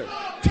Hulkster?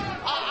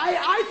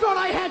 I thought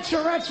I had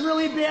Tourette's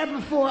really bad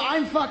before.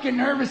 I'm fucking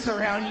nervous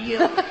around you.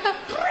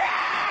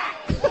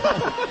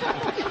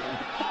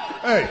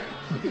 Hey,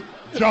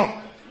 jump.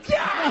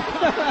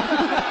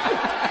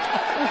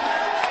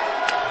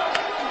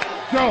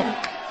 Jump.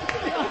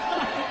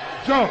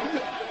 Jump.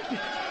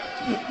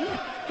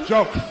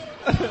 Jump.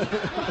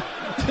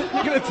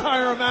 You're going to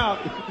tire him out.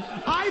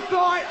 I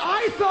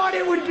thought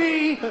it would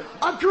be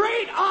a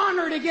great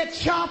honor to get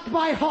chopped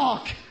by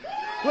Hulk.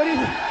 What do you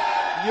think?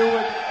 You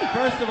would,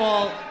 first of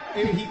all,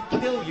 he'd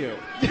kill you.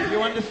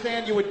 You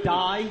understand? You would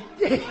die.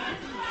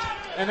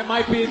 And it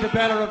might be the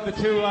better of the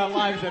two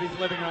lives that he's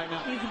living right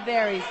now. He's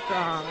very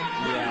strong.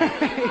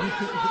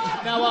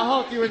 Yeah. Now,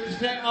 Hulk, you were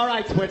saying, all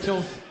right,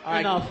 Twitchell's,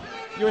 enough.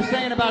 You were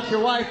saying about your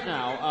wife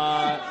now.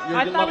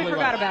 I thought we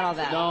forgot about all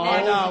that.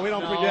 No, we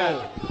don't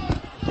forget.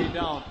 We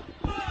don't.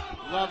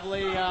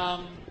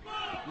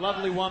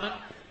 Lovely woman.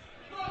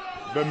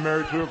 Been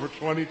married to her for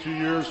 22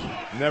 years.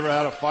 Never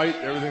had a fight.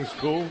 Everything's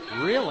cool.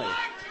 Really?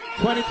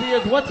 22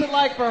 years. What's it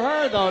like for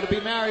her, though, to be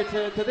married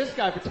to this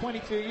guy for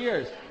 22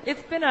 years?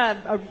 It's been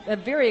a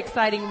very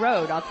exciting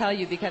road, I'll tell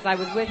you, because I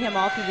was with him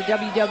all through the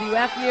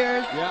WWF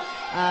years.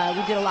 Yeah.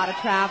 We did a lot of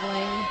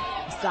traveling.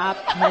 Stop.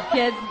 Had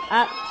kids.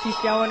 She's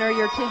showing her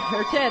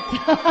her tits.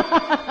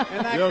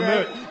 Isn't that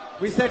great?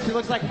 We said she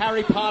looks like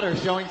Harry Potter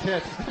showing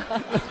tits.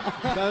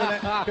 Doesn't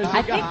it?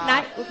 I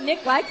think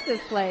Nick likes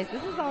this place.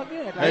 This is all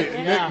good. Right?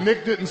 Hey,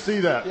 Nick didn't see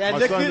that. Yeah, My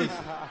Nick son didn't.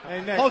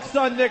 Hey, Nick. Hulk's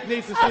son Nick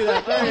needs to see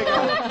that. There you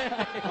go.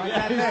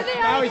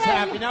 Now he's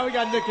happy. Now we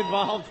got Nick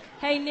involved.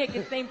 Hey, Nick,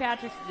 it's St.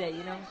 Patrick's Day,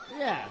 you know?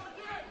 Yeah.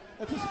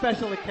 That's a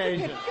special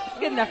occasion.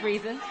 Good enough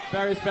reason.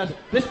 Very special.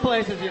 This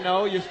place, as you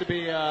know, used to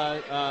be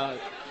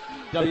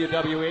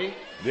WWE.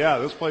 Yeah,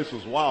 this place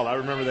was wild. I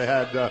remember they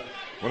had,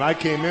 when I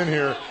came in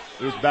here,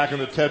 it was back in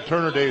the Ted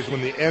Turner days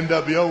when the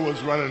NWO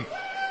was running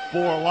for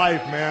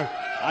life, man.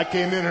 I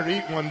came in here to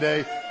eat one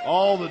day.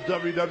 All the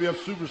WWF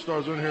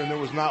superstars were in here, and there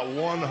was not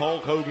one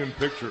Hulk Hogan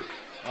picture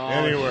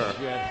anywhere.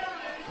 Shit.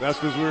 That's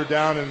because we were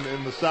down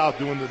in the South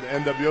doing the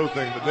NWO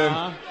thing. But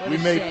then we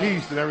made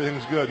peace, and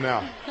everything's good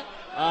now.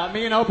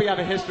 Me and Opie have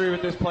a history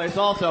with this place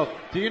also.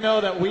 Do you know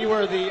that we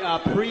were the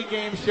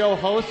pre-game show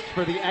hosts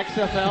for the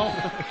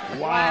XFL?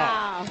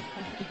 Wow.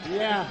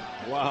 Yeah.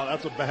 Wow,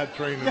 that's a bad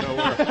train to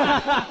nowhere.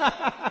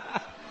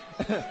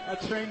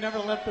 That train never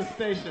left the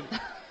station.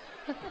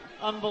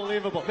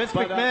 Unbelievable. Vince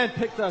McMahon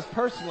picked us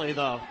personally,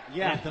 though.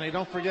 Yeah. Anthony,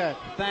 don't forget.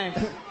 Thanks.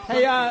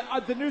 Hey,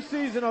 the new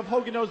season of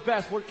Hogan Knows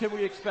Best, what can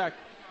we expect?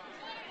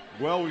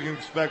 Well, we can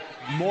expect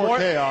more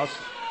chaos.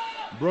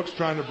 Brooks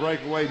trying to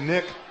break away.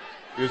 Nick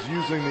is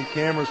using the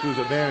cameras to his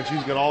advantage.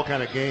 He's got all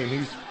kind of game.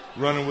 He's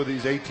running with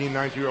these 18,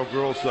 19-year-old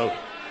girls, so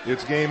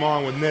it's game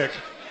on with Nick.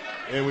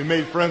 and we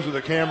made friends with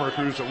the camera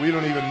crew, so we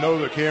don't even know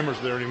the camera's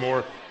there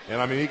anymore.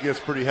 And, I mean, he gets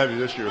pretty heavy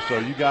this year, so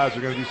you guys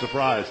are going to be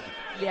surprised.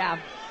 Yeah.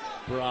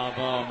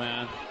 Bravo,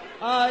 man.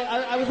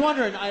 I was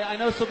wondering, I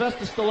know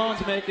Sylvester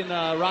Stallone's making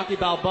Rocky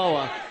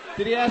Balboa.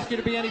 Did he ask you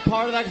to be any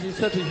part of that? Because he's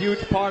such a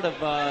huge part of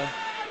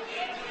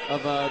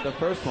the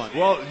first one.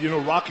 Well, you know,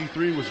 Rocky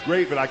 3 was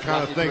great, but I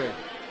kind of think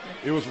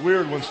it was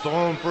weird when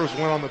Stallone first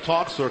went on the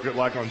talk circuit,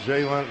 like on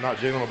not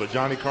Jay Leno, but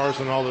Johnny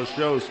Carson and all those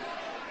shows.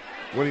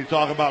 When you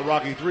talk about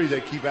Rocky 3,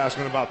 they keep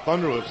asking about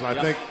Thunder Lips, and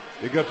I think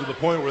it got to the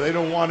point where they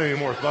don't want any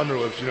more Thunder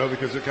Lips, you know,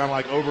 because it kind of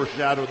like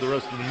overshadowed the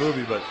rest of the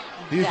movie. But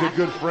he's a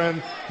good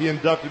friend. He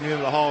inducted me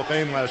into the Hall of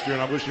Fame last year,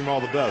 and I wish him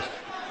all the best.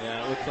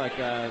 Yeah, it looks like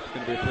it's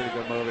going to be a pretty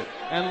good movie.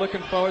 And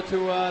looking forward to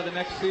the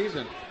next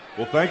season.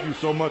 Well, thank you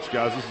so much,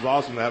 guys. This is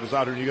awesome to have us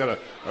out here. You got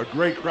a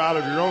great crowd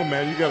of your own,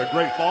 man. You got a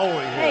great following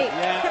here. Hey,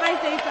 can I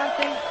say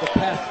something? The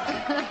pest.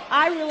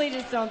 I really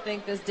just don't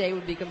think this day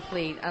would be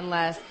complete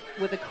unless,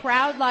 with a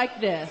crowd like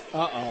this,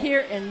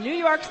 here in New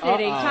York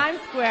City, Times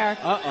Square,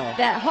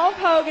 that Hulk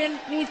Hogan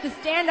needs to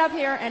stand up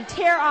here and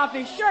tear off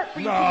his shirt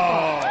for you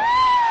people.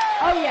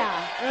 Oh,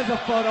 yeah. There's a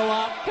photo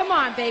op. Come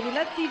on, baby.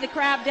 Let's see the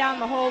crowd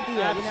down the whole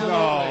deal. Absolutely. You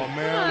know? Oh,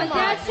 man. Come on,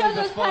 Dad, show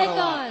those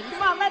pythons.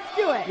 Come on, let's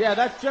do it. Yeah,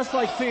 that's just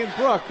like seeing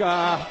Brooke.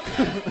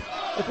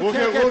 We'll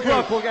give him a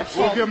couple poses.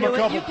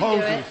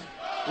 it.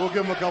 We'll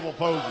give him a couple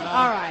poses.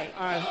 All right.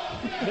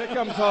 Here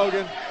comes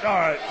Hogan. All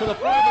right. To the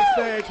front of the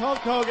stage, Hulk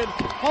Hogan.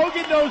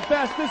 Hogan Knows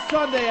Best this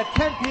Sunday at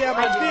 10 p.m.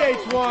 on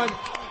VH1.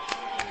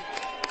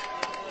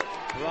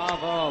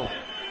 Bravo.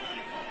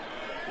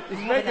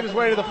 He's making his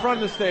way to the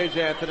front of the stage,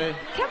 Anthony.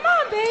 Come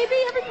on, baby.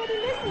 Everybody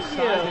misses you.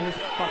 Size of his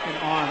fucking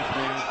arms,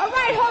 man. All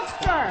right,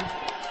 Hulkster.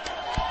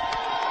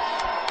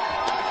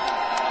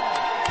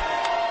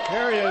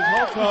 Here he is,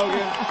 Hulk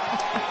Hogan.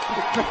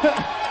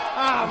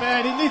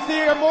 Man, he needs to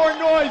hear more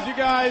noise, you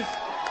guys.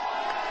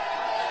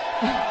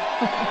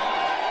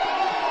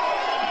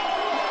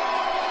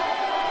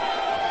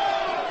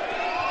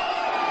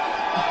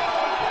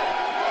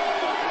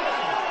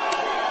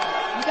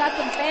 You got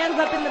some fans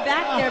up in the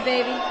back there,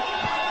 baby.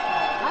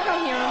 I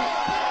don't hear them.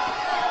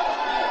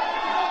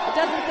 It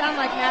doesn't sound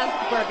like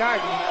Madison Square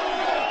Garden.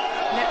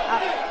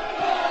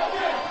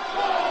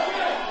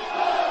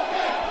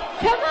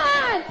 Come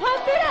on,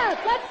 pump it up.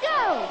 Let's go.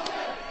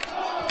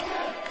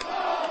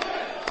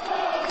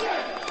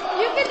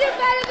 You can do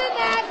better than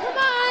that. Come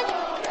on.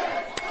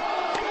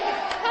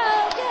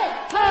 Hogan,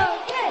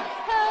 Hogan,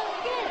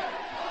 Hogan.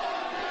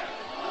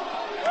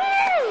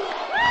 Woo!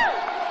 Woo!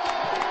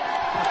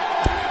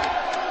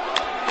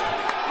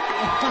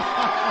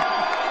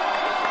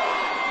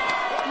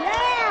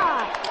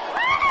 Yeah!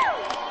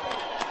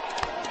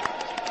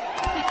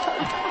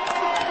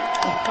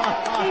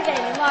 See,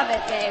 baby, love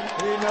it, babe.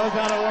 He knows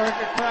how to work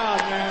a crowd,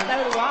 man. So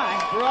do I.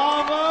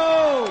 Bravo!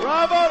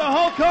 Bravo to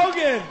Hulk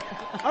Hogan.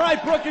 All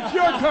right, Brooke, it's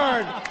your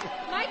turn.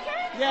 My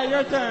turn? Yeah,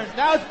 your turn.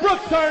 Now it's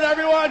Brooke's turn,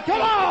 everyone.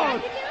 Come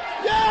on!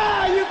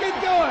 Yeah, you can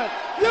do it.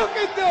 You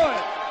can do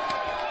it.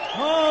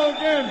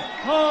 Hogan,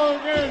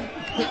 Hogan.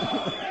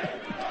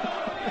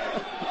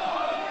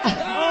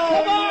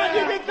 Come on,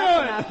 you can do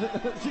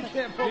it. She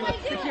can't pull it.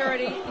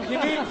 Security. You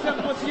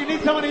need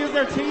someone to use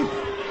their teeth?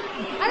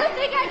 I don't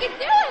think I can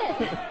do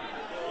it.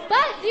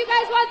 But, do you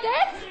guys want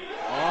this?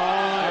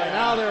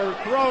 Now they're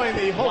throwing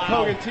the Hulk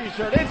Hogan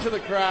t-shirt into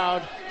the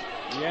crowd.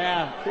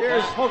 Yeah.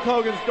 Here's Hulk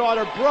Hogan's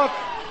daughter, Brooke,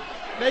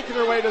 making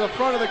her way to the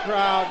front of the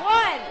crowd.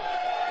 1,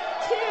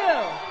 2,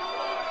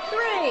 3.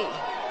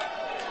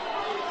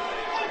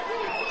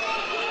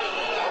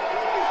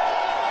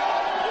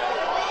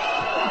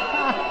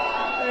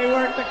 They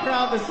work the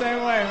crowd the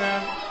same way,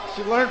 man.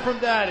 She learned from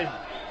Daddy.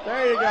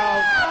 There you go. Oh,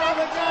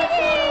 my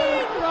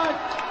God.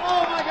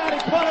 Oh, my God. He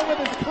caught it with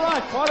his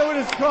crutch. Caught it with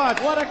his crutch.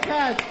 What a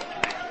catch.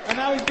 And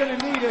now he's going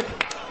to need it.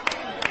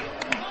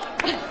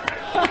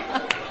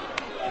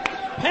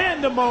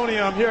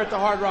 Pandemonium here at the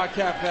Hard Rock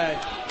Cafe.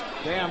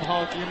 Damn,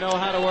 Hulk, you know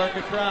how to work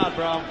a crowd,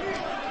 bro. All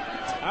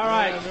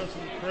right. Man, there's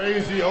some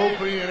crazy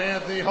Opie and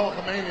Anthony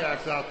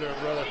Hulkamaniacs out there,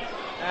 brother.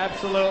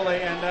 Absolutely.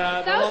 And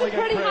That was a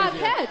pretty hot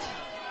catch.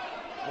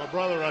 My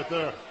brother right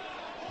there.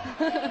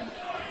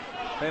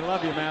 They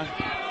love you, man.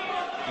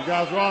 You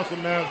guys are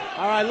awesome, man.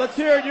 All right, let's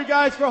hear it, you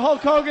guys, for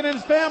Hulk Hogan and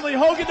his family.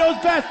 Hogan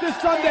Knows Best this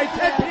Sunday,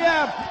 10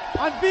 p.m.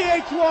 on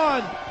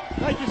VH1.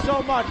 Thank you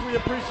so much. We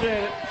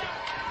appreciate it.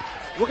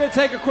 We're going to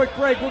take a quick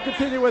break. We'll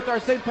continue with our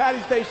St.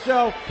 Patty's Day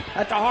show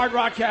at the Hard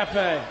Rock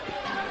Cafe.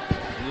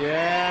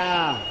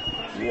 Yeah.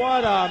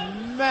 What a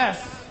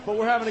mess, but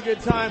we're having a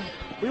good time.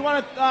 We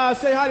want to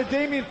say hi to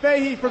Damian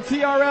Fahey from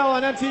TRL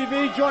on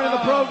MTV joining the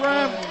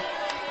program.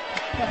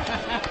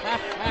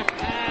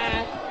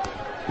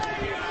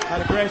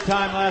 Had a great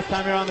time last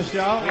time you were on the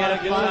show. We had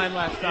a good time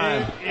last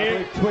time. I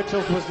believe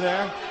Twitchell's was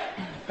there.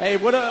 Hey,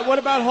 what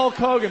about Hulk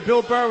Hogan?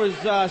 Bill Burr was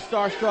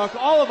starstruck.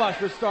 All of us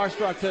were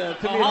starstruck to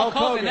meet Hulk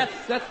Hogan.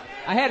 That's.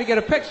 I had to get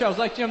a picture. I was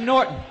like Jim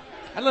Norton.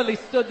 I literally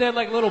stood there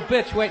like a little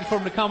bitch waiting for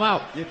him to come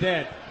out. You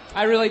did.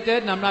 I really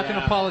did, and I'm not going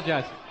to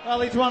apologize. Well,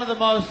 he's one of the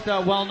most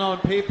well-known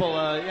people.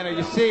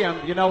 You see him,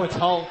 you know it's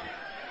Hulk.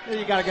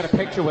 You got to get a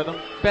picture with him.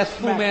 Best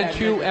Fu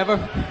Manchu ever.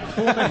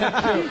 Fu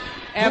Manchu.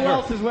 Ever. Who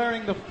else is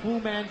wearing the Fu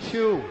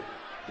Manchu?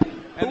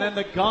 And then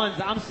the guns.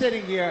 I'm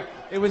sitting here.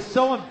 It was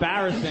so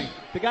embarrassing.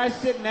 The guy's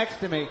sitting next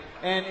to me,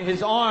 and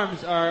his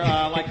arms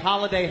are like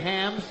holiday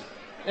hams,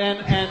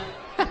 and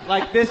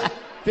like this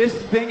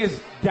thing is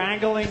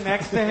dangling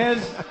next to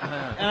his,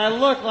 and I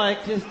look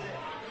like just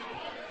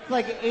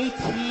like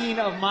 18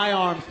 of my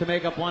arms to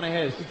make up one of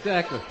his.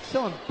 Exactly.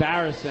 So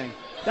embarrassing.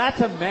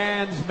 That's a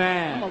man's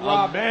man. I'm a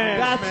rob man.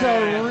 That's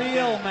a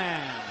real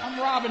man. I'm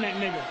robbing that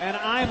nigga. And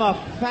I'm a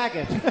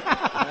faggot.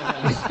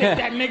 Stick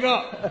that nigga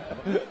up.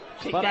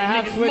 Take But that I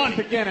have nigga's switched money.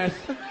 to Guinness.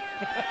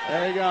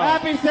 There you go.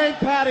 Happy St.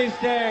 Patty's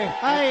Day.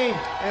 Hey.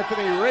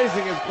 Anthony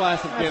raising his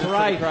glass of Guinness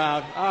right. to the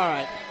crowd. All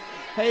right.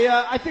 Hey,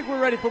 I think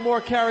we're ready for more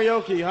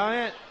karaoke, huh,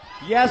 Ant?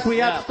 Yes, we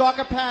had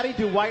Stalker Patty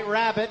do White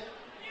Rabbit.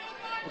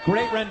 A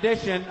great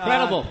rendition.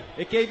 Incredible.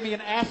 It gave me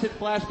an acid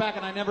flashback,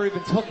 and I never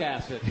even took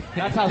acid.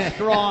 That's how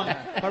strong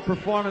her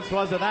performance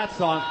was of that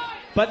song.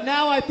 But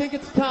now I think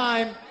it's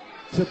time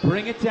to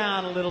bring it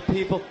down a little,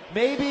 people.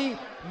 Maybe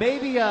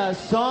a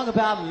song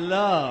about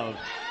love.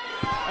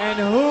 And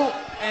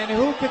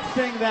who could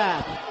sing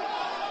that?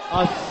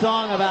 A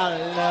song about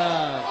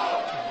love.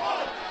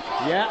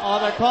 Yeah,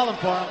 they're calling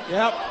for him.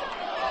 Yep.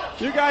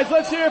 You guys,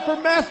 let's hear it for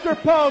Master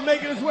Poe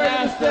making his way to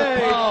the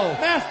stage. Poe.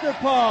 Master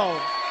Poe.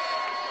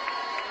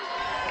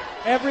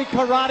 Every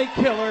karate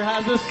killer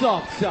has a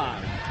soft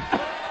side.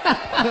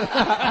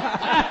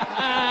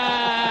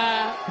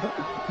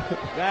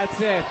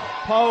 That's it.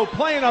 Poe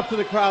playing up to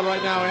the crowd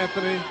right now,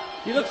 Anthony.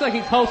 He looks like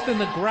he's hosting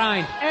the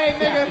grind. Hey,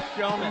 nigga.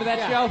 Remember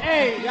that show?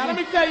 Hey, let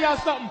me tell y'all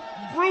something.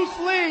 Bruce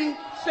Lee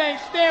sang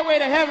Stairway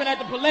to Heaven at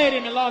the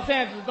Palladium in Los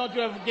Angeles. Don't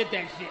you ever forget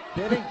that shit.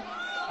 Did he?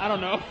 I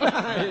don't know.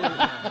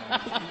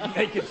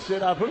 Making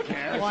shit up. Who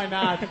cares? Why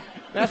not?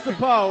 Master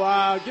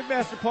Poe, give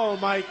Master Poe a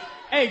mic.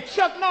 Hey,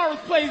 Chuck Norris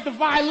plays the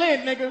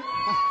violin, nigga.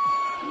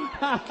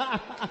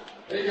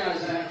 Hey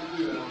guys, I have to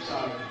do that. I'm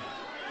sorry.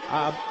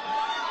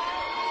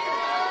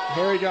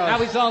 Here he goes. Now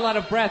he's all out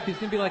of breath. He's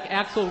going to be like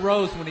Axl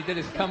Rose when he did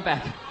his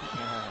comeback.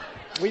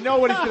 We know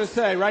what he's going to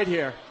say right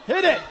here.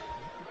 Hit it!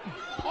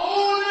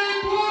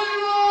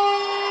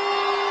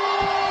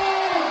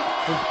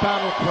 His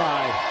battle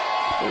cry.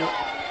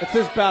 It's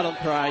his battle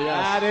cry,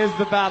 yes. That is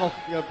the battle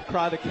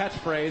cry, the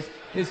catchphrase.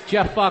 His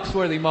Jeff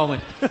Foxworthy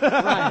moment. Here's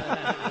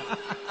my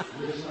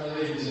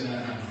ladies in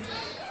that house.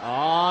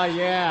 Oh,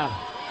 yeah.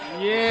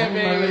 Yeah, I need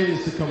my man.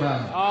 ladies to come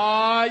out.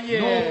 Oh, yeah.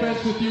 No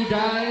offense with you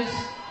guys,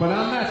 but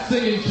I'm not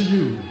singing to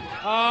you.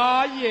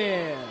 Oh,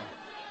 yeah.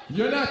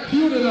 You're not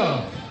cute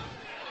enough.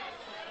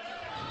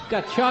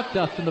 Got chalk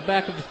dust in the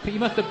back of his... He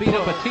must have beat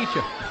up a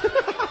teacher.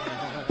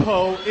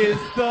 Poe is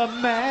the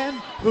man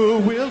who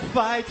will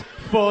fight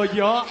for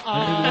your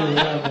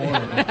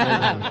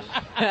honor.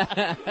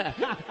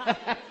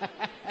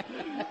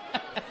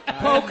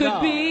 Poe could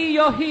be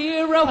your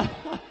hero.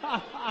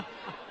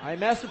 All right,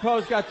 Master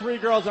Poe's got 3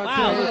 girls on Wow,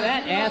 TV. look at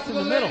that ass in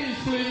the middle. Ladies,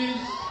 please.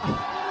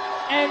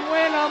 And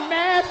when a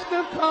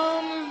master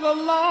comes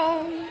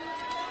along.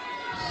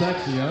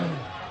 Sexy, huh?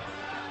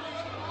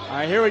 All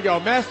right, here we go.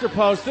 Master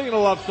Poe singing a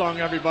love song,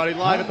 everybody,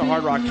 live at the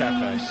Hard Rock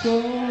Cafe.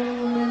 So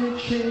many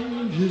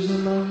changes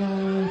in my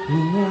life.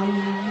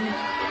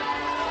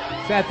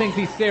 Sad things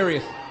he's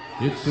serious.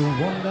 It's a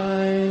wonder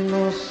I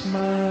lost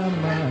my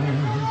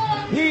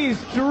mind. He's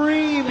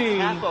dreaming.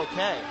 Half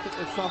okay.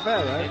 It's not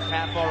bad, right? It's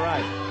half all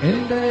right.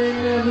 And I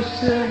never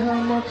said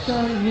how much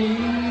I need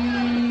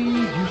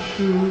you,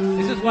 sure.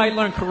 This is why he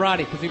learned karate,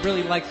 because he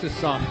really likes this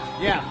song.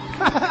 Yeah.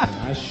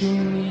 I sure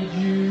need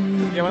you.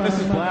 Yeah, when this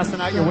is blasting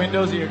out your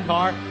windows of your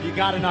car, you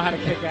got to know how to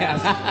kick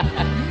ass.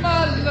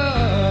 My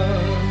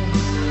love.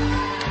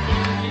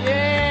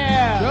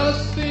 Yeah.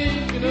 Just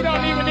thinking You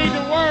don't even need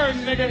the words,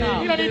 nigga.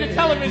 No. You don't need the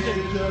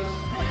television.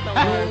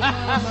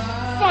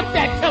 Fuck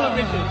that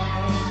television.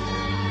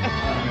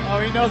 Oh,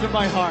 he knows it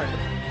by heart.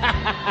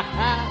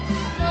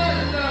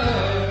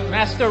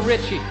 Master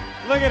Richie.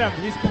 Look at him.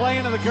 He's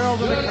playing to the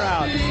girls in the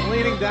crowd. He's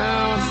leaning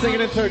down,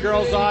 singing into a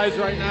girl's eyes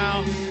right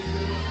now.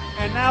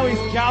 And now he's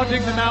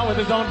gouging them out with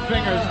his own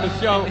fingers to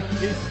show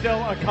he's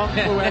still a kung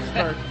fu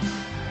expert.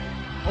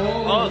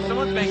 Oh,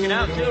 someone's making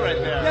out too right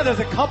there. Yeah, there's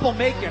a couple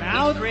making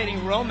out. He's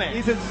creating romance.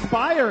 He's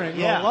inspiring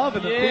the love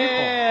of the people.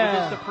 With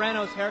his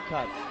Sopranos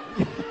haircut.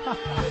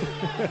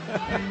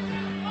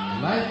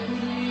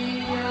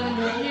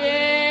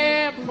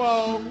 Yeah,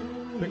 bro.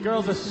 The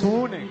girls are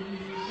swooning.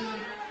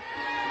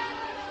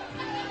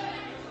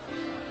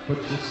 But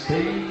you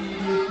stay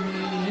with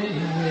me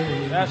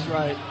anyway. That's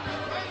right.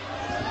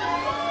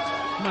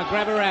 Come on,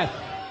 grab her ass.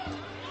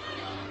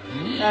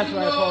 That's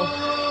right, folks.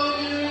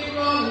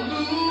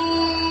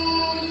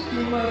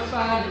 I'm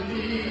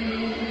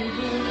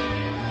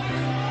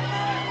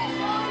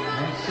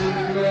so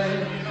glad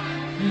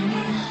you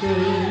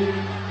stayed.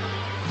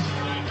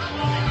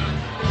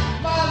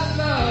 My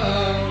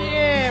love.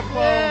 Yeah,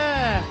 bro.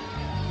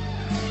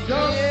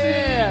 Just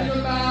thinking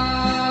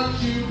about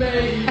you,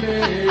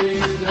 baby.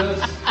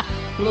 Just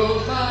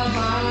blows my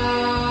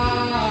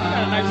mind.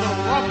 Got a nice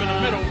little rump in the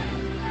middle.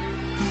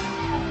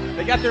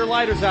 They got their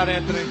lighters out,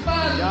 Anthony.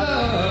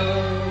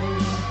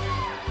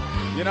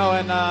 You know,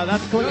 and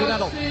that's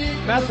coincidental.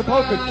 Master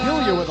Poe could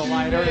kill you with a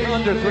lighter in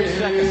under 3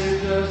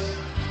 seconds.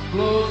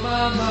 Blows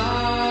my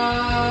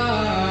mind.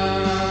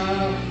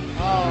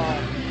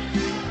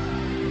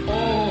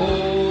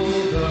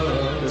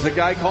 There's a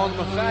guy calling him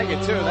a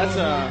faggot, too. That's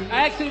I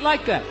actually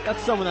like that.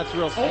 That's someone that's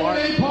real smart.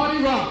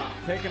 Party rock.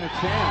 Taking a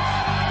chance.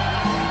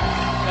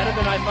 Better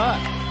than I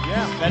thought.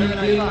 Yeah, better than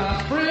I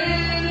thought. My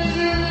friend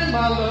and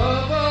my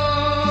lover.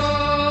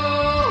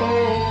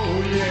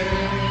 Oh,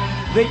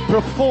 yeah. The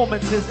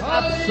performance is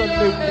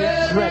absolutely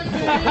dreadful.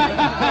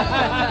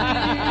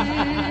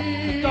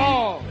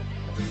 Dog.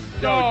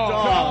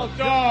 Dog.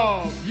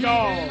 Dog. You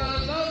made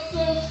my love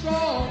so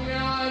strong,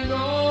 now I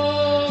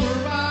know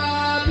where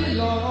I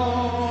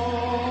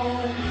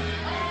belong.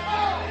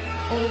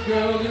 Oh,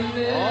 girl, you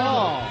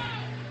never.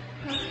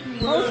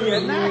 Poe's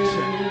getting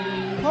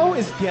action. Poe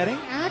is getting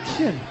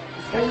action.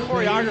 He's got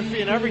choreography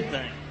and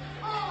everything.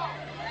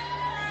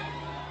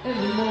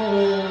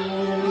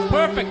 He's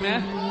perfect,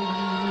 man.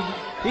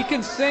 He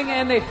can sing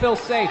and they feel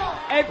safe.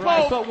 Hey, Poe.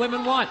 That's what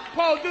women want.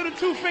 Poe, do the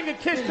 2-finger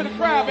kiss to the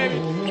crowd, baby.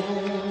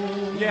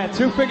 Yeah,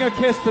 2-finger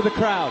kiss to the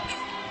crowd.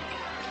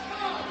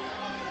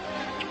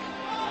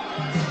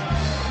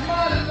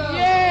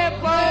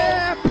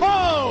 Yeah,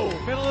 Poe.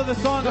 Middle of the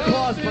song,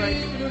 applause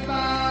break.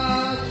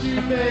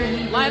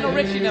 Lionel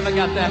Richie never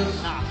got that.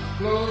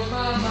 Blows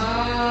my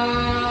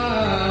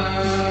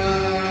mind.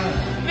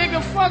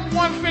 Nigga, fuck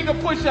 1-finger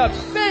push-ups.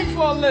 Sing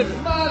for a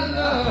living. My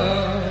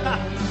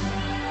love.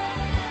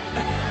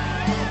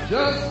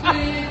 Just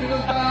thinking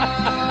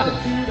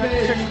about you,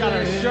 baby. Chick's got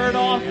her shirt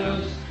off.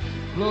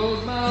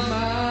 Blows my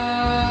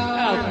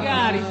Oh, mind.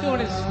 God, he's doing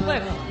his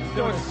splits. He's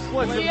doing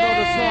splits in the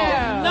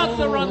Yeah, nuts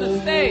are on the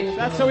stage.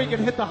 That's so he can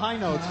hit the high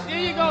notes. Here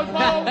you go,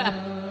 Poe.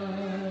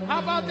 How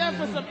about that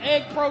for some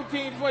egg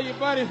protein for you,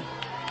 buddy?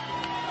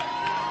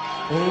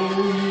 Oh,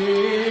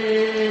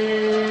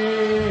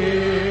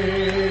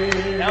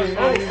 yeah. That was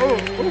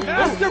nice.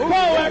 Master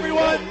Poe,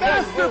 everyone!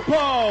 Master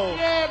Poe!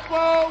 Yeah,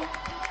 Poe.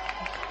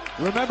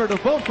 Remember to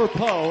vote for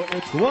Poe.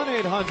 It's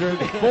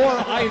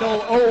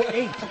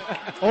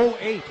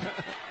 1-800-4-IDOL-08. 08.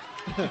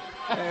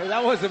 Hey,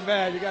 that wasn't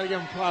bad. You got to give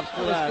him props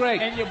for that. That's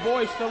great. And your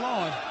boy's still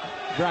on.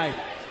 Right.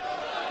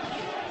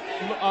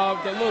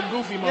 That little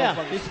goofy Yeah,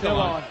 motherfucker. he's still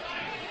on.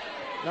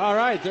 All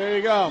right, there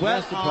you go. Well,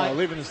 Master Poe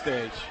leaving the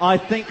stage. I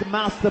think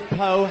Master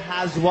Poe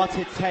has what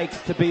it takes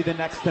to be the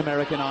next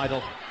American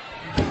Idol.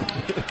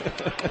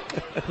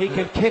 He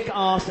can kick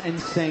ass and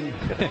sing.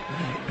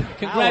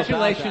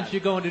 Congratulations,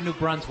 you're going to New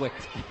Brunswick.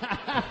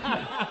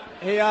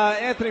 Hey,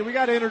 Anthony, we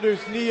got to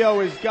introduce Neo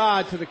is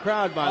God to the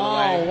crowd, by the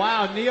way. Oh,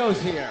 wow,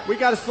 Neo's here. We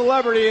got a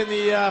celebrity in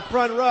the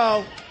front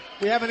row.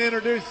 We haven't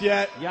introduced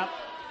yet. Yep.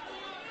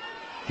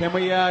 Can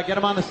we get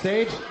him on the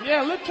stage?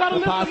 Yeah, let's try to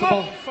If lift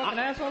possible. him up, fucking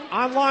asshole.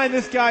 Online,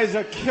 this guy's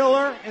a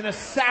killer, an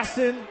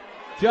assassin.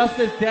 Just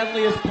as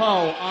deadly as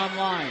Poe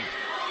online.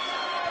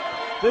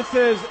 This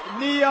is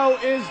Neo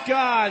is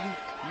God.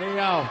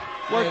 Neo.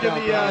 Working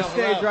the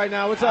stage right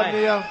now. What's up, Hi.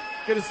 Neo?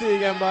 Good to see you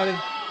again, buddy.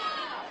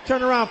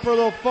 Turn around for a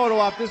little photo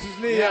op. This is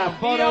Neo. Yeah,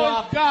 photo Neo's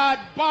op. God,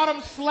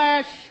 bottom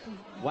slash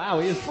Wow,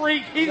 he is.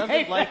 freak. He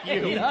doesn't like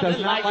you. He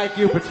does not like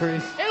you,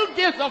 Patrice. Who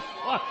gives a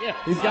fuck?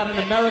 He's got an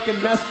American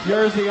Mess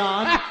jersey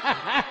on.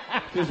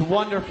 Which is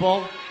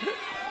wonderful.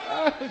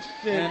 Oh,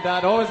 shit. And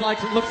it always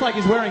looks like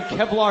he's wearing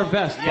Kevlar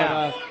vest.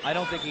 Yeah, But, I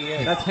don't think he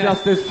is. that's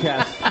just his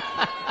chest.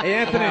 Hey,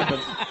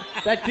 Anthony,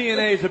 that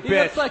DNA is a He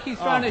bitch. looks like he's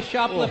trying to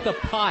shoplift a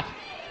pot.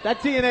 That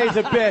DNA is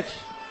a bitch.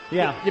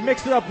 Yeah. You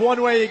mix it up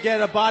one way, you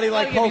get a body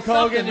like Gotta Hulk give me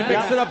something, Hogan. You man.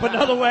 mix it up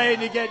another way,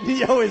 and you get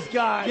Neo is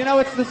God. You know,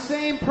 it's the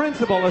same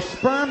principle. A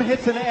sperm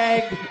hits an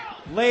egg.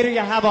 Later you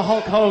have a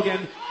Hulk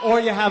Hogan, or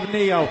you have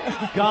Neo.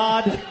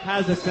 God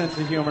has a sense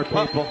of humor,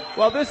 people.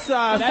 Well, this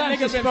That Sometimes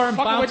nigga the been sperm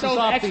fucking with bounces those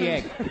off the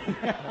exes.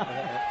 egg.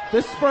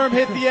 this sperm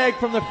hit the egg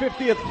from the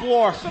 50th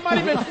floor.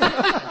 Somebody been.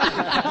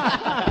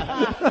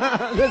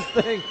 This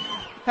thing.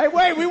 Hey,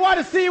 wait, we want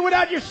to see you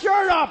without your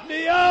shirt off,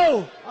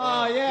 Neo.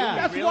 Oh, yeah.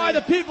 That's why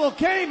the people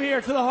came here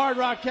to the Hard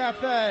Rock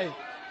Cafe.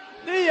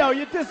 Neo,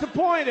 you're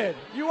disappointed.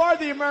 You are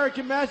the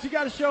American Mess. You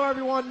got to show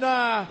everyone.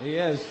 He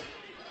is.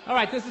 All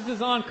right, this is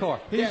his encore.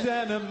 He's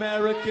an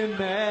American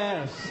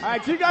Mess. All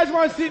right, so you guys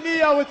want to see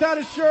Neo without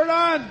his shirt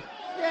on?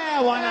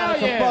 Yeah, why not? It's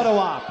Hell a yeah. photo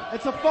op.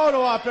 It's a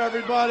photo op,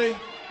 everybody.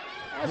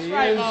 That's He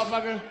right, is-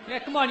 motherfucker. Yeah,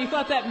 come on, you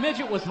thought that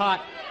midget was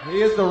hot.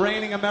 He is the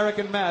reigning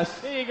American Mess.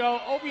 There you go.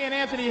 Opie and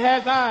Anthony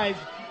has eyes.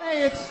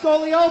 Hey, it's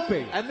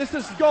Scoliope. And this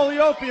is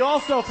Scoliope,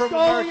 also from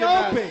American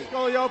Scoliope. Mess.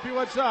 Scoliope,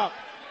 what's up?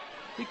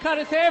 He cut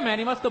his hair, man.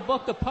 He must have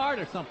booked a part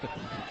or something.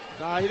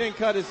 Nah, he didn't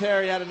cut his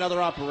hair. He had another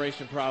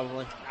operation,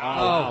 probably.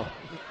 Oh.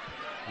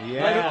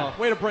 Yeah.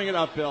 Way to bring it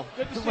up, Bill.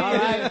 Good to see All you.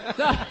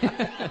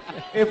 right.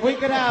 If we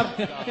could have,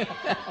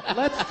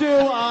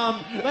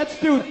 let's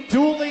do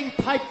dueling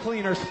pipe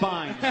cleaner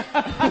spines,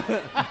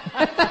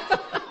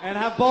 and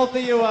have both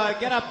of you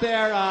get up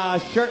there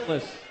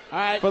shirtless. All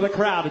right. For the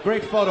crowd, a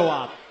great photo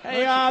op.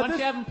 Hey, Why don't this,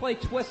 you have him play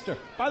Twister?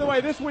 by the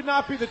way, this would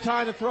not be the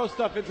time to throw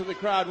stuff into the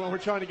crowd when we're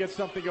trying to get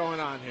something going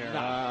on here.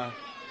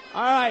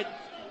 All right.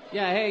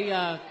 Yeah, hey,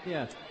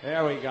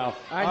 There we go.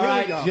 right, All here we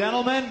right, go.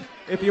 gentlemen,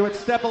 if you would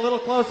step a little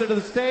closer to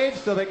the stage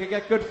so they can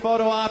get good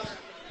photo ops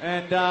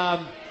and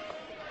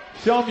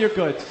show them your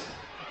goods.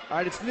 All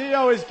right, it's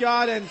Neo is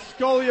God and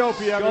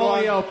Scoliope,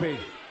 everyone. Scoliope.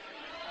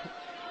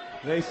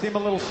 They seem a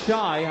little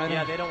shy.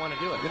 Yeah, they don't want to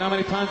do it. You know how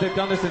many times they've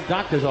done this in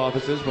doctor's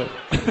offices, but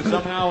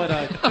somehow in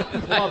a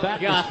club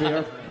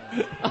atmosphere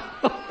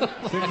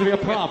seems to be a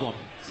problem.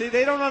 See,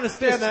 they don't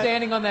understand just that.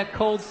 standing on that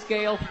cold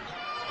scale.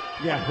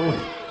 Yeah.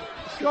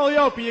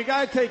 Scoliope, you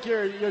got to take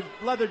your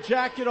leather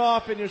jacket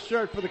off and your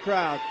shirt for the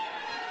crowd.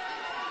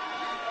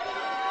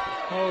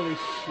 Holy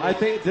shit. I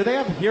think, do they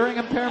have hearing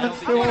impairments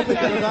too? I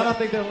don't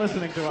think they're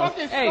listening to us.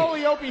 Fucking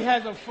Scoliope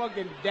has a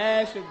fucking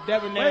dash of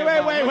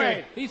debonair.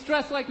 Wait. He's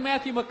dressed like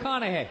Matthew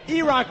McConaughey.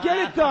 E-Rock, get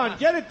it done.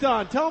 Get it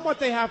done. Tell them what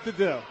they have to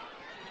do.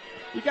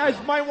 You guys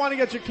might want to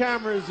get your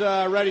cameras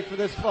ready for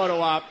this photo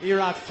op.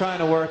 E-Rock's trying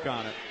to work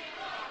on it.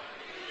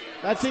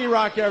 That's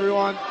E-Rock,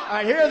 everyone. All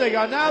right, here they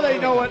go. Now they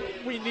know what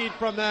we need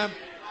from them.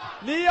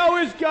 Neo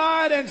is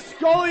God and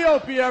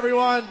Scoliope,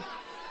 everyone.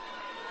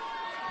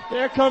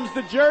 There comes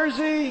the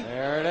jersey.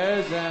 There it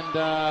is,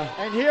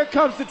 and here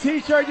comes the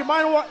T-shirt. You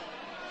might want.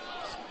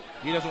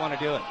 He doesn't want to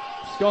do it.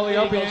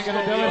 Scoliope ain't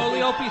gonna do it.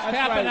 Scoliope's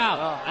tapping out.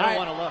 I don't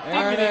want to look.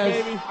 There it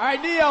is. Baby. All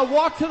right, Neo,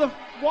 walk to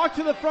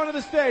the front of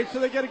the stage so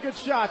they get a good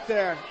shot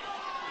there.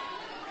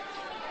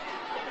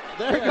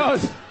 There it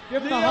goes.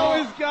 Give Neo the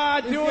Hulk. is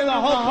God He's doing giving the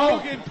him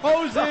Hulk the Hogan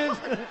poses.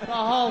 The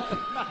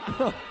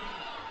Hulk.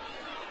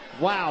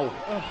 Wow.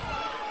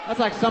 That's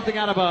like something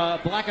out of a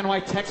black and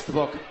white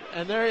textbook.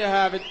 And there you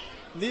have it.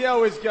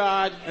 Neo is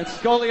God. And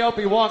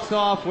Scoliope walks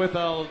off with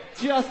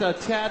just a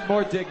tad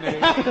more dignity.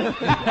 Yeah,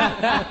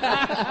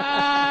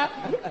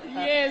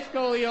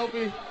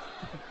 Scoliope.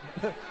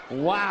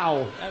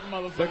 Wow. That The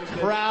motherfucker.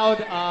 crowd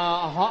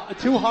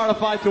too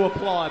horrified to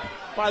applaud.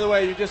 By the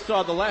way, you just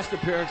saw the last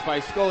appearance by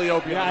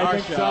Scoliope Yeah, on I our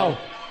think show. so.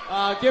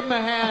 Give him a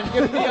hand.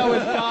 Give Neo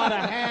his God a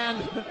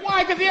hand.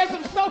 Why? Because he has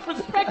some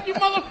self-respect, you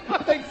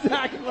motherfucker.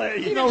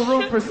 Exactly. There's no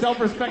room for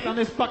self-respect on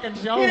this fucking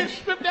show. He didn't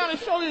strip down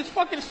his shoulder, his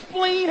fucking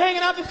spleen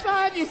hanging out the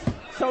side.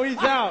 So he's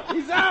out.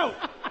 He's out.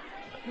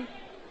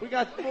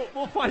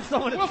 We'll find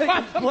someone to We'll take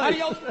find his somebody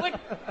place. else flick.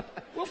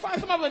 We'll find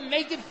some other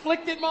naked,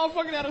 flicked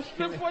motherfucker that'll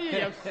strip for you,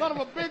 you son of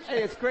a bitch.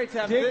 Hey, it's great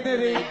to have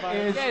Dignity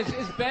is... Yeah,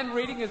 is Ben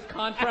reading his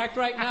contract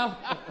right now?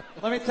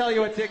 Let me tell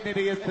you what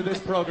dignity is to this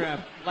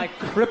program. Like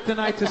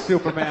kryptonite to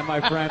Superman,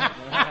 my friend.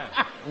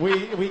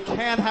 We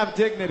can't have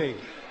dignity.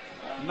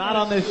 Not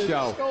on this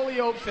show.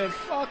 Scoliope said,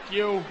 fuck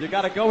you. You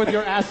got to go with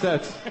your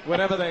assets,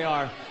 whatever they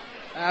are.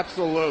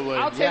 Absolutely.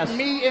 I'll take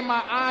me in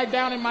my eye,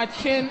 down in my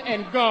chin,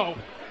 and go.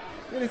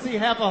 You didn't see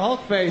half a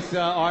Hulk face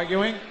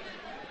arguing.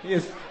 He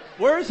is...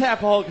 Where is half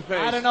a Hulk face?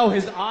 I don't know.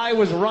 His eye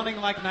was running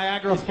like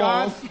Niagara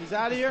Falls. He's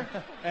out of here?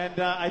 And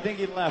I think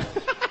he left.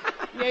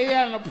 Yeah, he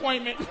had an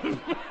appointment.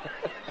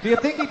 Do you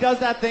think he does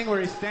that thing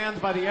where he stands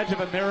by the edge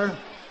of a mirror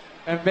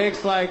and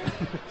makes like,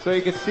 so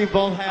you can see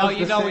both halves Oh,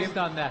 you the know same? he's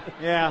done that.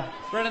 Yeah.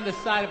 Right on the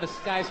side of a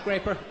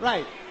skyscraper.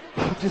 Right.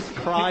 He just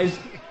cries.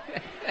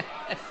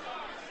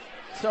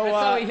 So that's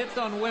how he hits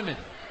on women.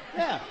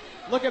 Yeah.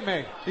 Look at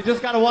me. You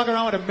just got to walk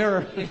around with a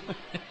mirror.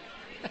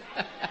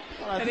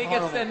 And he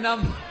gets the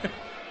number.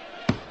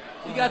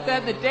 You got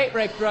that in the date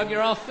rape drug,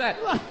 you're all set.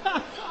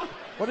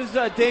 What does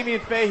Damian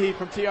Fahey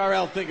from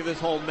TRL think of this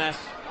whole mess?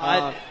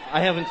 I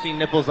haven't seen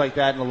nipples like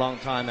that in a long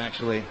time,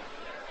 actually.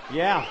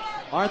 Yeah.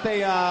 Aren't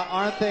they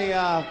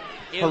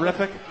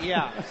horrific?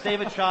 Yeah.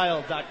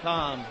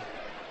 SaveAChild.com.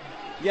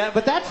 Yeah,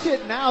 but that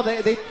shit now,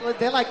 they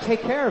like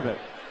take care of it.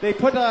 They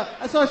put,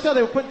 I saw a show,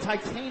 they were putting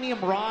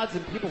titanium rods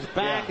in people's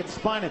back and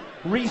spine and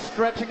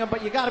re-stretching them,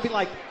 but you got to be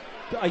like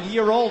a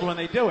year old when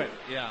they do it.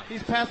 Yeah.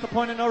 He's past the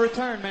point of no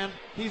return, man.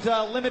 He's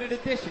a limited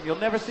edition. You'll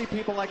never see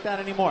people like that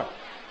anymore.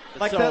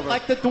 Like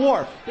the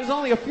dwarf. There's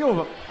only a few of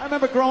them. I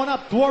remember growing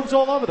up, dwarves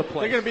all over the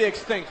place. They're going to be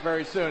extinct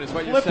very soon, is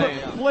what you're saying.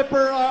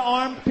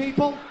 Flipper-armed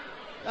people.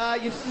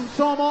 You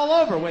saw them all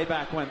over way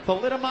back when.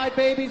 Thalidomide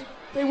babies,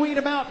 they weed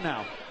them out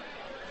now.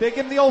 They give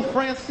them the old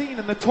Francine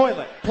in the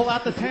toilet. Pull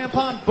out the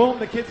tampon, boom,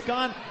 the kid's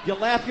gone. You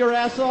laugh your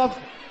ass off.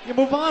 You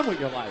move on with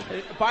your life.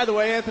 By the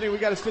way, Anthony, we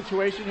got a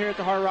situation here at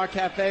the Hard Rock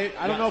Cafe.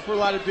 I don't know if we're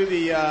allowed to do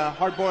the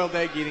hard-boiled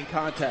egg eating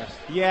contest.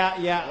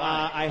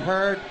 Yeah. I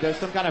heard there's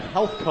some kind of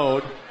health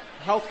code.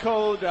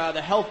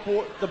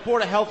 The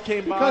Board of Health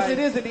came by. Because it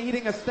is an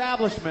eating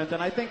establishment,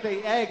 and I think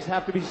the eggs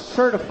have to be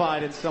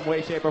certified in some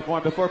way, shape, or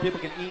form before people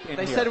can eat in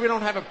They here. said we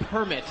don't have a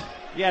permit.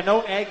 Yeah,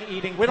 no egg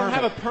eating We permit. don't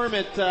have a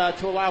permit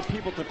to allow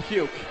people to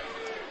puke.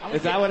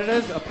 Is that what it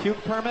is? A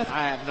puke permit?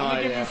 I have no I'm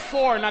going to idea. give you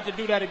 4 not to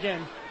do that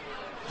again.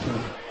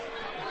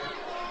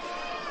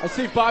 I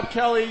see Bob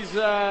Kelly's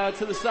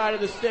to the side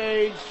of the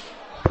stage.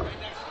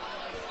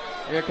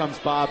 Here comes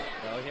Bob.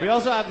 We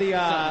also have the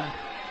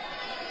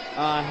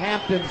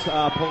Hamptons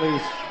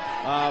police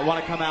want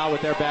to come out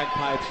with their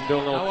bagpipes and do a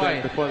little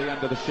thing before the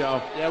end of the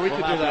show. Yeah, we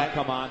could do that.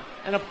 Come on.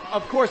 And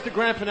of course, the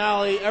grand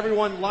finale,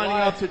 everyone lining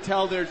up to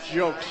tell their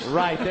jokes.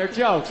 Right, they're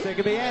jokes. They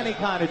could be any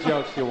kind of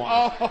jokes you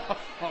want. Oh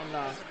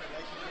no.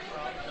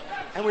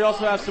 And we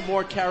also have some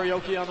more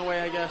karaoke on the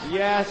way, I guess.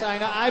 Yes, I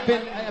know.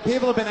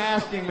 People have been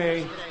asking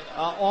me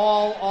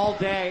all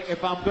day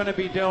if I'm going to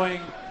be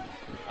doing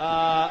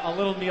a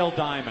little Neil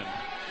Diamond.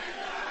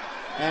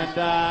 And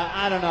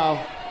I don't know.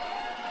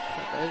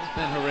 It's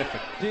been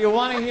horrific. Do you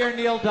want to hear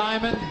Neil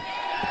Diamond?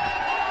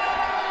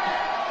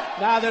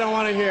 Nah, they don't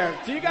want to hear.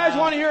 Do you guys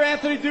want to hear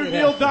Anthony do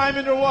Neil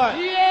Diamond or what?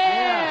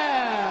 Yeah!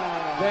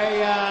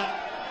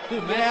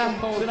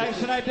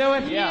 Should I do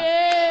it? Yeah!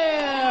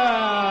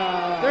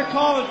 They're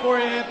calling for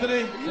you,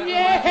 Anthony.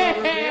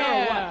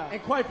 Yeah!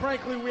 And quite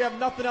frankly, we have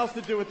nothing else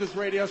to do with this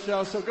radio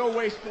show, so go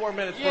waste 4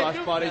 minutes for us,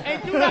 buddy. Hey,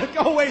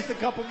 go waste a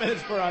couple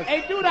minutes for us.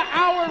 Hey, do the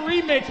hour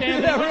remix,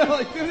 Anthony. Yeah,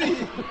 really.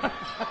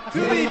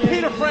 Do the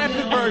Peter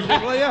Frampton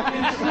version, will you?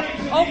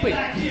 Opie,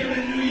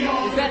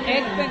 is that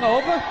egg thing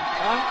over?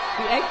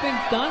 The egg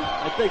thing's done?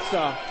 I think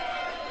so.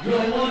 You're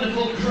a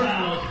wonderful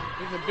crowd.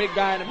 There's a big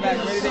guy in the back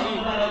ready to eat.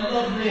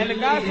 And the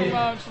guy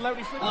from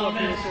Celebrity Sleepwalk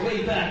here.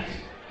 Way back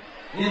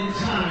in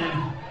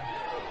time.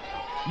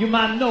 You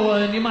might know her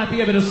and you might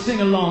be able to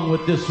sing along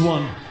with this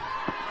one.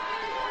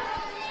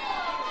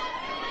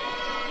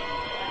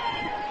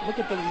 Look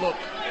at the look.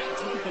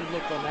 Look at the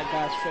look on that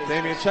guy's face.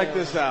 Damien, check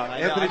this out.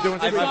 Anthony doing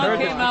This some song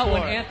came out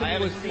when Anthony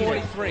was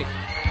 43. All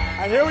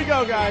right, here we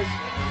go, guys.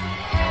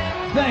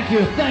 Thank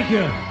you, thank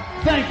you,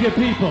 thank you,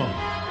 people.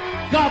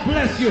 God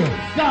bless you.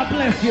 God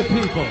bless you,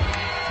 people.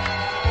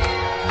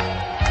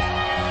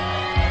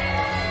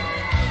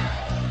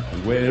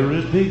 Where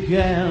it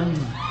began,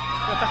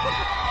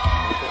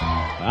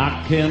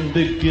 I can't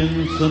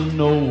begin to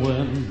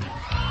knowing,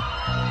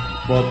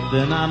 but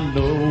then I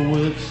know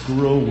it's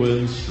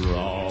growing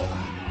strong.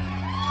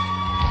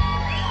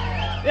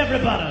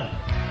 Everybody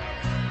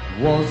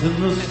was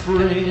in the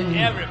spring.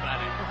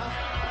 Everybody.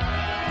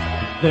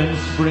 Then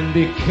spring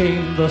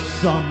became the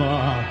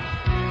summer.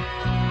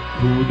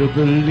 Who'd have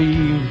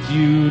believed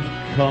you'd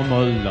come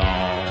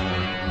along?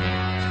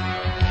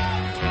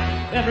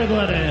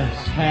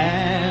 Everybody's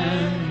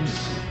hands,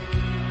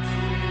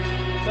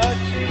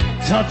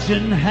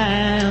 touching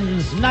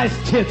hands. Nice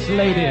tits,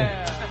 lady.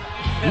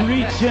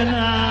 Reaching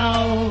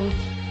out,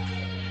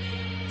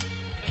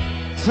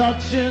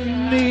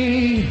 touching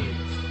me,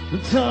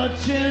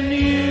 touching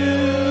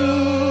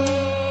you.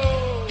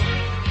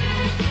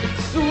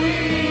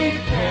 Sweet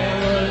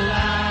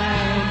Caroline.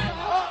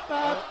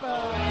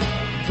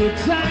 The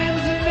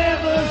times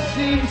never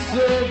seem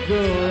so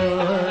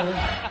good.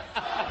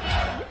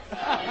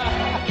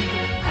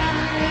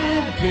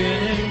 I've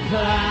been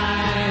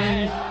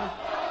inclined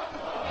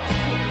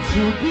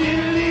to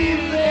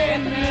believe they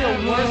Anthony's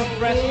never the worst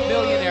dressed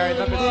millionaire I've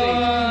ever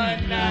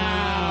seen.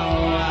 Now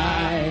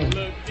I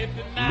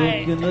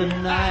look in the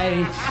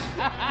night,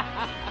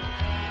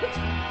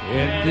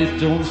 and it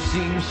don't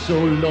seem so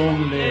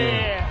lonely.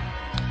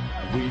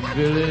 We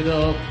fill it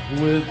up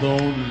with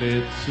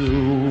only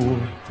two.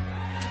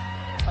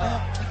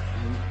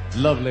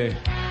 Lovely.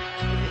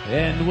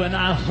 And when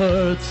I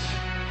hurt,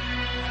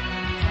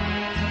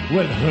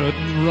 when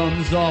hurting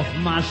runs off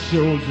my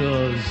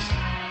shoulders,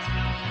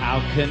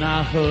 how can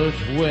I hurt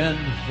when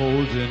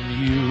holding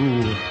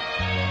you?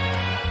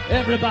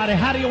 Everybody,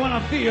 how do you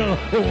want to feel?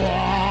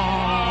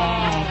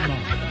 Warm.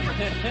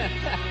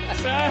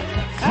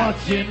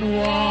 Touching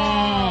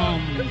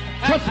warm.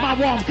 Touch my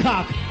warm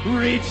cock.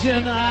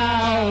 Reaching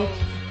out.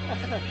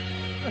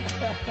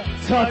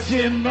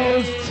 Touching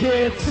those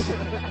tits.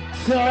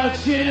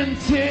 Touching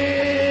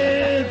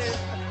tits.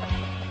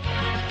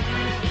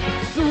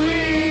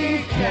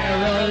 Sweet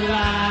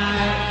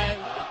Caroline.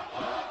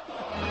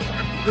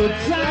 The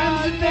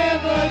times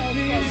never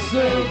been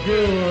so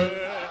good.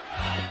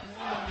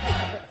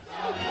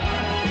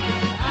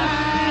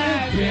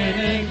 I've been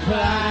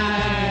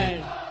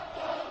inclined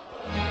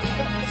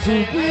to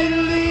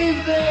believe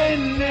they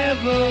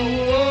never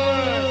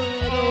would.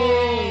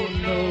 Oh,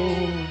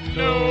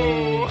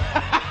 no.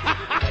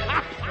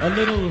 A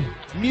little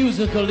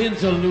musical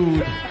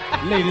interlude,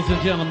 ladies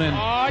and gentlemen,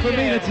 for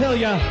me to tell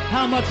you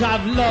how much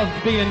I've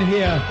loved being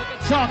here,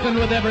 talking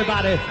with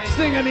everybody,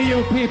 singing to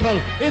you people.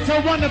 It's a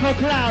wonderful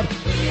crowd.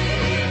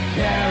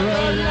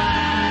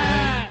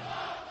 Caroline,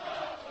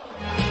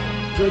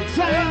 the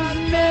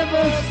times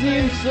never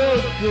seem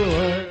so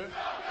good.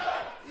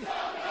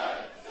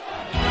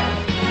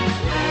 I've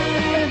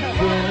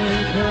been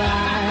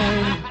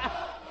inclined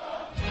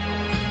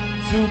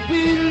to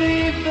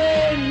believe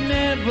they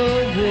never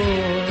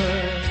would.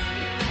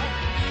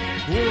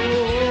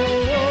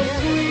 Oh,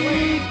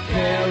 sweet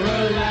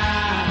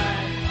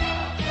Caroline,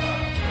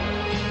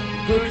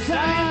 the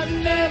times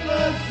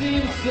never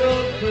seem so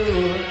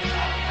good.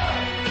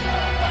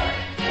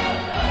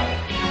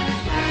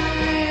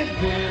 I've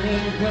been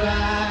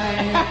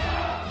inclined.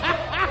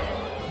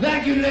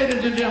 Thank you,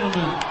 ladies and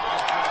gentlemen.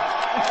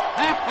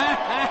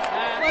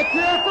 Let's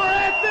hear it for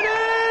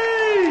Anthony!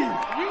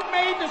 You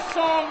made the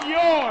song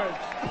yours.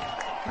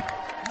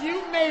 You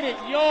made it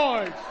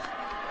yours.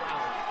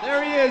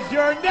 There he is,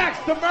 your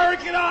next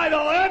American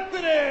Idol,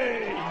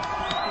 Anthony!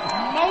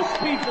 Most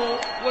people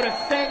would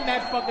have sang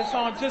that fucking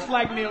song just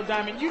like Neil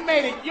Diamond. You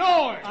made it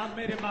yours. I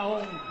made it my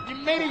own. You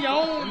made it your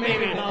own,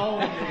 Made it my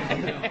own.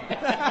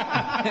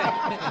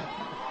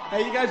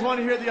 Hey, you guys want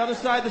to hear the other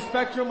side of the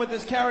spectrum with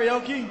this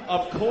karaoke?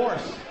 Of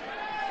course.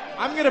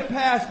 I'm gonna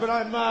pass, but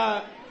I'm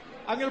gonna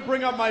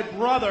bring up my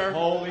brother.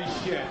 Holy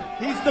shit.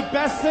 He's the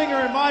best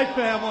singer in my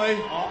family.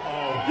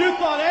 Uh-oh. You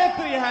thought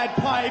Anthony had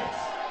pipes.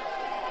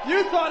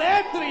 You thought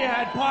Anthony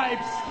had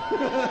pipes.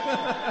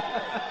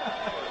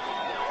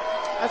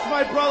 That's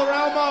my brother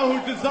Elmo,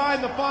 who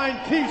designed the fine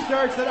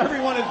T-shirts that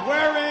everyone is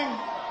wearing.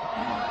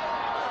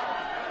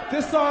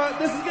 This is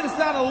going to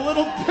sound a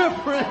little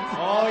different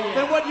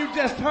than what you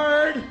just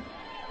heard.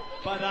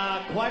 But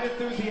quite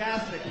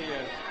enthusiastic he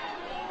is.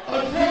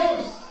 A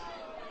toast.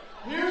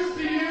 Here's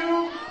to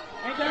you.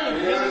 Ain't that the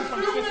villain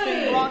from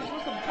 16 Blocks?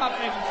 What's the cop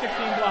name from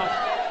 16 Blocks?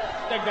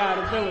 That guy,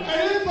 the villain.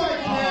 And if I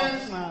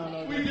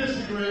can't, we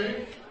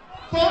disagree.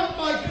 But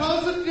my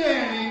cousin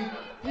Danny,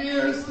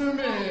 here's to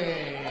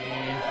me.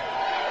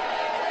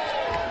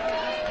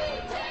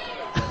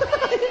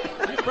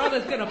 Your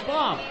brother's gonna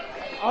bomb.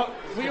 Oh,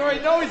 we already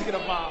know he's going to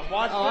bomb.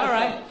 Watch this. All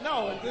right.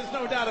 No, there's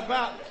no doubt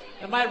about it.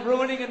 Am I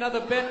ruining another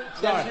bit?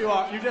 Yes, you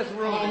are. You just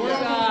ruined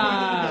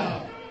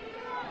it.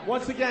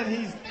 Once again,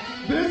 he's...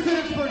 This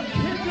is for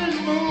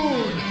Kitten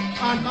Moon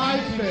on my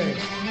face.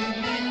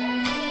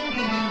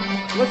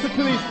 Listen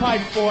to these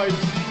pipes, boys.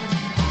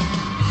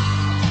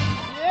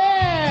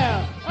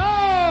 Yeah!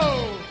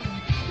 Oh!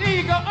 There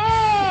you go.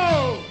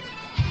 Oh!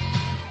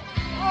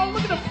 Oh,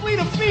 look at the fleet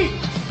of feet.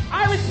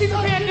 Irish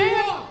people can't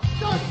dance.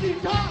 Does she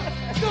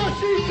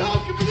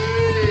talk to me?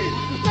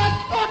 That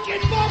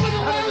fucking bum of the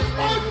world's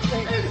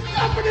phone is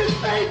stuffing his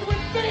face with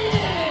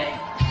being!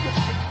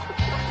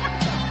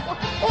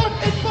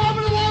 Fucking bum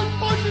of the world's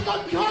phone is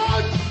a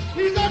cunt!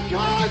 He's a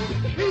cunt!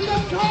 He's a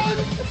cunt!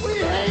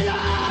 We hate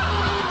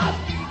him!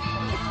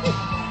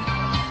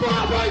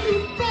 Baba,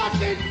 you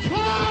fucking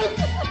cunt!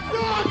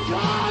 You're a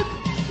cunt!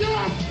 You're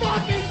a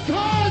fucking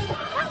cunt!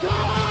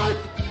 Cunt!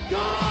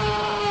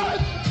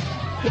 Cunt!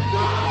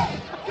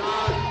 Cunt!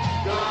 Cunt!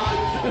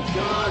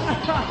 God!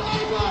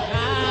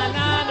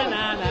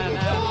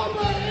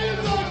 Baba is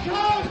a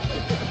cunt!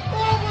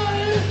 Baba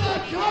is a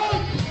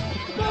cunt!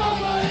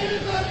 Baba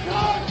is a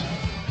cunt!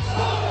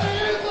 Baba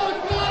is a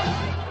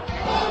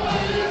cunt! Baba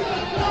is a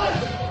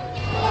cunt!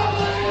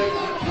 Baba is a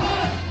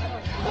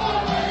cunt!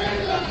 Baba is a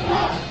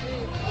cunt!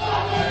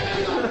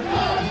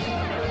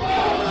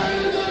 Baba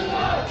is a cunt! Baba is a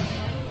cunt!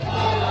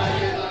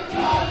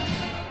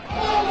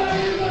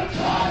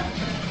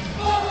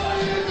 Baba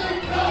is a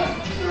cunt!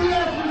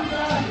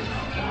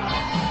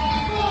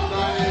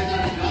 Baba is a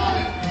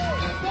cunt!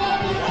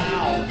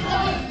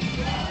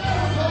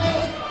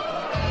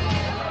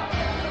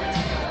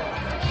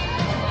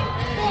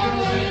 Baba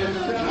is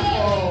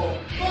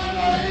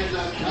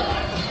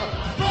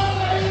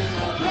a cunt!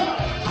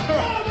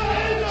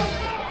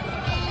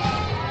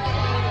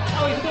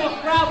 Oh, he's doing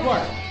crowd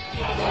work.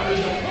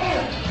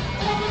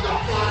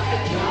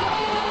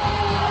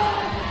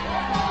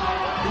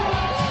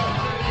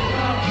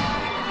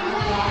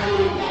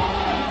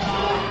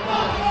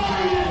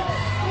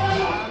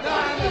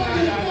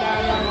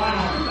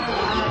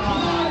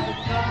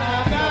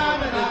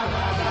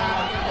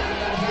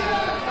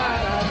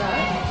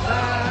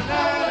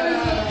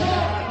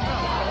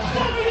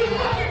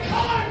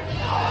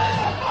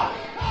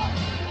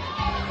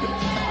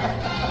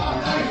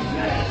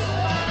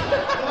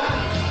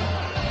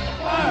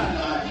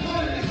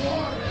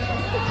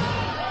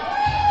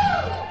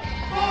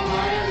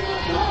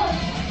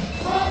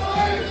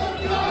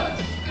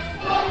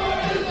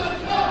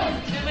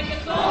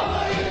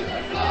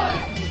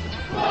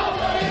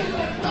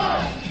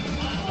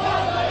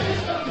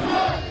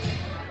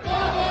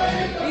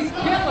 He's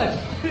killing.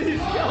 He's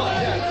killing,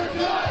 yes.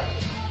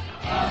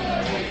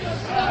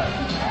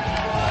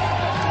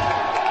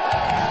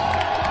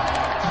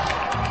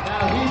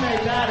 Now he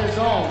made that his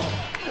own.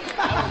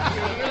 He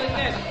really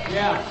did.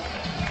 Yeah.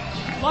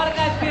 A lot of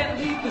guys can't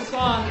leave the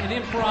song and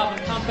improv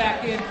and come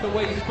back in the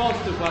way you're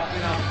supposed to, but you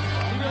know.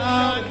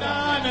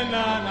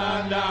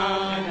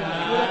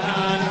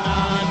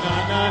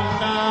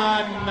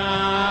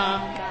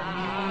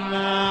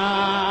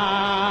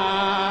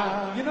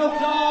 You know,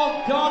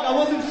 dog, I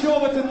wasn't sure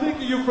what to think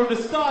of you from the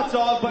start,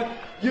 dog, but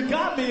you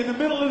got me in the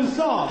middle of the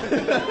song.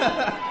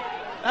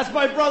 That's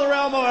my brother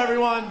Elmo,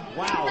 everyone.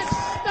 Wow.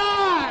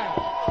 Star!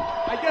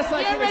 I guess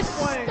I can You're a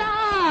explain.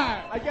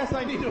 star! I guess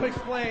I need to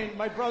explain.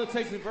 My brother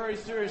takes it very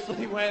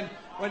seriously when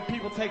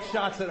people take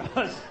shots at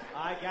us.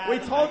 We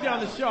told you on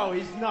the show,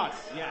 he's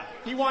nuts. Yeah.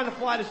 He wanted to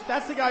fly to.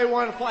 That's the guy who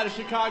wanted to fly to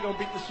Chicago and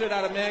beat the shit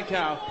out of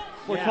Mancow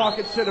for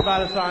talking shit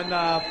about us on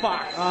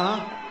Fox.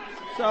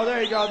 So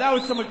there you go. That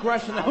was some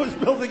aggression that was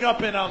building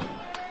up in him,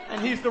 and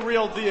he's the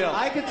real deal.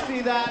 I could see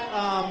that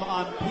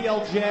on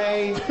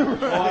PLJ or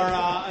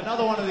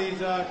another one of these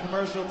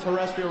commercial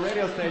terrestrial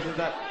radio stations.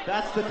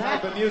 That's the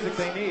type of music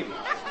they need.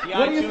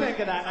 What do you think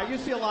of that? Now, you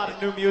see a lot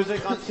of new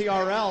music on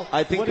TRL.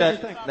 I think what do you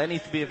think? that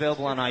needs to be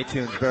available on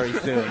iTunes very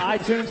soon.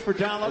 iTunes for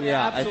download?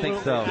 Yeah, absolutely, I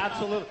think so.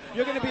 Absolutely.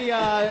 You're going to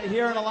be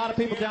hearing a lot of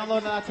people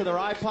downloading that to their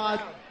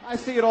iPod. I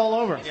see it all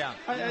over. Yeah.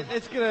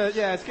 It's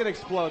gonna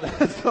explode.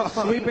 That's all.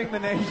 Sweeping the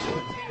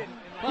nation.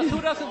 Plus,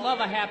 who doesn't love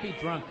a happy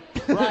drunk?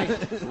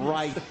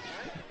 Right.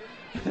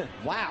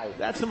 Wow,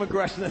 that's some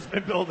aggression that's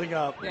been building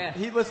up. Yeah.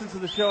 He listens to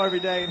the show every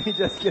day, and he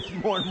just gets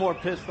more and more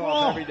pissed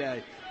off every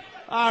day.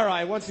 All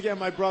right, once again,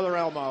 my brother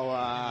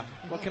Elmo.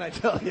 What can I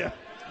tell you?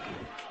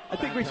 I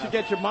think we should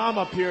get your mom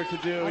up here to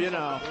do,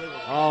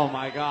 Oh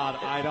my God,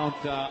 I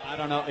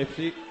don't know if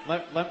she.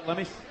 Let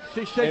me.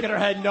 She's shaking her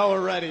head no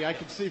already. I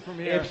can see from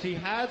here. If she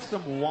had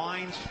some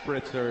wine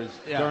spritzers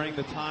during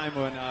the time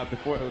when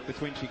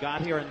between she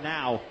got here and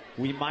now,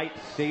 we might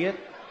see it.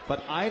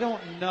 But I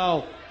don't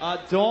know.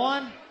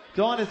 Dawn,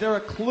 is there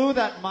a clue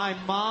that my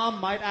mom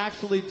might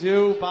actually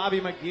do Bobby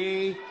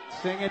McGee,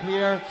 sing it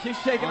here? She's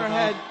shaking her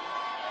head.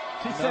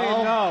 She's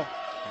saying no.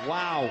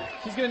 Wow.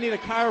 She's going to need a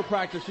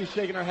chiropractor. She's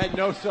shaking her head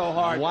no so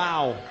hard.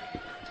 Wow.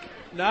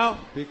 No?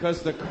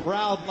 Because the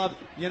crowd loved,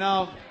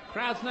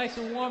 Crowd's nice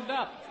and warmed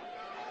up.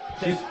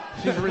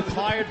 She's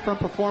retired from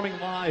performing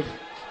live.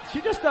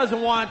 She just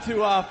doesn't want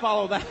to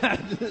follow that.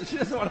 She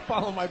doesn't want to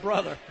follow my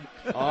brother.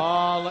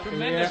 Oh, look,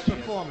 Tremendous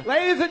performance.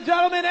 Ladies and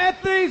gentlemen,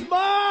 Anthony's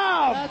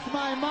mom! That's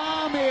my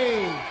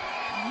mommy.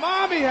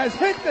 Mommy has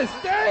hit the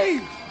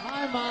stage!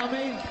 Hi,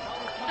 mommy.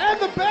 And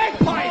the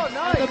bagpipes! Oh,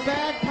 nice. And the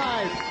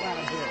bagpipes.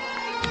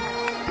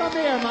 Come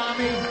here,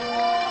 mommy.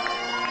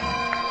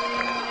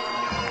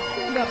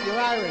 Stand up, you're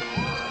Irish.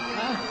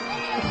 Huh?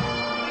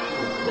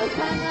 Just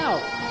hang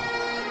out.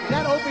 Is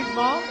that Opie's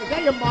mom? Is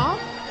that your mom?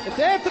 It's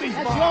Anthony's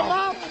That's mom. your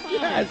mom?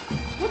 Yes.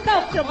 What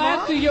the your mom?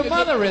 Clancy, your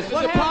mother is.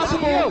 What it happened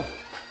to possible?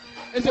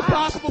 you? Is it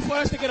possible for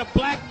us to get a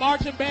black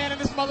marching band in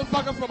this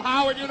motherfucker from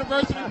Howard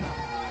University?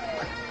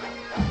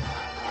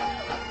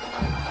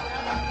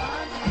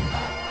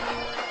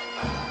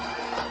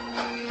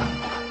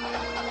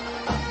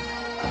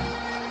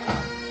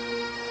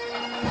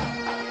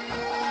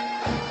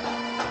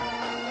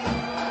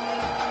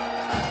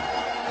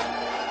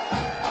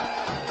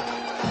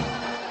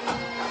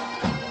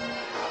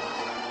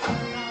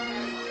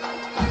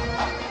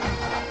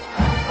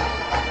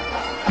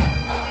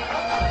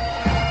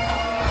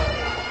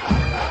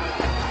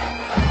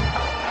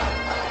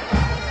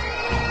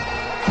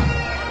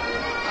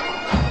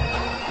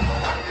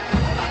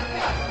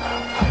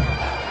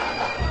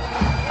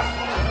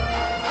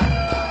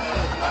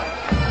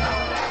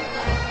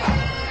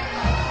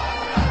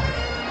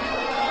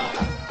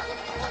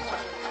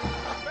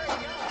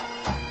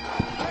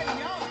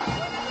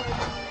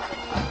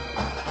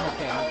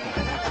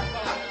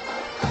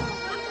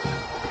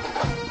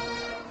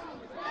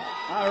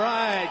 All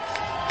right.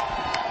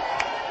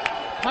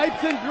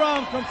 Pipes and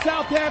drum from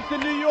Southampton,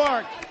 New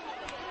York.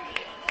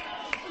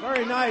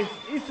 Very nice.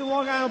 Eastern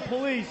Long Island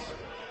Police.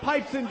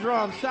 Pipes and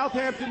drums,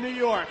 Southampton, New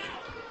York.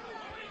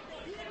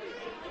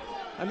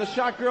 And the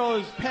shot girl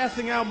is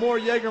passing out more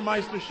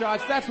Jägermeister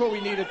shots. That's what we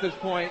need at this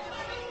point.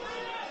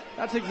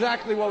 That's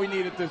exactly what we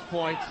need at this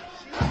point.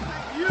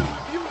 You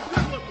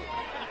good looking.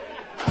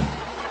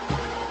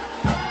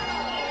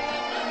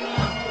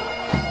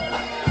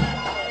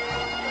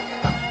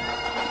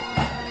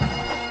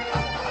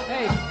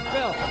 Hey,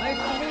 Bill, nice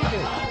to meet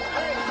you.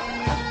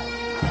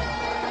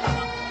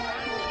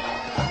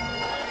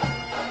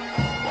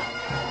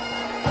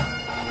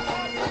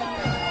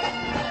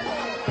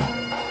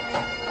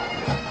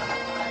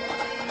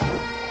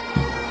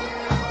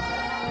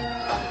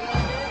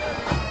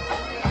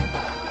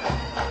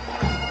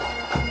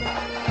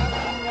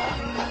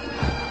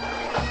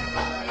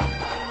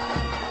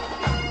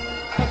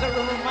 Because it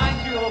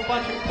reminds you of a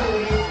bunch of cool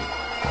movies.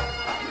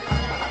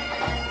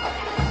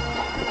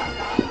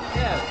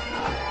 Yes.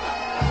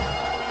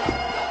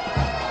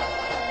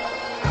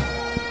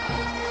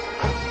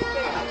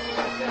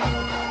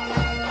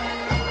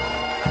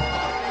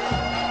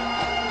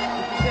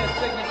 This is their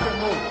signature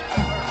move.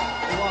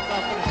 They walk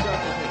off in a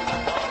circle here.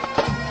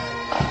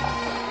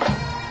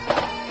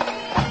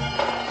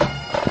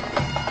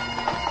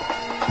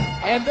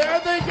 And there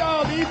they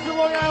go, the Eastern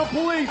Long Island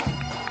Police.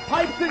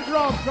 Pipes and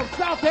drums from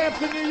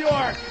Southampton, New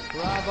York.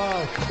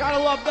 Bravo. Gotta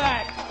love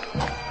that.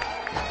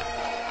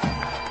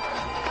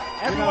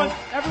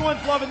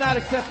 Everyone's loving that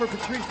except for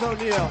Patrice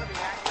O'Neill.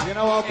 You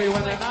know, Opie,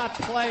 when they're not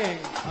playing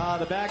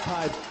the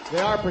bagpipes, they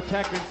are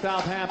protecting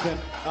Southampton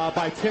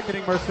by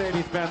ticketing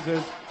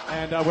Mercedes-Benzes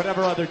and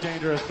whatever other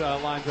dangerous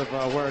lines of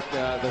work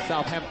the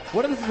Southampton.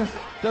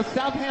 Does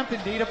Southampton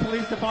need a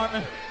police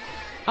department?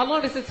 How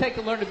long does it take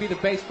to learn to be the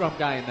bass drum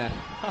guy in that?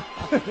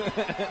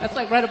 That's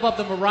like right above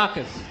the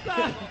maracas.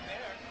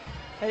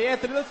 Hey,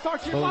 Anthony, let's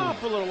talk to your mom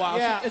for a little while.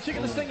 Yeah. Is she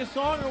going to sing a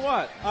song or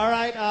what? All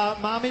right,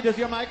 Mommy, does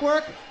your mic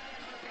work?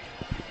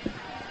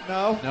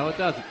 No? No, it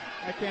doesn't.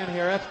 I can't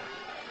hear it.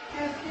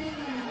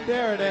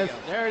 There it is.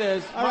 There it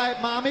is. All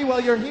right, Mommy, well,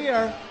 you're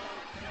here.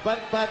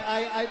 But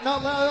I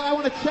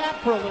want to chat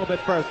for a little bit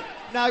first.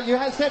 Now, you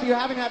said you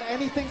haven't had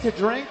anything to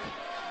drink?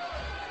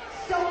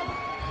 So,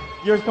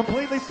 You're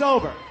completely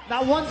sober.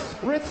 Not one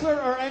spritzer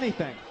or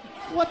anything.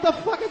 What the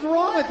fuck is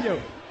wrong with you?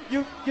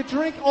 You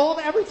drink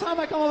every time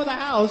I come over the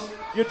house,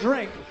 you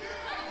drink.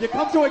 You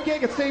come to a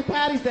gig at St.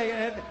 Patty's Day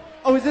and,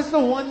 is this the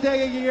one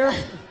day a year?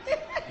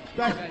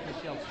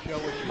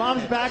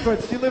 Mom's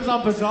backwards. She lives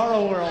on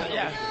Bizarro World.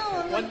 Yeah.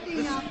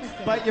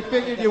 But you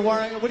figured you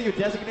weren't, what are you, a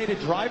designated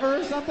driver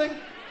or something?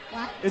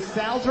 What? Is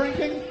Sal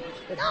drinking?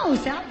 No,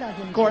 Sal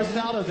doesn't. Of course,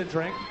 Sal doesn't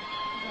drink.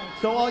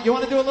 So you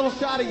want to do a little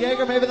shot of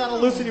Jaeger? Maybe that'll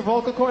loosen your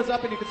vocal cords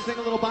up and you can sing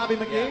a little Bobby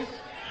McGee?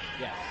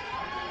 Yes.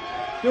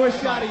 Do a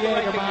shot of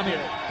Jaeger, Mommy.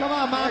 Come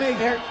on, Mommy.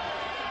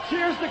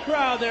 Cheers the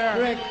crowd there.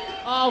 Drink.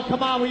 Oh,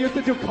 come on. We used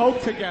to do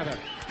coke together.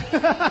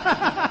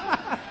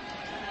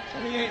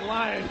 He ain't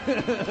lying.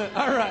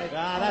 All right.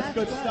 That's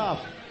good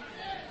stuff.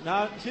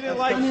 No, she didn't On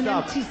like an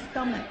stuff. empty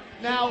stomach.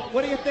 Now,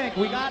 what do you think?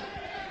 We got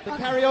the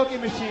karaoke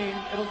machine.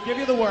 It'll give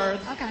you the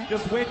words. Okay.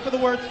 Just wait for the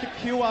words to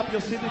cue up.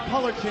 You'll see the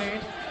color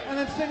change, and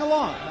then sing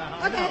along.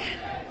 Okay.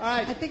 All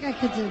right. I think I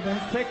could do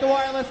this. Take the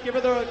wireless. Give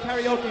her the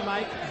karaoke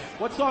mic.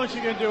 What song is she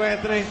gonna do,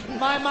 Anthony?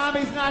 My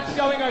mommy's not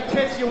showing her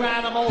kids, you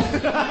animals.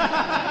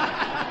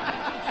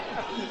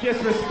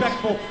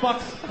 Disrespectful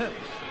fucks.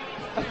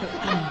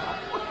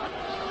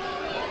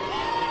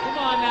 Come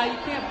on now, you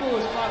can't fool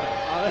his mother.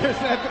 There's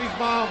Anthony's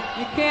mom.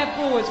 You can't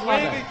fool his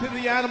mother. Waving to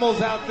the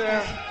animals out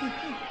there.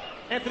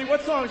 Anthony,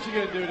 what song is she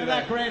gonna do today? Isn't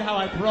that great how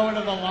I throw it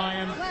to the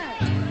lions?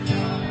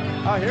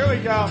 Oh, here we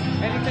go.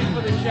 Anything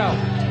for the show.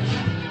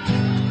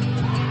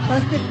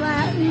 Busted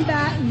flat in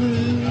Baton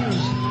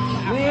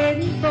Rouge,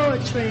 waiting for a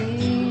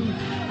train.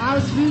 I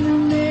was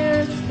feeling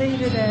there,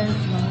 faded as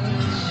my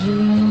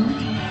shoe.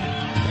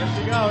 Here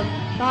she goes.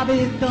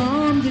 Bobby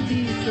thumbed the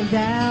diesel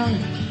down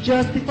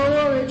just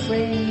before it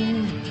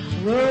rained.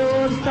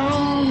 Rode a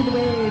song the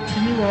way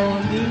to New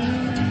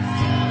Orleans.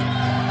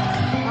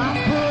 I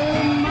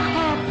pulled my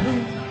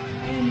harpoon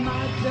and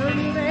my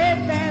dirty red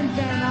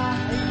bandana.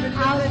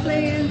 I was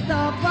playing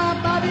soft while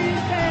Bobby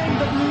sang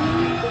the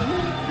blues.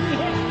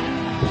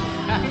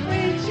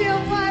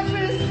 Windshield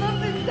wipers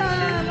smoking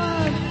time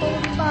on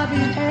holding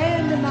Bobby's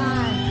hand in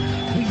mine.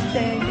 We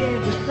sang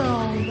every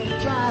song the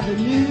driver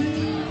knew.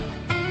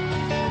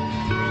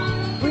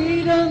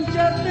 Freedom's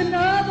just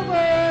another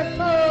word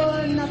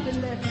for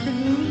nothing left to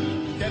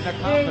lose. Getting her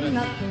Ain't confidence.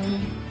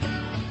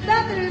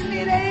 nothing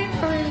it ain't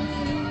free.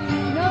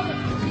 No.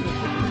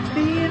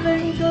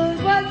 Feeling good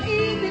was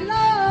easy,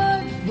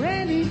 Lord,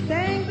 when he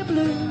sang the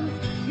blues.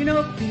 You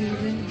know,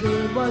 feeling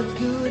good was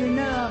good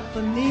enough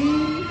for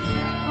me.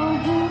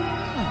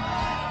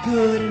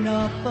 Good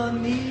enough for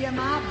me and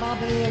my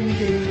Bobby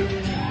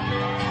McGee.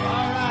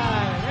 All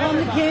right. From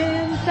the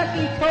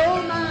Kentucky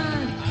coal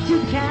mine to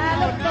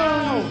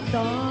California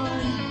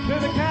sun. To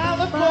the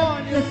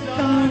California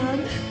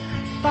sun.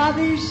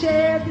 Bobby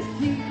shared the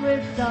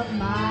secrets of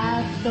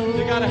my soul.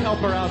 You gotta help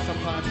her out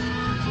sometimes.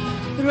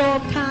 Through all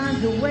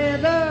kinds of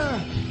weather,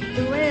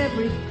 through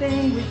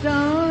everything we've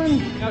done.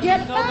 No, Yeah,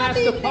 she's no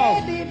Bobby, Master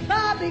Poe. baby,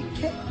 Bobby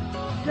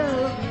kept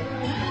up.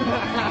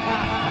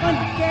 One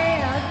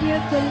day I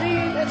get to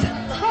leave his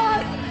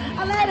heart,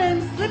 I let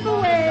him slip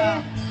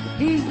away.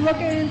 He's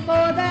looking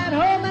for that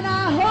home and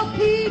I hope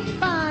he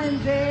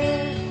finds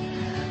it.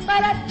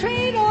 But I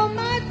trade all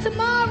my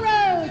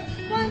tomorrows,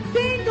 one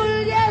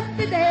single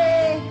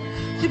yesterday,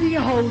 to be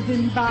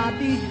holding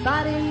Bobby's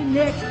body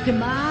next to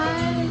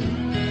mine.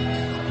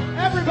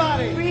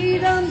 Everybody!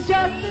 Freedom's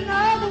just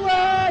another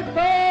word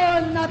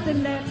for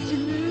nothing left to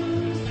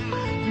lose.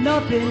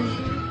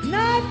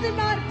 Nothing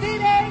but if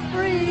it ain't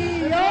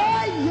free. Oh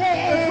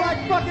yeah. It's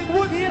like fucking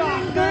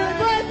Woodstock, Feeling good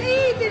was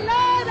easy,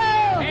 Lord,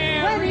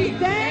 when he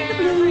sang the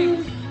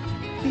blues.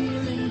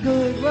 Feeling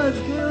good was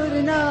good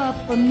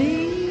enough for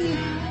me.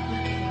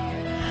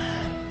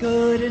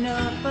 Good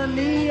enough for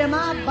me and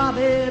my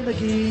Bobby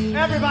McGee.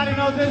 Everybody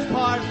knows this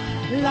part.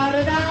 La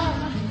da da,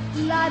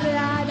 la da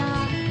da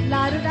da,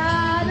 la da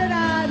da da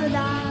da da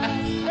da.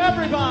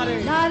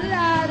 Everybody. La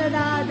da da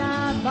da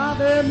da,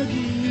 Bobby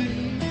McGee.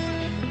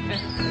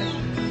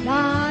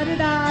 La da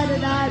da da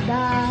da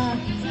da,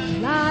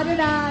 la da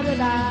da da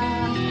da,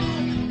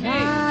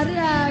 la da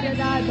da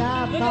da da,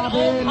 Bobby Look at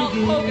old Hulk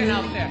Hogan McGee.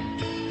 out there.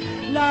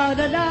 La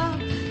da da,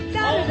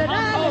 da da da da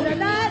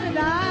da da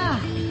da,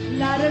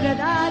 la da da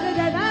da da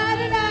da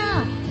da da.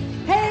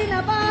 Hey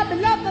now, Bobby,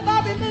 love the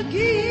Bobby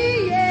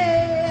McGee,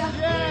 yeah.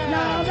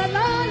 La la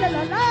la la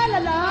la la la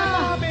la,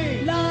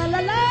 la la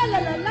la la la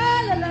la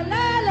la la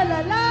la la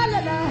la la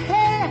la.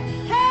 Hey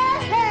hey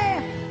hey,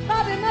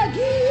 Bobby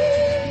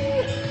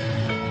McGee.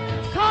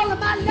 Call him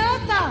my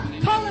lover,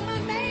 call him my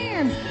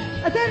man.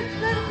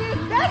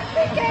 That's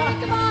the game,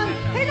 come on.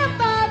 Ain't a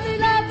Bobby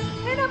love,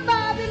 ain't a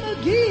Bobby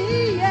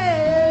McGee,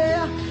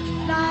 yeah.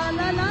 La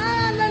la la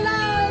la la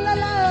la la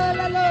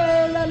la la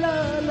la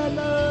la la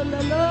la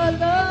la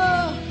la.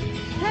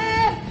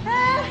 Hey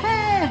hey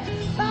hey,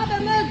 Bobby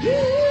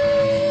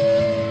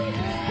McGee.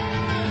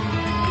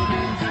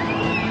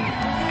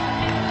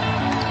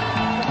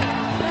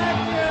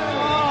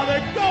 Oh,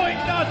 they're going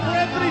nuts for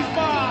Anthony's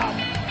mom.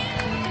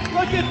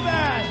 Look at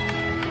that.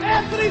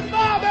 Anthony's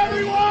mom,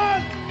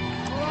 everyone.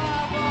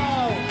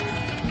 Bravo.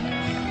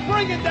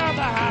 bringing down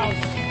the house.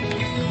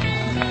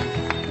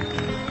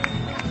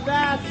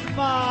 That's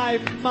my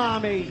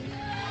mommy.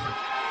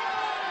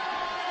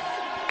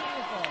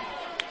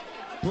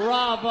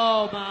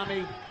 Bravo,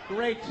 mommy.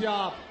 Great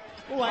job.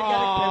 Oh,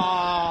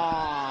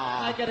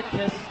 I get a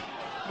kiss.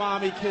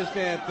 Mommy kissed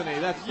Anthony.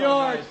 That's so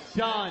You're nice.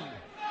 done.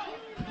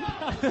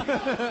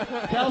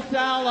 Tell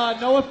Sal,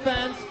 no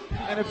offense,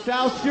 and if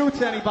Sal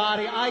shoots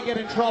anybody, I get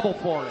in trouble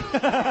for it.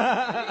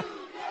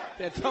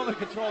 Yeah, tell him to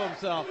control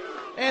himself.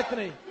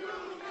 Anthony.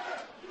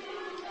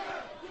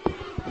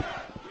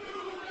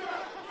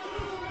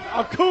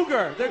 A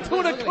cougar. They're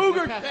doing a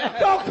cougar.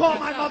 Don't call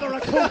my mother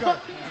a cougar.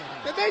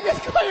 Did they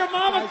just call your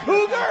mom a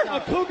cougar? A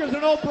cougar's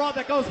an old broad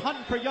that goes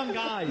hunting for young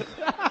guys.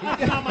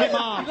 That's not my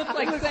mom. He looks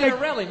like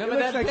Santarelli. Remember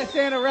that? Looks like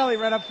Santarelli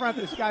right up front.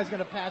 This guy's going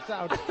to pass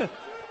out.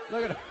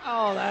 Look at her.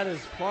 Oh, that is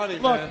funny,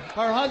 Look, man.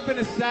 her husband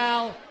is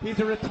Sal. He's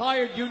a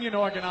retired union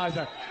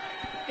organizer.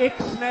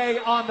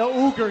 Ixnay on the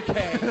Uger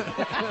K.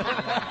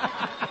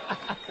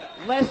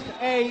 Lest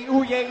a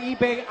uye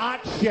ibe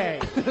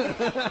ache.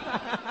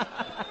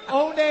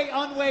 One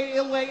unwe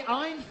ilwe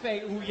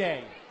einfe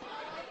uye.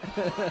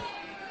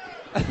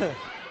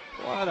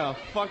 What a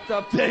fucked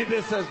up day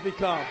this has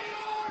become.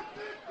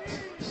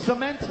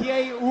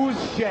 Cementier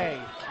Ouzche.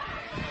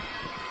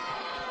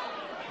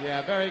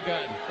 Yeah, very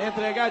good.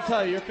 Anthony, I got to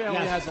tell you, your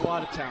family Yes. has a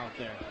lot of talent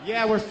there.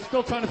 Yeah, we're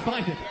still trying to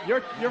find it.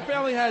 Your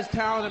family has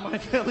talent, and my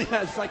family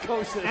has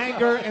psychosis.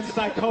 Anger and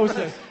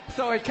psychosis.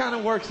 So it kind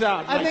of works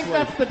out. I think nicely.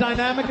 that's the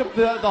dynamic of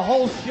the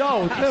whole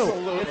show, too.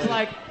 Absolutely. It's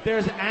like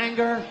there's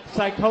anger,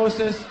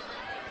 psychosis,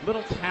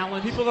 little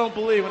talent. People don't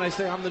believe when I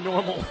say I'm the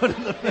normal one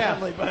in the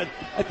family, but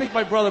I think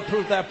my brother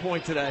proved that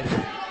point today.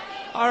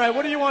 All right,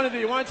 what do you want to do?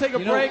 You want to take a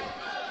break?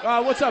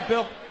 What's up,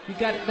 Bill? You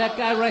got that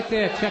guy right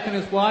there checking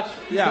his watch.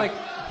 He's Yeah. like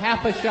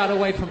half a shot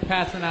away from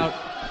passing out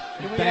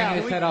and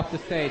banging his head off the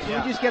stage.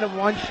 Can we just get him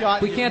one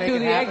shot? We and can't make do it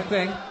the happen? egg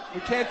thing.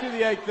 We can't do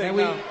the egg thing. And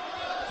we, no.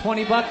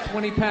 $20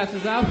 when he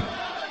passes out.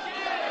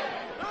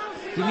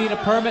 You need a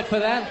permit for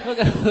that? Look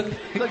at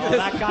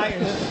that guy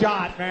is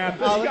shot, man.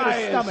 This guy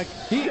is stomach.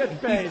 He's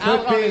Face.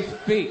 out on his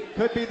feet.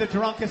 Could be the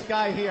drunkest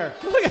guy here.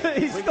 Look at it.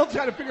 He's still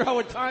trying to figure out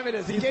what time it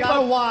is. He's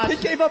got a watch. He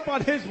gave up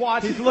on his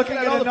watch. He's looking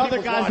at other another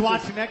people's guy's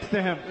watches. watch next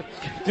to him.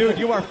 Dude,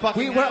 you are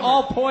fucking We're hammered.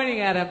 all pointing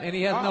at him, and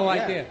he has no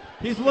yeah. idea.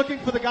 He's looking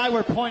for the guy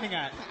we're pointing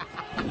at.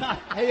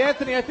 Hey,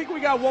 Anthony, I think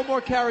we got one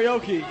more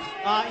karaoke.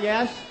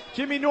 Yes.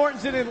 Jimmy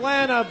Norton's in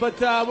Atlanta,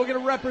 but we're going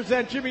to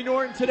represent Jimmy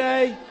Norton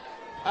today.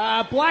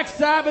 Black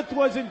Sabbath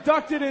was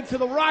inducted into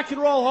the Rock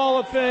and Roll Hall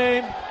of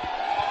Fame.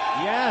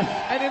 Yes.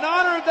 And in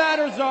honor of that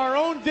is our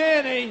own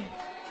Danny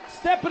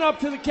stepping up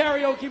to the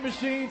karaoke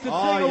machine to sing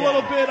a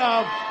little bit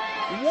of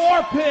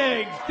War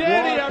Pigs.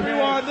 Danny, War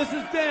everyone, Pigs.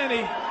 this is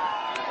Danny.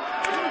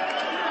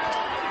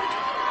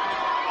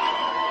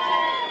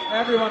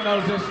 Everyone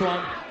knows this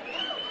one.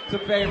 It's a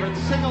favorite.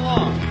 Sing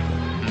along.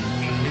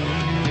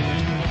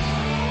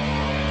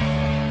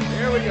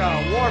 Here we go,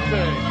 War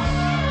Pigs.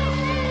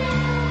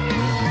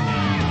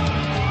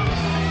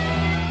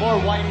 More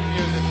whiny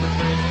music for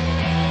Chris.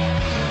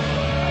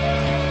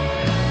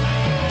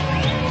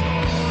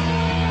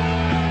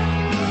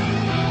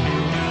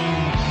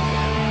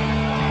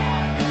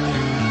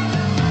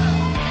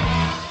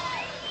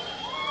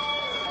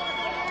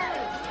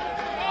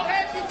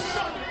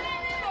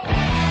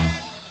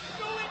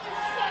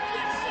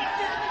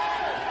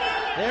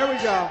 There we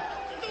go.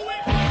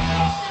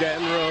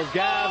 Generals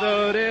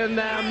gathered in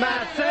their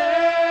masses,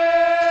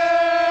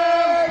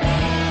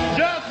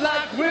 just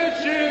like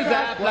witches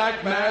at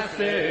black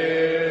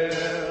masses.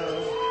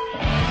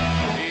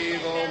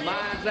 Evil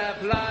minds that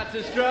plot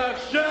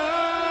destruction,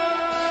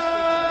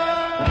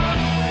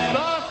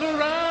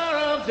 sorcerer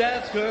of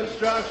death's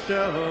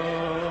construction.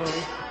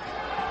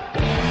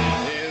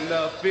 In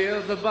the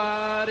fields the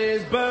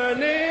bodies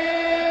burning.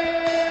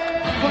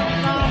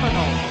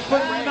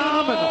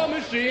 Phenomenal. The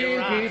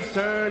machine keeps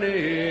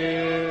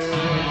turning.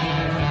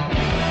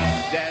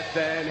 Death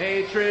and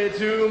hatred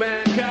to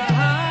mankind.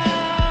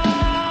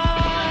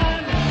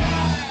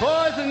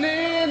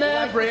 Poisoning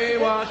their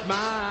brainwashed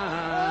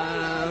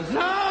minds.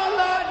 Oh,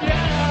 Lord,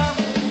 yeah.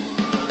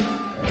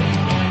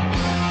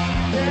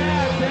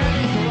 Yeah,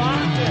 Danny's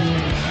rocking.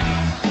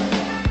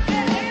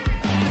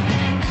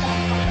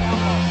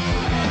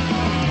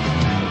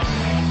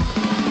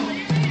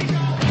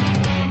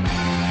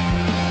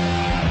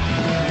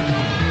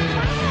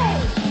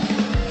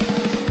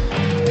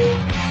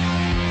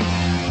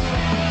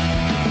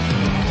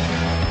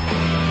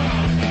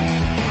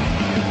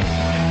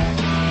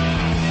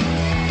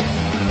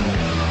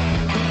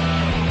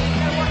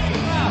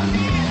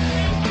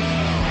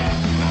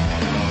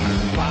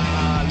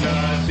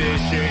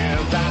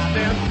 Politicians are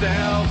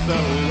themselves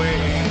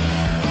away.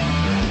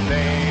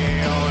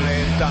 They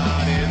only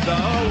started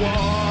the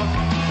war.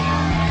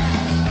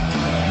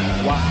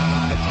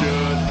 Why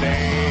should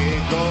they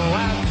go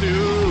out to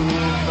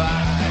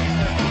fight?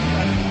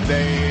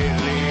 They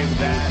leave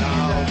that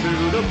all to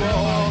the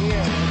ball.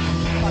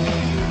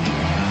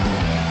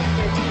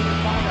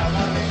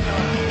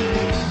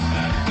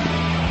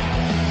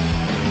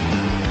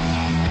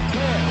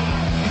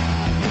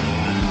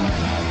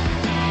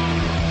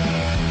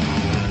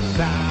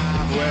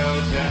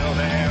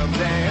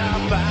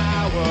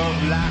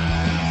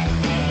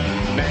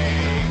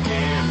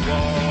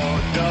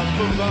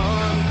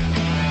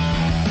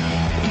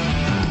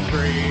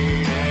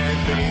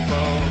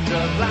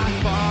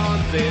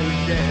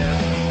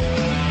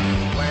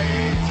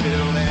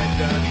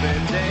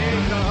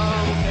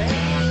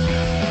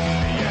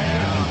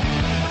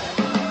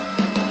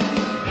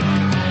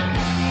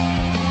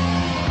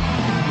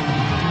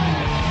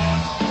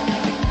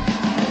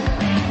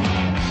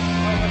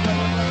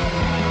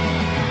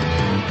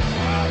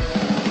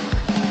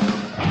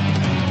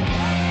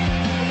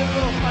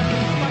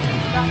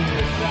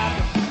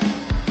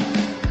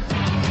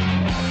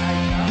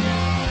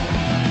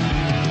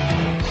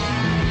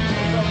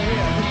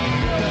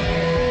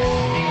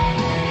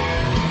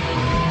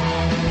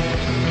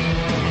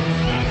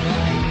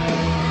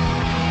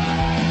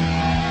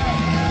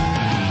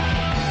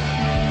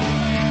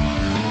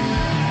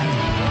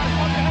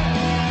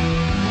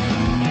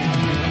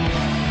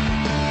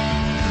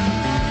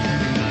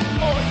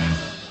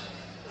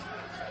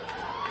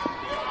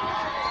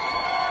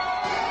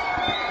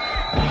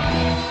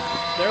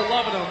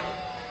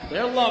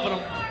 They're loving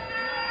them.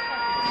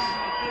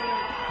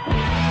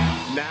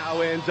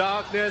 Now in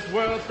darkness,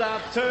 world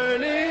stops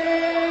turning.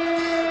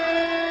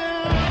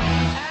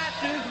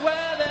 Ashes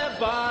where their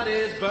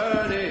bodies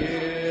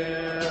burning.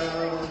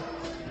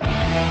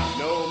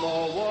 No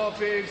more war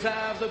pigs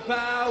have the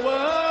power.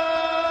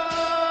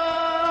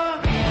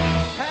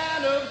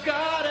 Hand of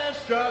God has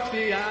struck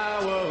the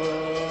hour.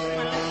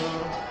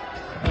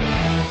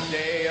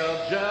 Day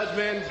of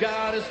judgment,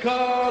 God is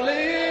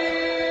calling.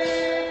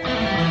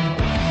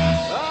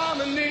 On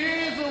the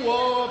knees, the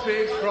war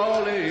pigs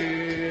crawling.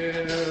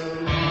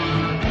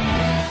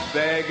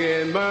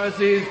 Begging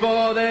mercies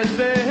for their sins.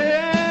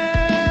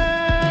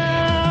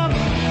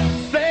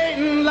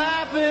 Satan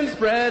laughing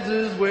spreads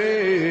his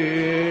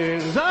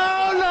wings.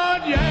 Oh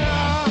Lord,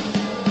 yeah.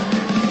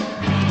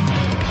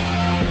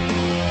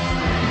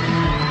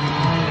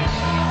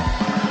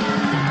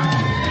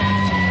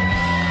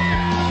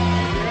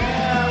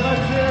 Yeah,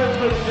 let's hear it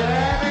for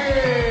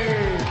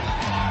Danny.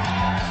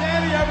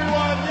 Danny,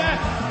 everyone,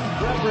 yes.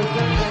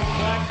 Representing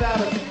Black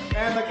Sabbath.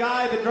 And the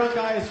guy, the drunk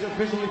guy, is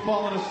officially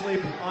fallen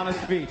asleep on his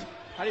feet.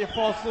 How do you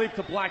fall asleep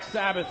to Black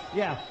Sabbath?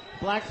 Yeah,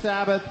 Black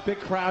Sabbath, big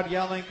crowd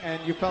yelling,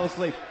 and you fell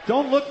asleep.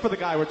 Don't look for the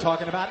guy we're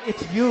talking about.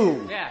 It's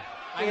you. Yeah.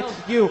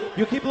 It's you.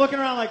 You keep looking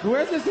around like,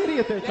 where's this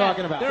idiot they're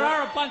talking about? There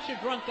are a bunch of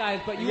drunk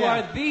guys, but you Yeah.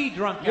 are the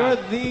drunk guy. You're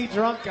the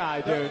drunk guy,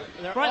 dude.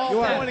 They're Front all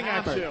and center. pointing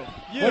at hammered.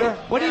 you.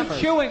 What are you hammered.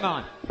 chewing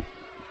on?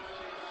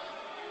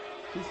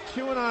 He's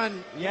chewing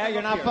on. Yeah,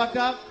 you're not fucked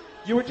up?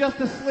 You were just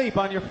asleep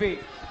on your feet.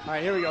 All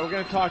right, here we go. We're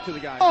going to talk to the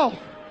guy. Oh,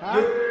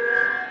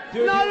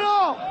 Dude, not at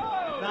all.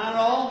 Not at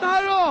all?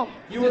 Not at all.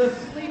 You were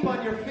asleep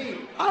on your feet.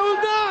 I was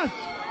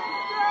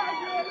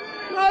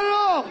not. Not at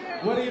all.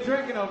 What are you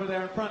drinking over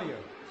there in front of you?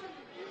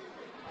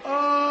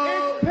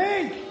 It's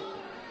pink.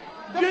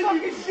 The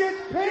fucking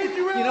shit's pink.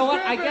 You know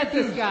what? I get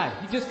this guy.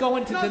 You just go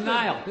into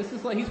denial. This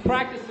is like he's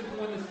practicing for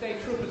when the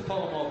state troopers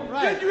pull him over.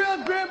 Right. Ginger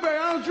ale cranberry.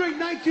 I don't drink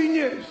 19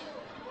 years.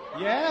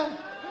 Yeah?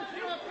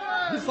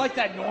 He's like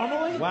that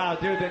normally? Wow,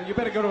 dude, then you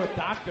better go to a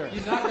doctor.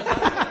 He's not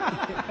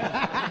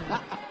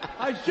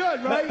I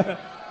should, right?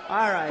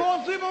 All right.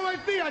 Fall asleep on my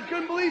feet. I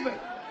couldn't believe it.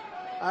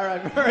 All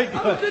right, very good.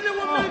 I was sitting there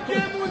 1 minute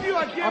jamming with you.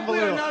 I can't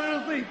believe I'm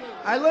not asleep.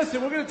 All right,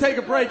 listen, we're going to take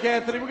a break,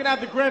 Anthony. We're going to have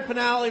the grand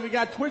finale. We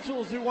got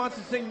Twitchels who wants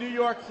to sing New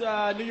York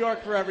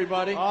for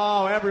everybody.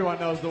 Oh, everyone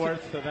knows the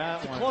words to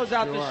that one. Close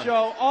out the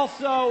show.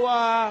 Also,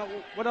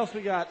 what else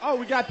we got? Oh,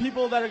 we got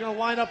people that are going to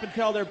line up and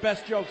tell their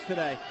best jokes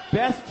today.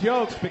 Best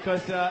jokes,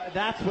 because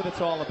that's what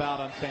it's all about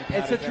on St.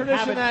 Patrick's It's a Day. tradition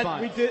Having that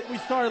fun. we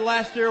started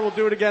last year. We'll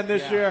do it again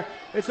this year.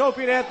 It's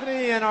Opie and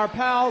Anthony and our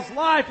pals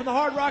live from the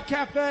Hard Rock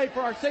Cafe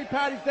for our St.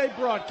 Patty's Day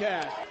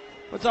broadcast.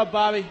 What's up,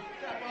 Bobby?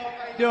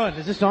 Doing?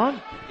 Is this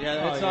on?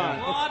 Yeah, it's on.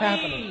 What's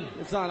happening?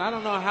 It's on. I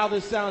don't know how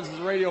this sounds as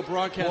a radio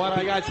broadcast, but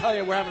I got to tell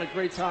you, we're having a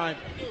great time.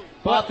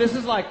 Bob, this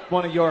is like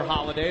one of your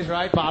holidays,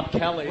 right? Bob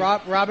Kelly.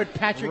 Robert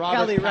Patrick Robert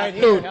Kelly right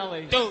Patrick here.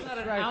 Kelly. There's not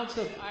an ounce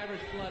of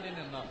Irish blood in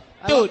him,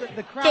 though.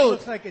 The crowd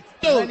looks like it's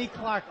Lenny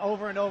Clark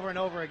over and over and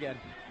over again.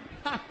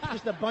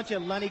 Just a bunch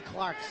of Lenny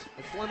Clarks.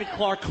 It's Lenny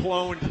Clark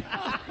cloned.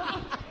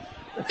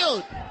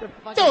 Dude, a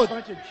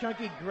bunch of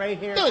chunky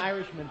gray-haired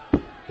Irishmen.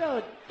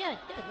 Dude,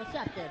 what's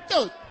up,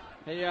 dude?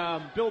 Hey,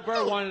 Bill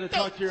Burr wanted to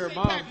talk to your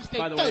mom,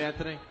 by the way,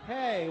 Anthony.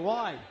 Hey,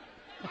 why?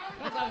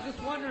 Because I was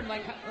just wondering,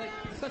 like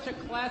such a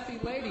classy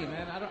lady,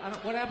 man. I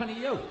don't. What happened to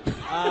you?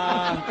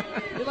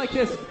 You're like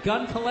this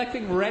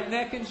gun-collecting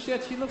redneck and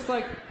shit. She looks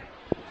like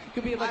she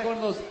could be at like one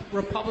of those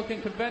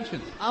Republican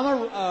conventions. I'm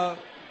a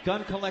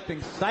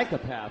gun-collecting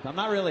psychopath. I'm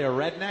not really a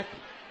redneck.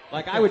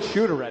 Like, I would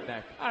shoot a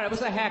redneck. All right, it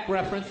was a hack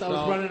reference. I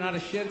was running out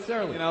of shit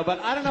early. You know, but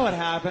I don't know what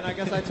happened. I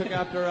guess I took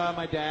after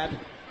my dad.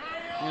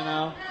 You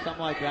know,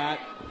 something like that.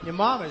 Your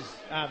mom is,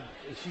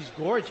 she's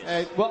gorgeous.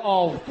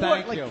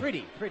 Thank you.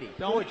 Pretty.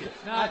 Don't, gorgeous.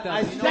 No, I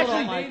you know what don't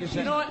I like mean? this.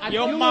 You know what?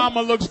 Your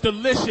mama looks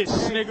delicious,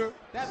 nigger.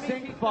 That makes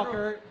Sink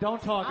fucker.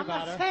 Don't talk I'm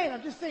about not her. saying.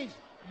 I'm just saying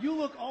you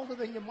look older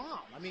than your mom.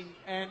 I mean,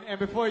 And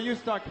before you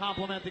start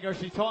complimenting her,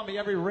 she taught me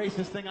every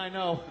racist thing I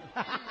know.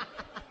 I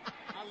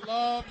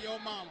love your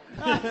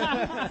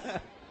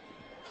mama.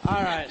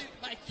 All right.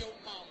 Like your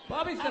mama.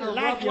 Bobby's gonna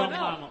like rub your one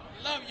out. mama.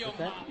 Love your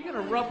mama. You're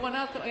gonna rub one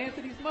out to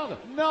Anthony's mother.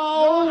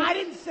 no, I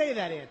didn't say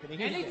that, Anthony.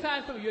 He did.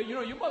 Anytime some you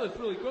know your mother's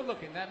really good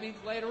looking. That means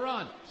later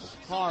on.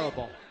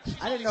 Horrible.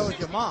 I didn't know it was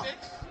your mom.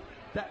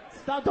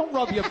 Stop! Don't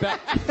rub your back.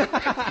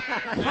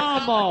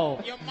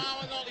 Tomo. Your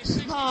mama's only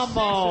 66.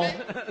 Tomo.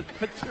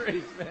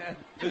 Patrice, man.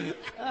 You're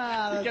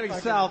That's getting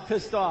fucking- Sal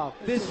pissed off.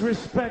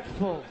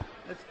 Disrespectful.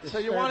 So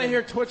you want to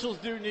hear Twitchell's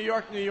do New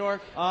York, New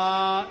York?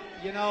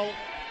 You know,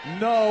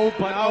 no,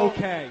 but No.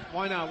 okay.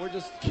 Why not? We're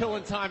just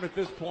killing time at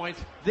this point.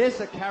 This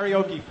a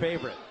karaoke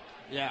favorite.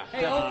 Yeah.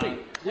 Hey, Opie.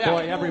 Yeah. Boy,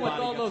 What are they doing everybody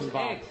with all gets those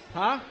involved. eggs?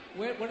 Huh?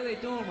 What are they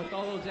doing with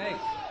all those eggs?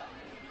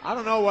 I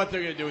don't know what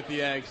they're going to do with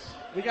the eggs.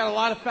 We got a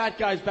lot of fat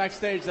guys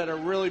backstage that are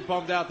really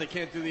bummed out they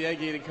can't do the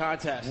egg eating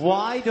contest.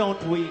 Why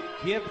don't we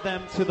give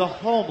them to the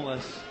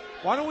homeless?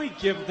 Why don't we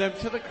give them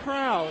to the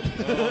crowd?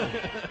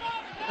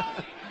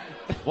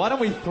 Why don't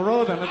we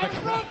throw them in the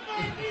crowd?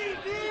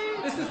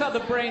 This is how the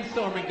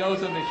brainstorming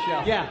goes on this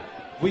show. Yeah,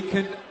 we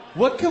can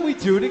What can we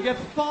do to get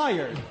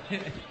fired?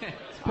 It's pretty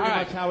All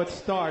right. much how it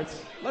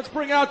starts. Let's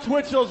bring out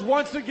Twitchell's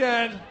once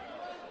again.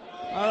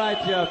 All right,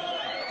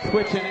 you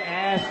twitching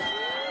ass.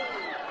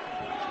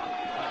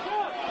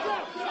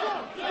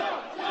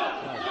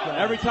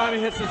 Every time he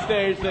hits the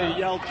stage, they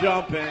yell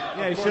jump, and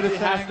Yeah, he of should course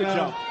have has sang. to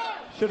jump.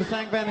 Should have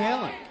sang Van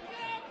Halen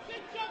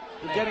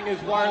We're getting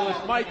his wireless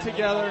mic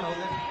together.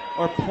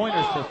 or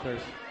Pointer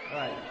Sisters. All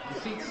right.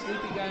 You see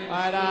Sleepy Guy?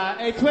 All right,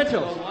 hey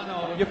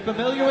Twitchell, you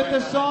familiar with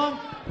this song?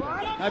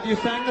 Have you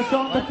sang the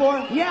song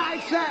before? Yeah,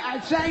 I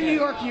sang New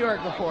York, New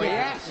York before.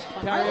 Yes.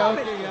 I love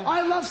it. Karaoke, yeah.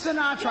 I love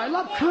Sinatra. I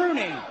love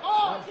crooning.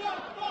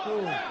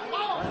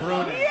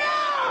 Crooning.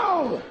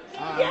 Yo!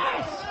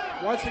 Yes!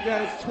 Once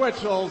again, it's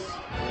Twitchell's.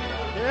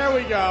 Here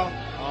we go.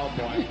 Oh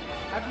boy.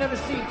 I've never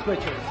seen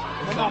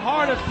Twitchers. In the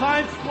heart of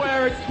Times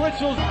Square, it's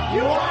Twitchell's.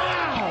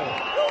 Wow!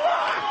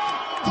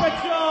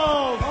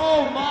 Twitchell's!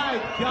 Oh my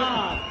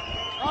God!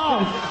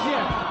 Oh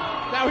shit!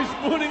 Now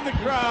he's mooning the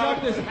crowd.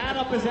 Shoved his hat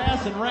up his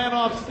ass and ran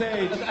off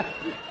stage.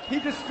 He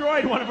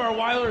destroyed one of our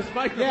wireless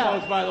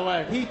microphones, by the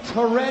way. He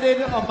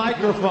Touretted a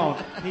microphone.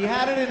 He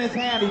had it in his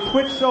hand. He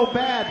twitched so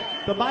bad,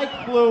 the mic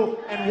flew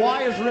and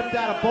wires ripped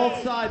out of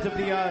both sides of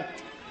the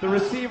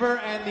receiver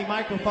and the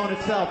microphone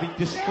itself. He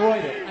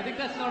destroyed it. I think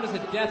that's known as a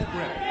death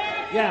grip.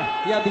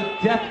 Yeah, he had the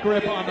death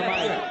grip on the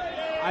mic.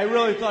 I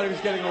really thought he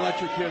was getting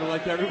electrocuted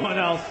like everyone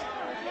else.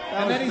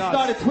 And then he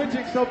started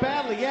twitching so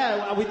badly,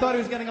 we thought he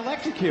was getting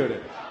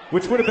electrocuted,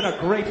 which would have been a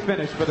great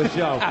finish for the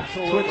show.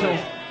 Absolutely. Twitchell's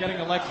getting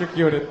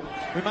electrocuted.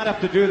 We might have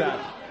to do that.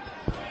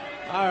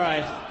 All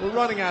right, we're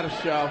running out of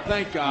show.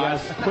 Thank God.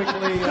 Yes,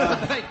 quickly.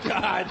 Thank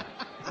God.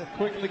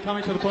 Quickly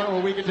coming to the point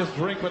where we can just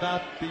drink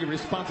without the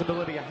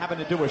responsibility of having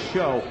to do a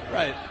show.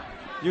 Right.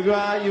 You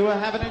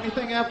having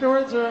anything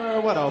afterwards or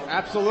what else?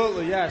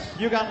 Absolutely, yes.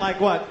 You got like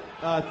what?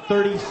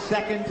 30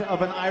 seconds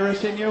of an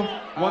Irish in you?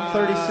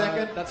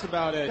 1/32? That's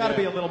about it. Gotta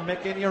be a little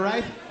Mick in you,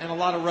 right? And a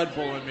lot of Red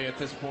Bull in me at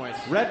this point.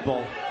 Red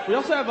Bull. We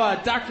also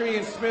have Dr.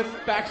 Ian Smith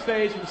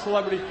backstage from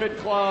Celebrity Fit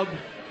Club.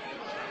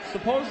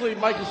 Supposedly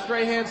Michael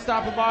Strahan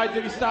stopping by.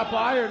 Did he stop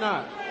by or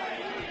not?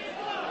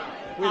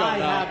 We don't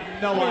know. I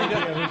have no idea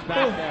who's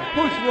back there.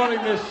 Who's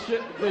running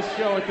this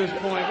show at this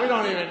point? We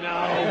don't even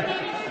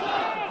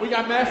know. We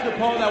got Master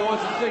Poe that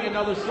wants to sing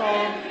another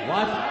song.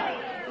 What?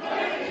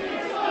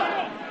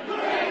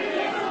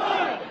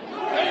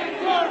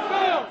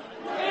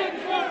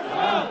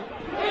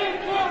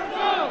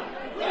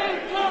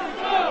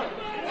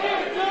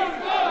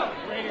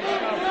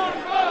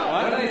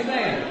 What are they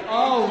saying?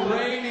 Oh,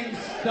 raining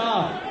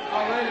stuff.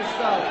 Oh, raining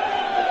stuff.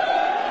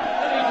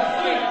 He's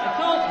asleep. I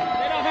told you.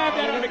 They don't have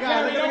that on the Look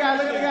at the guy,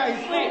 look at the guy.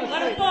 He's Sleep.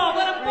 Let him fall.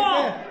 Let him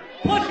fall.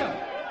 Push him.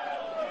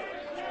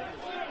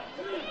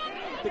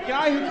 The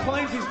guy who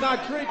claims he's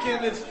not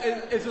drinking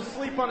is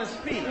asleep on his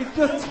feet. He's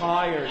just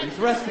tired. He's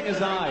resting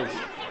his eyes.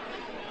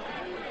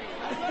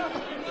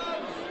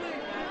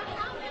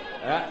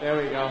 There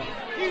we go.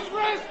 He's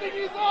resting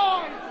his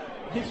arms.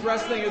 He's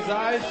resting his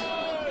eyes.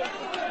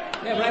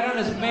 Yeah, right on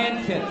his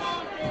man tits.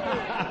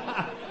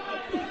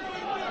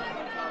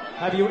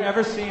 Have you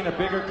ever seen a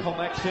bigger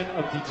collection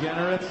of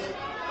degenerates?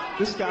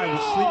 This guy was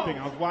sleeping.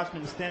 I was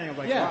watching him standing. I was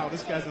like, Yeah. wow,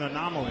 this guy's an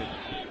anomaly.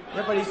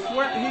 Yeah, but he's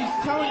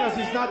telling us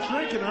he's not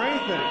drinking or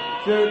anything.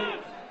 Dude,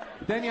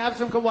 then you have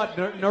some, what,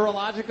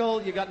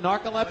 neurological? You got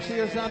narcolepsy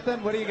or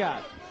something? What do you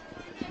got?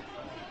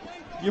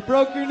 You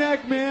broke your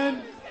neck,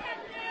 man.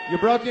 You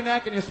broke your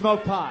neck and you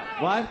smoked pot.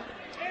 What?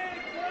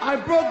 I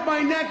broke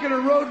my neck in a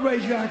road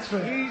rage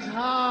accident. He's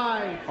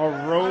high. A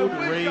road I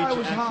wish rage I was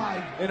accident.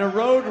 high. In a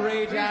road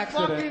rage He's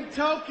accident. fucking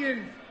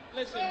token.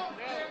 Listen.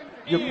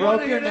 You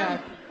broke your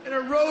neck. In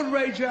a road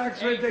rage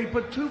accident, they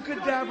put 2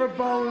 cadaver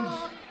bones.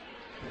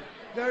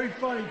 Very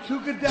funny. 2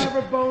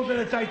 cadaver bones and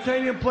a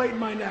titanium plate in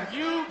my neck.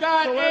 You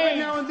got So AIDS. every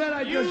now and then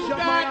I just shut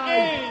my got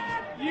eyes.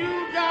 AIDS.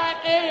 You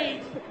got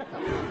AIDS.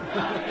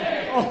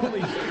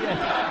 Holy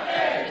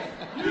shit.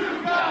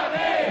 You got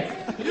AIDS.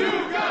 You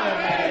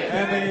got AIDS.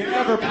 And the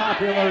ever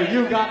popular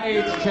You Got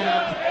AIDS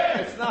chant.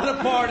 It's not a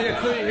party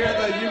until you hear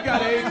the "You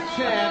Got AIDS"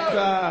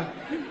 chant.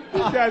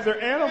 These guys are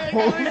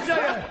animals.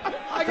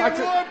 I got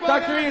more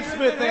Dr. Ian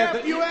Smith, they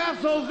have you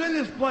assholes in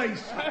this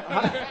place.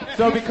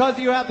 So because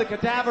you have the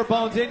cadaver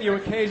bones in you,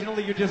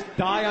 occasionally you just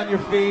die on your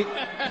feet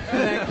and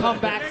then come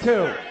back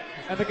too.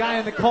 And the guy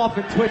in the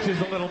coffin twitches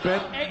a little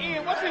bit. Hey,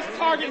 Ian, what's his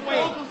target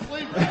weight?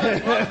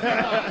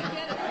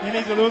 He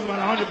needs to lose about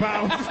 100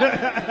 pounds.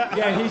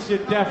 Yeah, he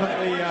should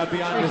definitely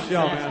be on the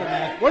show,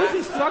 man. What is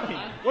he sucking?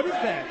 What is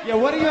that? Yeah,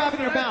 what do you have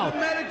in your mouth?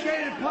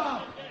 Medicated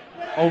pop.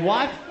 A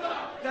what?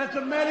 That's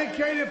a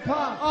medicated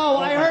pop. Oh,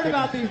 I heard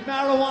about these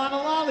marijuana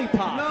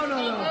lollipops.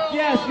 No.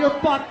 Yes, you're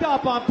fucked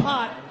up on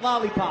pot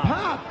lollipop.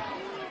 Pop.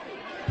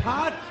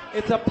 Pot?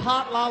 It's a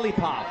pot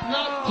lollipop.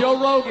 No. Joe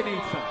Rogan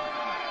eats them.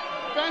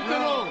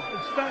 Fentanyl.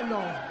 It's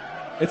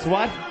fentanyl. It's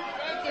what?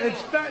 It's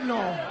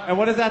fentanyl. And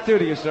what does that do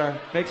to you, sir?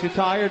 Makes you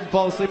tired and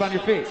fall asleep on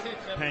your feet.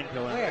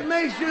 Painkiller. It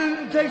makes you,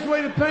 it takes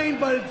away the pain,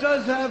 but it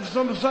does have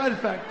some side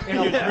effects.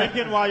 You're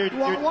drinking while you're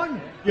Want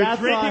one? You're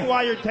That's drinking why-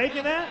 while you're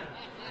taking that?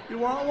 You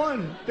want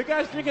one? The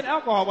guy's drinking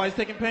alcohol while he's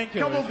taking painkillers.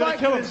 Couple He's gonna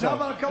kill Vicodins. How himself.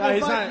 about a couple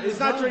Vicodins? He's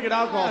not drinking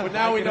alcohol, but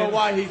now we know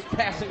why he's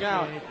passing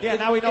out. Yeah,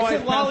 now we know why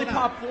it's he's in passing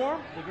lollipop out.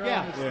 form.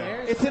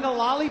 Yeah. It's in a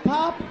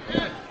lollipop?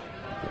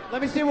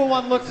 Let me see what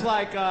one looks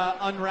like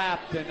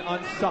unwrapped and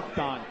unsucked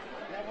on.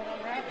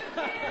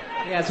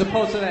 Yeah, as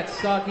opposed to that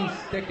soggy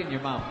stick in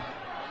your mouth.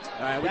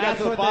 All right, we That's got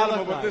to the what they bottom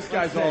look of what like. this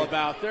guy's Let's all see.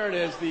 about. There it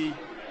is.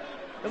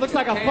 It looks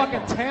like a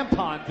fucking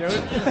tampon, dude.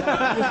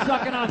 You're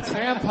sucking on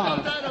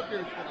tampons.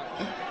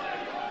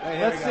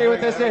 Let's see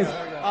what this is.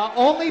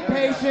 Only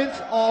patients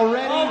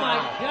already. Oh my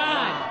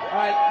God! All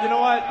right, you know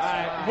what?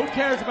 Who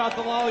cares about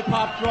the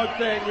lollipop drug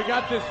thing? We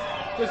got this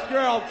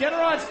girl. Get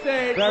her on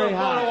stage Very for a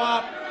hot. photo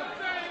op.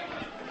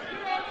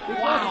 We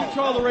can't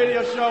control the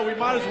radio show. We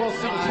might as well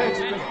see tits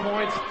at this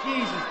point.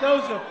 Jesus,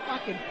 those are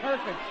fucking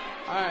perfect.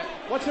 All right,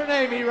 what's her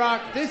name,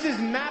 E-Rock? This is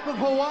Map of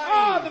Hawaii.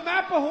 Oh, the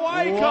Map of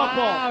Hawaii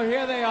couple. Wow,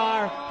 here they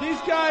are.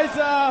 These guys,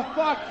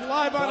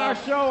 live on our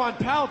show on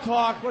Pal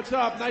Talk. What's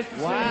up? Nice to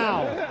see you.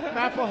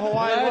 Map of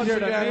Hawaii once Pleasure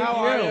to again. meet How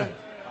are you. you?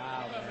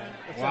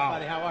 What's up,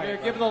 buddy? How are you? Here,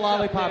 give the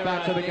lollipop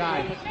back to the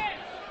guy.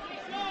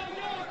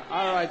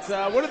 All right,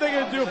 so what are they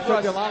going to do for Take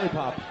us? your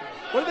lollipop.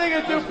 What are they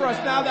going to do for us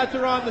now that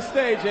they're on the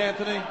stage,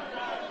 Anthony?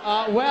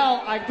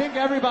 Well, I think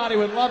everybody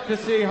would love to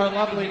see her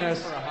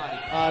loveliness.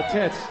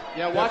 Tits.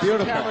 Yeah, They're watch the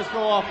beautiful. cameras go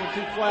off when she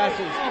flashes.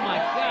 Oh my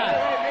God!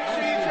 Make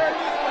sure you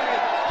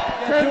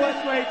turn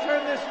this way.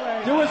 Turn this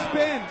way. Do a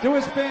spin. Do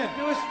a spin.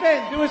 Do a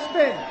spin. Do a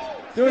spin.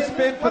 Do a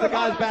spin for What the about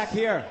guys us? back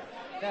here.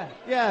 Yeah.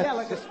 Yeah. Yeah,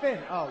 like a spin.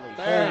 Oh,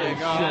 There you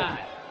go. Shit.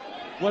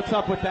 What's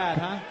up with that,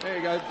 huh? There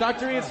you go.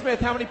 Dr. Ian Smith,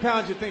 how many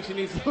pounds do you think she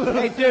needs to lose?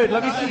 Hey, dude,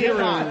 let me see your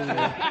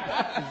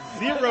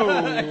Zero.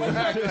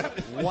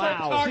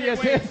 Wow.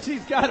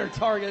 She's got her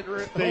target.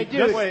 Hey,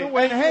 dude, it's the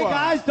way Hey, you are.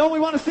 guys, don't we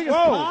want to see his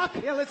cock?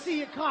 Yeah, let's see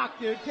your cock,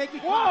 dude. Take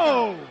your cock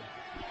Whoa. out.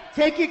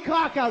 Take your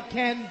cock out,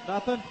 Ken.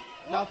 Nothing?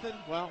 Nothing?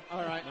 Well,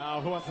 all right.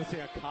 No, who wants to see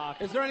a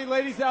cock? Is there any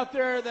ladies out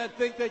there that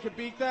think they could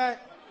beat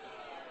that?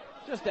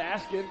 Just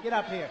asking. Get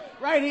up here.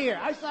 Right here.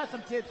 I saw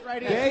some tits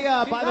right here. They,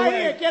 by the right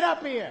way, here. Get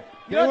up here.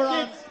 they Your were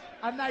on- tits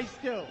are nice,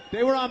 too.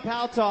 They were on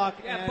Pal Talk,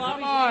 Yeah, and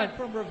Bobby Man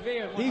from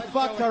Revere. he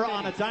fucked her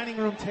on a dining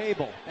room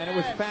table, and it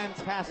was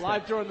fantastic.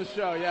 Live during the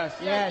show, yes.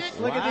 Yes,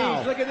 look at Wow.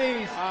 these. Look at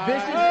these.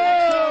 This This is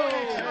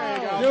is There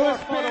you go. Do More a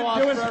spin, photo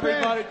ops do a for spin.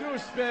 everybody. Do a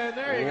spin.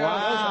 There you Wow.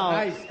 go. Those are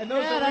nice. And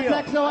those Yeah, are that's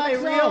real. XOXO. Are they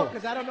real?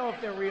 Because I don't know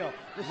if they're real.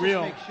 Let's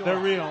Real. Just make sure. They're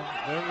real.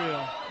 They're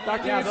real.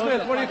 Dr. Yeah, Ian those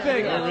Smith, are what do you fucking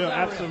think? They're real.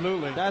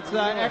 Absolutely. That's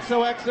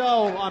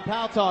XOXO on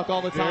Pal Talk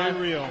all the Very time.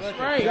 real.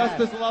 Great. Just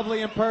as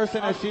lovely in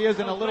person as she is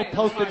in a little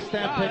postage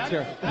stamp God,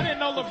 picture. I didn't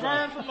know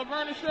Laverne from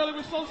Laverne and Shirley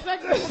was so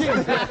sexy.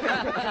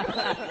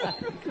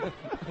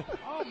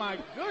 Oh my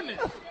goodness.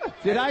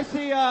 Did I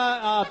see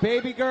a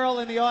baby girl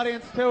in the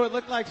audience too? It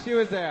looked like she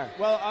was there.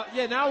 Well,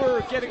 yeah, now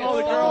we're getting all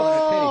the girls.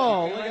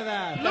 Oh, look at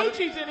that.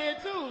 Lucci's in here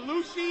too.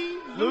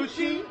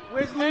 Lucci.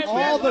 Where's Lucci?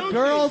 All the Lucci.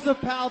 girls of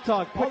Pal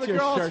Talk. All Put the your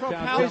girls shirt from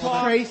down. Pal Chris.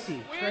 Talk.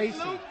 Tracy. Where's Tracy.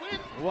 Luke?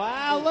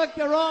 Wow, look,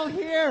 they're all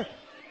here.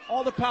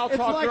 All the Pal It's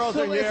Talk like, girls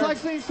are here. it's like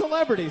seeing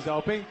celebrities,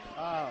 Opie.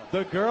 Oh.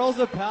 The girls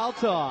of Pal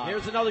Talk.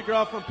 Here's another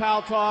girl from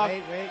Pal Talk.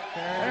 Wait, turn.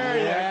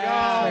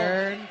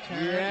 There you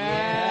Turn.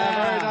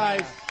 Yeah, very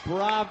nice.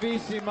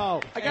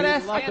 Bravissimo. I gotta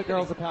ask love the Anthony, the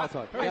girls of Pal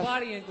Talk. Her Yes.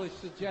 body English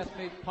suggests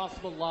maybe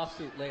possible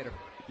lawsuit later.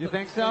 You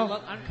think A so?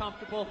 little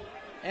uncomfortable.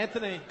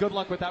 Anthony, Good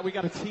luck with that. We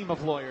got a team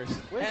of lawyers.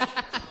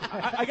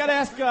 I got to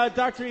ask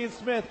Dr. Ian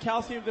Smith,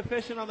 calcium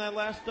deficient on that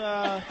last.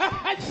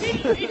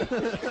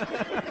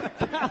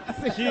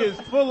 She is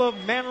full of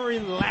mammary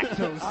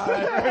lactose. All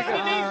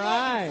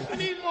right. She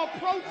needs more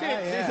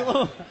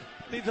protein.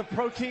 Needs a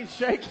protein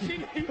shake.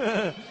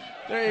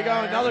 There you go,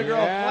 another girl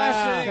Yeah.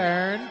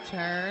 flashing.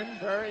 Turn.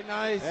 Very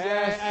nice. Hey,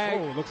 Yes. hey.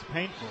 Oh, it looks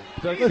painful.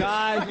 The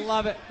guys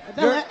love it.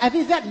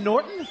 Is that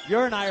Norton?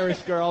 You're an Irish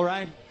girl,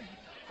 right?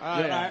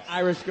 You're Yeah. an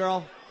Irish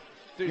girl.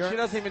 Dude, she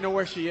doesn't even know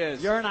where she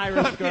is. You're an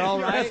Irish girl,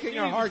 You're right? asking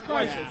her hard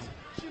questions.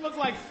 She looks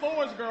like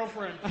Thor's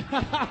girlfriend.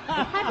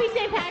 Happy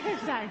St.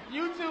 Patrick's Day.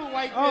 You too,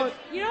 white Oh, bitch.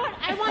 You know what?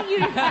 I want you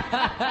to.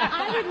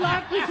 I would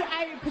love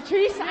to.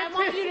 Patrice, I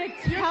want you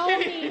to tell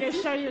me to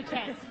show your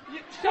tits.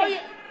 Show your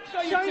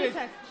Show your tits.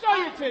 tits. Show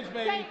your tits,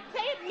 baby.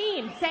 Say it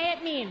mean. Say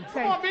it mean.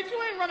 Come on, bitch.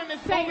 You ain't running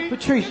this Say- movie.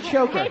 Patrice,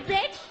 choke her. Hey,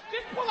 bitch.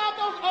 Just pull out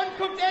those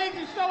uncooked eggs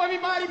and show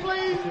everybody,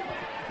 please.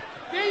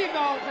 There you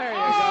go. There you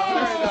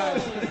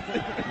Very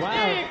There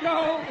Wow. you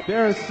go.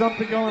 There is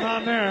something going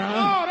on there,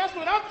 huh? Oh, that's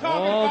what I'm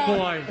talking Oh, about.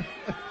 boy.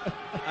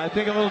 I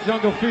think a little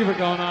jungle fever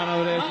going on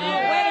over there. Oh,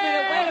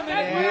 wait a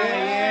minute.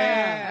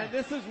 Yeah. And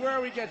this is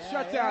where we get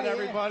shut down,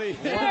 everybody.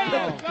 There you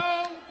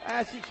go.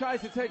 As she tries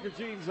to take her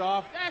jeans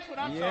off. That's what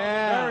I'm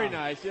Yeah. Very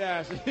nice,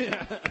 yes. talking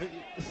about.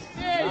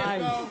 There you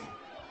Nice. go.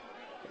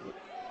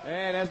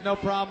 Hey, there's no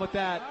problem with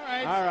that. All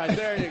right. All right,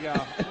 there you go.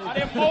 Are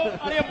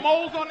there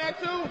moles on that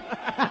too?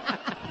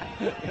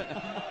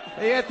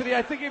 Hey, Anthony,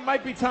 I think it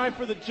might be time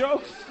for the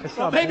jokes. What's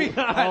Well, up, maybe babe?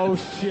 not. Oh,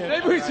 shit.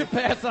 Maybe we should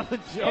pass on the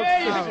jokes. There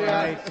you this go.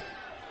 year.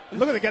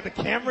 Look at they got the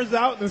cameras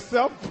out and the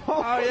cell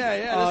phone. Oh,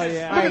 yeah. Oh, This is-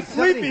 yeah. Look at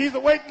Sleepy. He's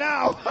awake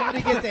now.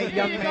 Somebody get that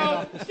young man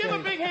off the stage. Give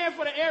a big hand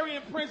for the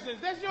Aryan princess.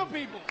 That's your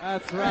people.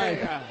 That's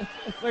right.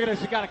 Look at her.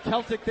 She got a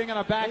Celtic thing on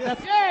her back.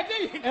 That's Yeah,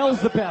 there you go.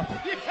 Elizabeth.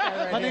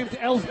 Yeah. Her name's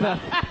Elsbeth.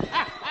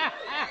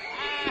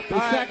 They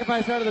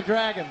sacrificed her to the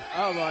dragon.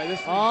 Oh, boy. This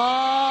is...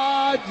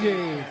 Oh,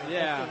 jeez.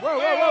 Yeah.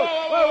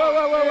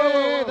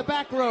 Hey, the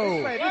back row.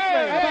 This way.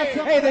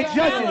 Hey, the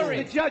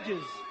judges. The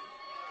judges.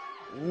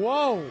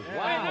 Whoa.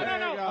 Wow.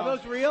 No. Are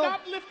those real?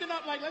 Stop lifting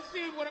up. Like, let's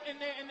see what in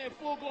their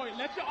full glory.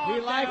 Let your arms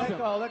He likes down.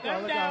 them. Let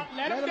them down.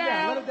 Let them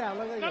down.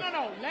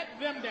 No. Let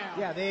them down.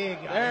 Yeah, there you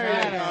go. There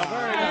you go.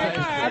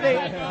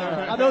 Very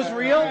nice. Are those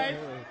real?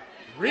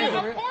 Real?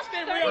 Of course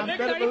they're real,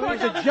 nigga.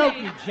 It's a joke,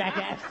 you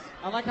jackass.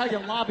 I like how you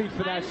lobbied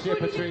for that shit,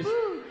 Patrice.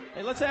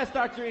 Hey, let's ask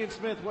Dr. Ian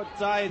Smith what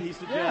diet he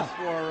suggests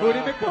for... Booty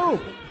McBoo.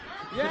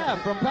 Yeah,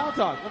 from Pal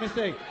Talk. Let me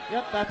see.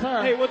 Yep, that's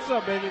her. Hey, what's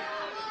up, baby?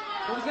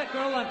 What was that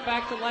girl on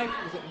Facts of Life?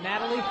 Was it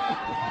Natalie?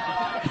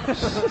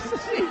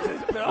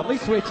 Jesus, Bill. At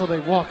least wait till they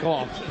walk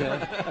off, Bill.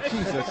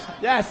 Jesus.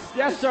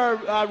 Yes, sir.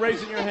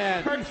 Raising your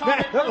hand. Her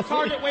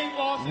target weight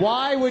loss.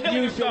 Why would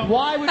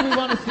we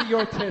want to see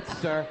your tits,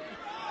 sir?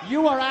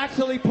 You are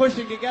actually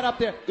pushing to get up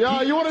there.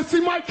 Yeah, you want to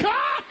see my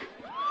cock?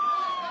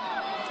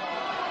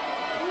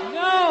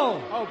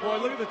 No! Oh, boy,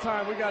 look at the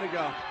time. We got to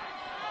go.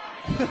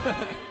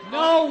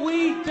 No,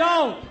 we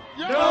don't!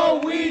 No,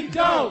 we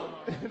don't!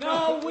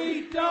 No,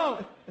 we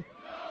don't!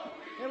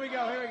 Here we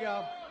go. Oh, we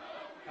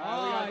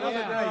got another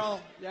yeah.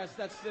 girl. Yes,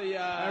 that's the...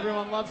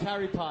 Everyone loves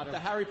Harry Potter. The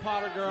Harry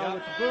Potter girl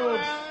with the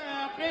boobs.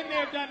 Been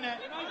there, done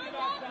that.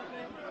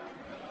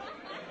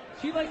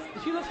 She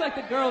looks like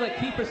the girl that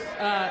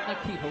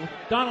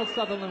Donald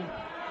Sutherland.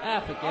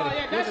 Forget it.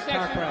 Yeah, that's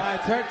sexy. All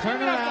right,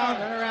 turn around.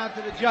 Turn around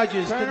to the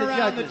judges. Turn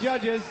around the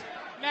judges.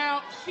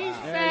 Now, she's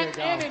fat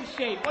and in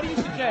shape. What do you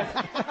suggest?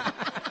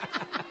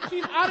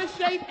 She's out of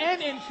shape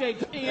and in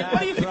shape. Ian, what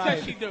do you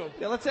suggest she do?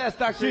 Yeah, let's ask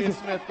Dr. Ian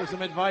Smith for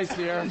some advice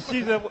here.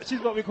 She's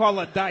what we call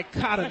a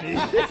dichotomy.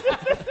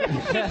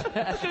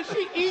 Should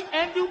she eat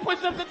and do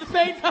push-ups at the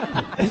same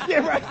time?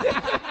 Yeah, right.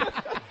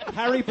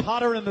 Harry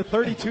Potter and the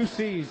 32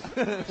 C's.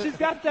 She's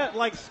got that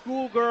like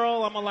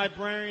schoolgirl, I'm a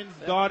librarian's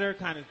daughter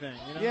kind of thing.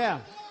 You know? Yeah.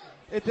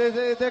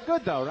 They're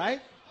good though,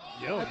 right?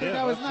 I think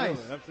that was nice.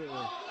 Absolutely.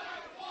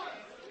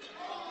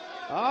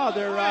 Oh,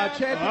 they're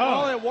chanting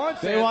all at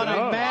once. They want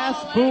a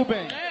mass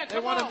boobing. Yeah, They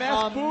want a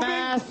mass boobing?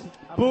 Mass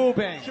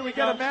boobing. Should we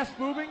get a mass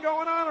boobing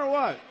going on or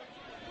what?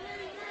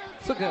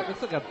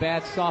 Looks like a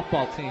bad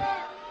softball team.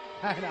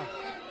 I know.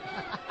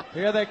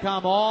 Here they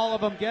come, all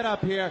of them. Get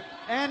up here.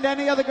 And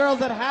any other girls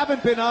that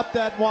haven't been up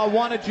that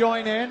want to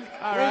join in.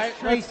 All right,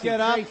 let's get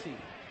up.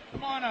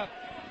 Come on up.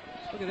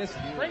 Look at this.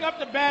 Bring up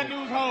the bad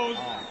news hose.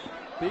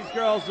 These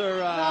girls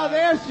are... Oh,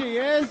 there she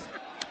is.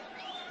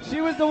 She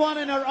was the one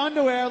in her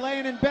underwear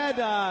laying in bed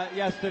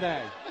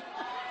yesterday.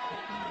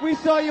 We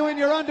saw you in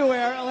your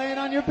underwear laying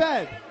on your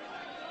bed.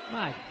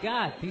 My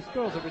God, these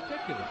girls are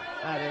ridiculous.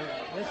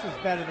 This is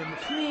better than...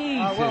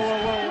 Jesus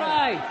whoa.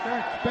 Christ.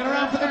 Spin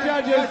around for the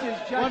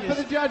judges. One for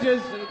the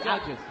judges.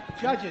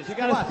 Judges. You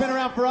got to spin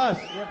around for us.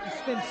 You have to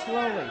spin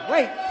slowly.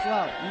 Wait,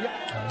 slow.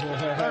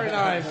 Very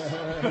nice.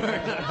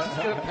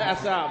 She's going to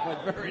pass out,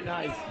 but very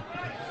nice.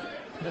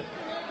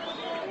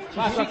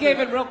 She gave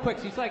it real quick.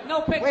 She's like,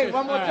 no pictures. Wait,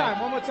 one more All time.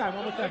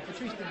 right.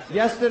 Patrice didn't say.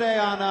 Yesterday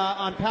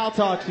on Pal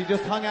Talk, she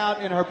just hung out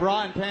in her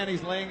bra and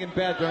panties laying in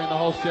bed during the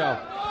whole show.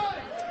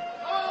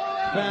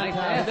 Nice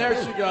Fantastic. ass.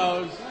 There she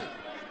goes.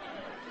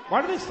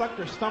 Why do they suck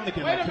their stomach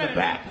in Wait a to the minute.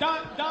 back? Don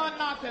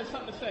Knotts has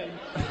something to say.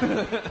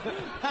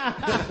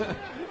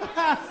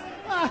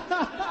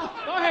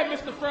 Go ahead,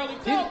 Mr. Furley.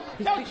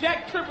 Tell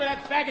Jack Tripper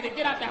that faggot to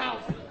get out the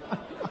house.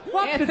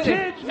 Fuck the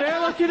kids,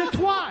 man. Look at a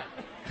twat.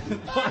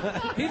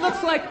 He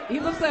looks like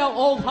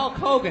old Hulk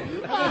Hogan.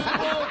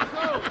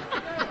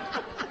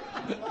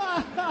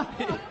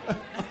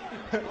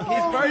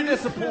 He's very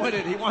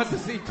disappointed. He wants to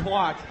see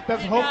twat.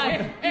 That's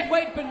He's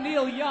waiting for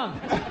Neil Young.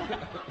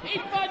 He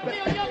thought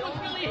Neil Young was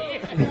really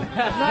here.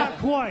 Not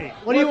quite.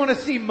 What do you want to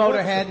see,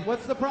 Motorhead?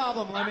 What's the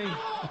problem, Lemmy?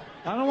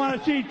 I don't want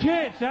to see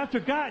tits. That's for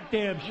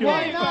goddamn sure.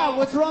 Why not?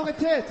 What's wrong with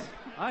tits?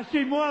 I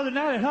see more than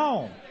that at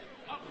home.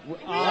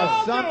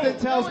 Something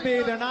tells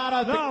me they're not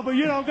on. No, but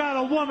you don't got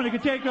a woman that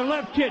can take her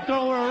left tit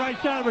over her right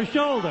side of her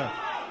shoulder.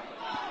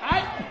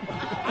 I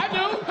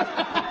do.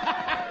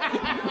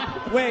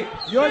 Wait,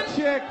 your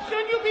chick.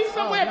 Shouldn't you be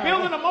somewhere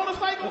building a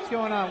motorcycle? What's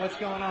going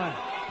on?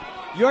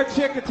 Your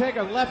chick could take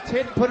her left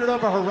tit and put it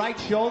over her right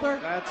shoulder?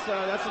 That's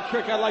a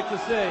trick I'd like to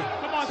see.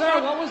 Come on, Sir,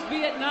 son. what was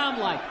Vietnam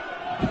like?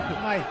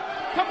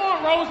 Come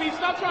on, Rosie.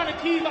 Stop trying to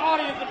tease the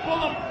audience and pull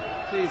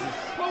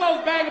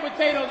those bag of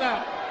potatoes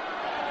out.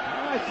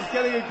 All right, she's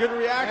getting a good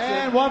reaction.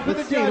 And one for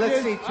the judges.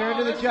 Let's see. Turn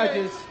to the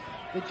judges.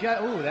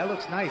 Ooh, that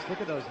looks nice.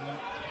 Look at those.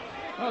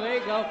 Oh, there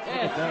you go.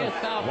 Yes,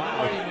 Sal.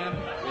 Wow. Man.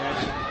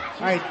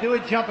 All right, do a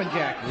jumping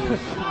jack.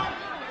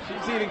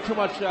 She's eating too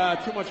much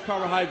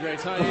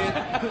carbohydrates, huh,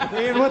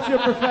 Ian? Ian, what's your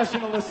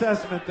professional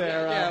assessment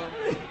there?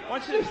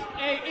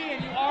 Hey,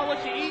 Ian, you are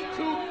what you eat.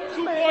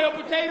 Two boiled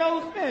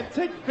potatoes. Man,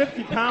 take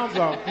 50 pounds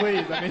off,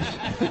 please. I mean,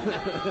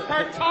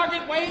 her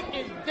target weight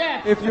is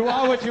death. If you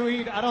are what you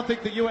eat, I don't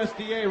think the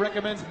USDA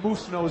recommends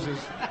moose noses.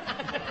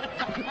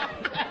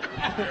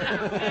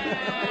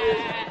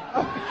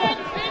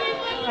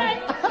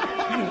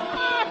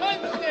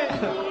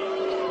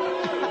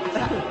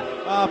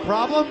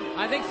 Problem?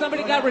 I think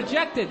somebody got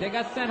rejected. They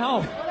got sent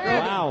home.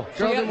 Wow.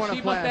 She must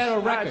have had a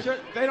record. Sure,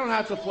 they don't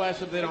have to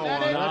flash if they don't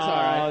want. No, That's all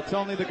right. It's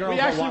only the girls. We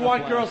actually that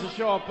want to girls to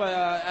show up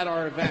at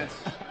our events.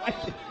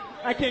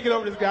 I can't get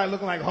over this guy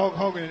looking like Hulk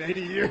Hogan in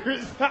 80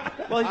 years.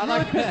 Well, he's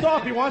really pissed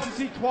off. He wants to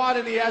see twat,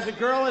 and he has a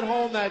girl at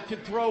home that can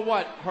throw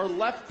what? Her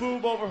left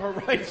boob over her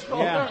right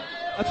shoulder? Yeah.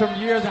 That's from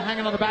years of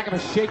hanging on the back of a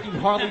shaking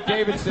Harley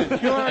Davidson.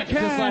 Sure It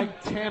just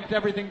like tamped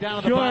everything down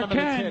at the Sure bottom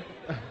can. of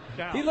the tit.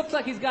 He looks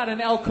like he's got an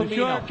El Camino.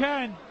 Sure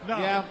can. No.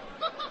 Yeah.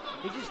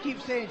 He just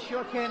keeps saying,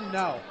 sure can,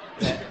 no.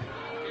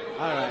 All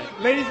right.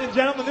 Ladies and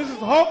gentlemen, this is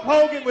Hulk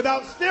Hogan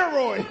without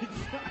steroids.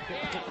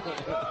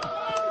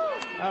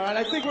 All right,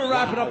 I think we're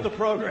wrapping up the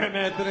program,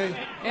 Anthony.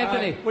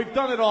 Anthony. We've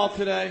done it all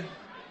today.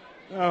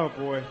 Oh,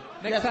 boy.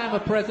 Next time a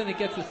president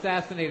gets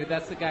assassinated,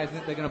 that's the guys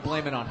that they're going to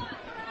blame it on.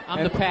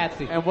 I'm the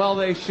patsy. And well,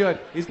 they should.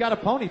 He's got a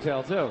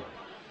ponytail, too.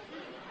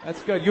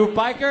 That's good. You a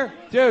biker?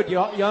 Dude, you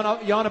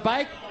on a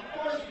bike?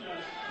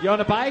 You on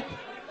a bike?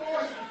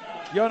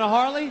 You on a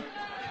Harley?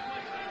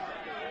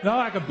 No,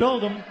 I could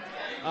build them.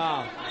 Oh.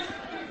 All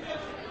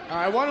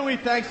right, why don't we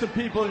thank some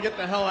people and get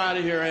the hell out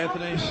of here,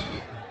 Anthony?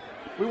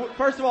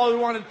 First of all, we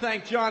want to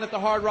thank John at the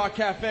Hard Rock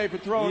Cafe for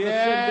throwing the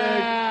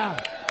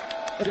shindig.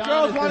 If John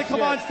girls is want the to come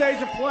shit. on stage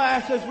and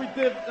flash as we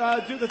did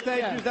do the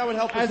thank yous, that would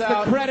help us As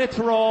out. the credits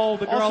roll,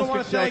 the girls Also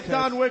want can to thank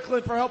showcase. Don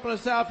Wicklund for helping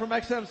us out from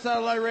XM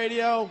Satellite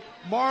Radio.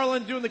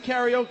 Marlon doing the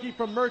karaoke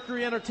from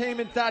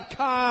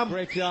MercuryEntertainment.com.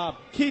 Great job.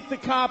 Keith the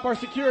Cop, our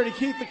security,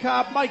 Keith the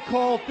Cop, Mike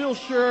Cole, Phil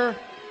Schur.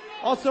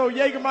 Also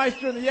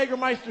Jägermeister and the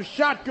Jägermeister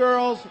Shot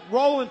Girls.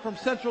 Roland from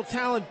Central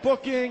Talent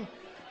Booking.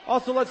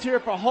 Also, let's hear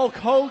it for Hulk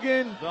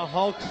Hogan. The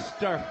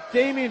Hulkster.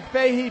 Damian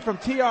Fahey from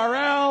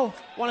TRL.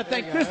 Want to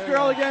thank this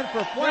girl again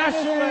for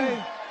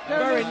flashing.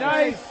 Very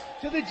nice.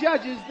 To the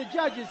judges,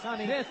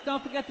 honey. Yes,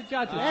 don't forget the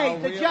judges. Hey,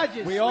 the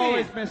judges. We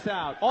always miss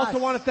out. Also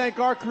want to thank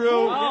our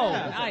crew,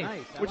 nice.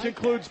 which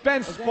includes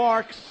Ben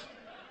Sparks,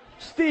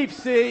 Steve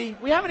C.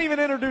 We haven't even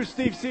introduced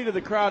Steve C. to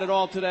the crowd at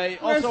all today.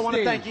 Where's Also want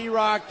to Steve? thank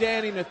E-Rock,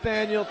 Danny,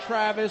 Nathaniel,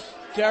 Travis,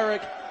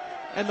 Derek,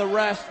 and the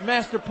rest.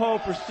 Master Poe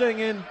for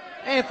singing.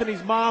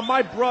 Anthony's mom,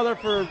 my brother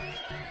for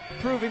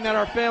proving that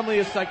our family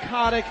is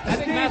psychotic. I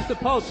think Master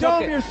Poe Show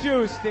took him it. your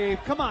shoes, Steve.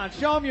 Come on,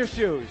 show him your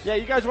shoes. Yeah,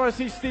 you guys want to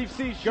see Steve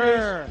C's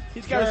Sure, shoes?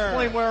 He's got his sure.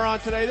 flame wear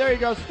on today. There you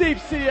go.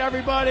 Steve C,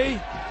 everybody.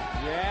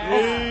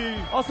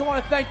 Yeah. Also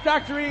want to thank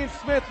Dr. Ian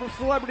Smith from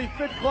Celebrity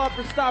Fit Club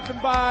for stopping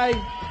by.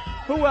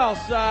 Who else?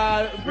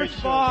 Rich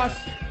Voss.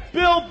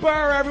 Bill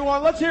Burr,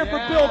 everyone. Let's hear it for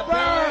Bill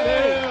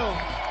Burr.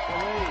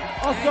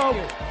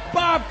 Also,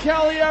 Bob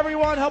Kelly,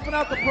 everyone, helping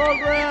out the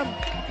program.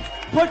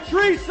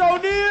 Patrice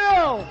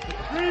O'Neill.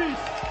 Patrice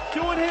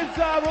doing his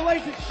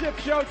relationship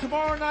show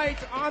tomorrow night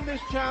on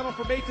this channel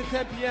from 8 to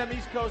 10 p.m.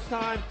 East Coast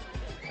time.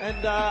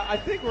 And I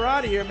think we're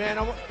out of here, man.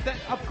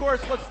 Of course,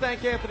 let's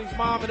thank Anthony's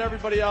mom and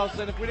everybody else.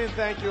 And if we didn't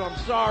thank you, I'm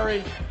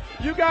sorry.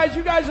 You guys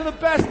are the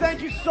best.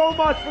 Thank you so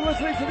much for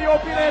listening to the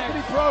Opie and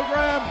Anthony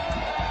program.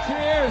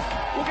 Cheers.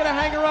 We're going to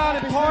hang around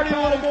and party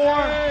a little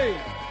more.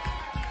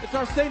 It's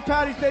our St.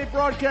 Patty's Day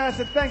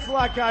broadcast, and thanks a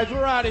lot, guys.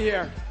 We're out of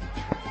here.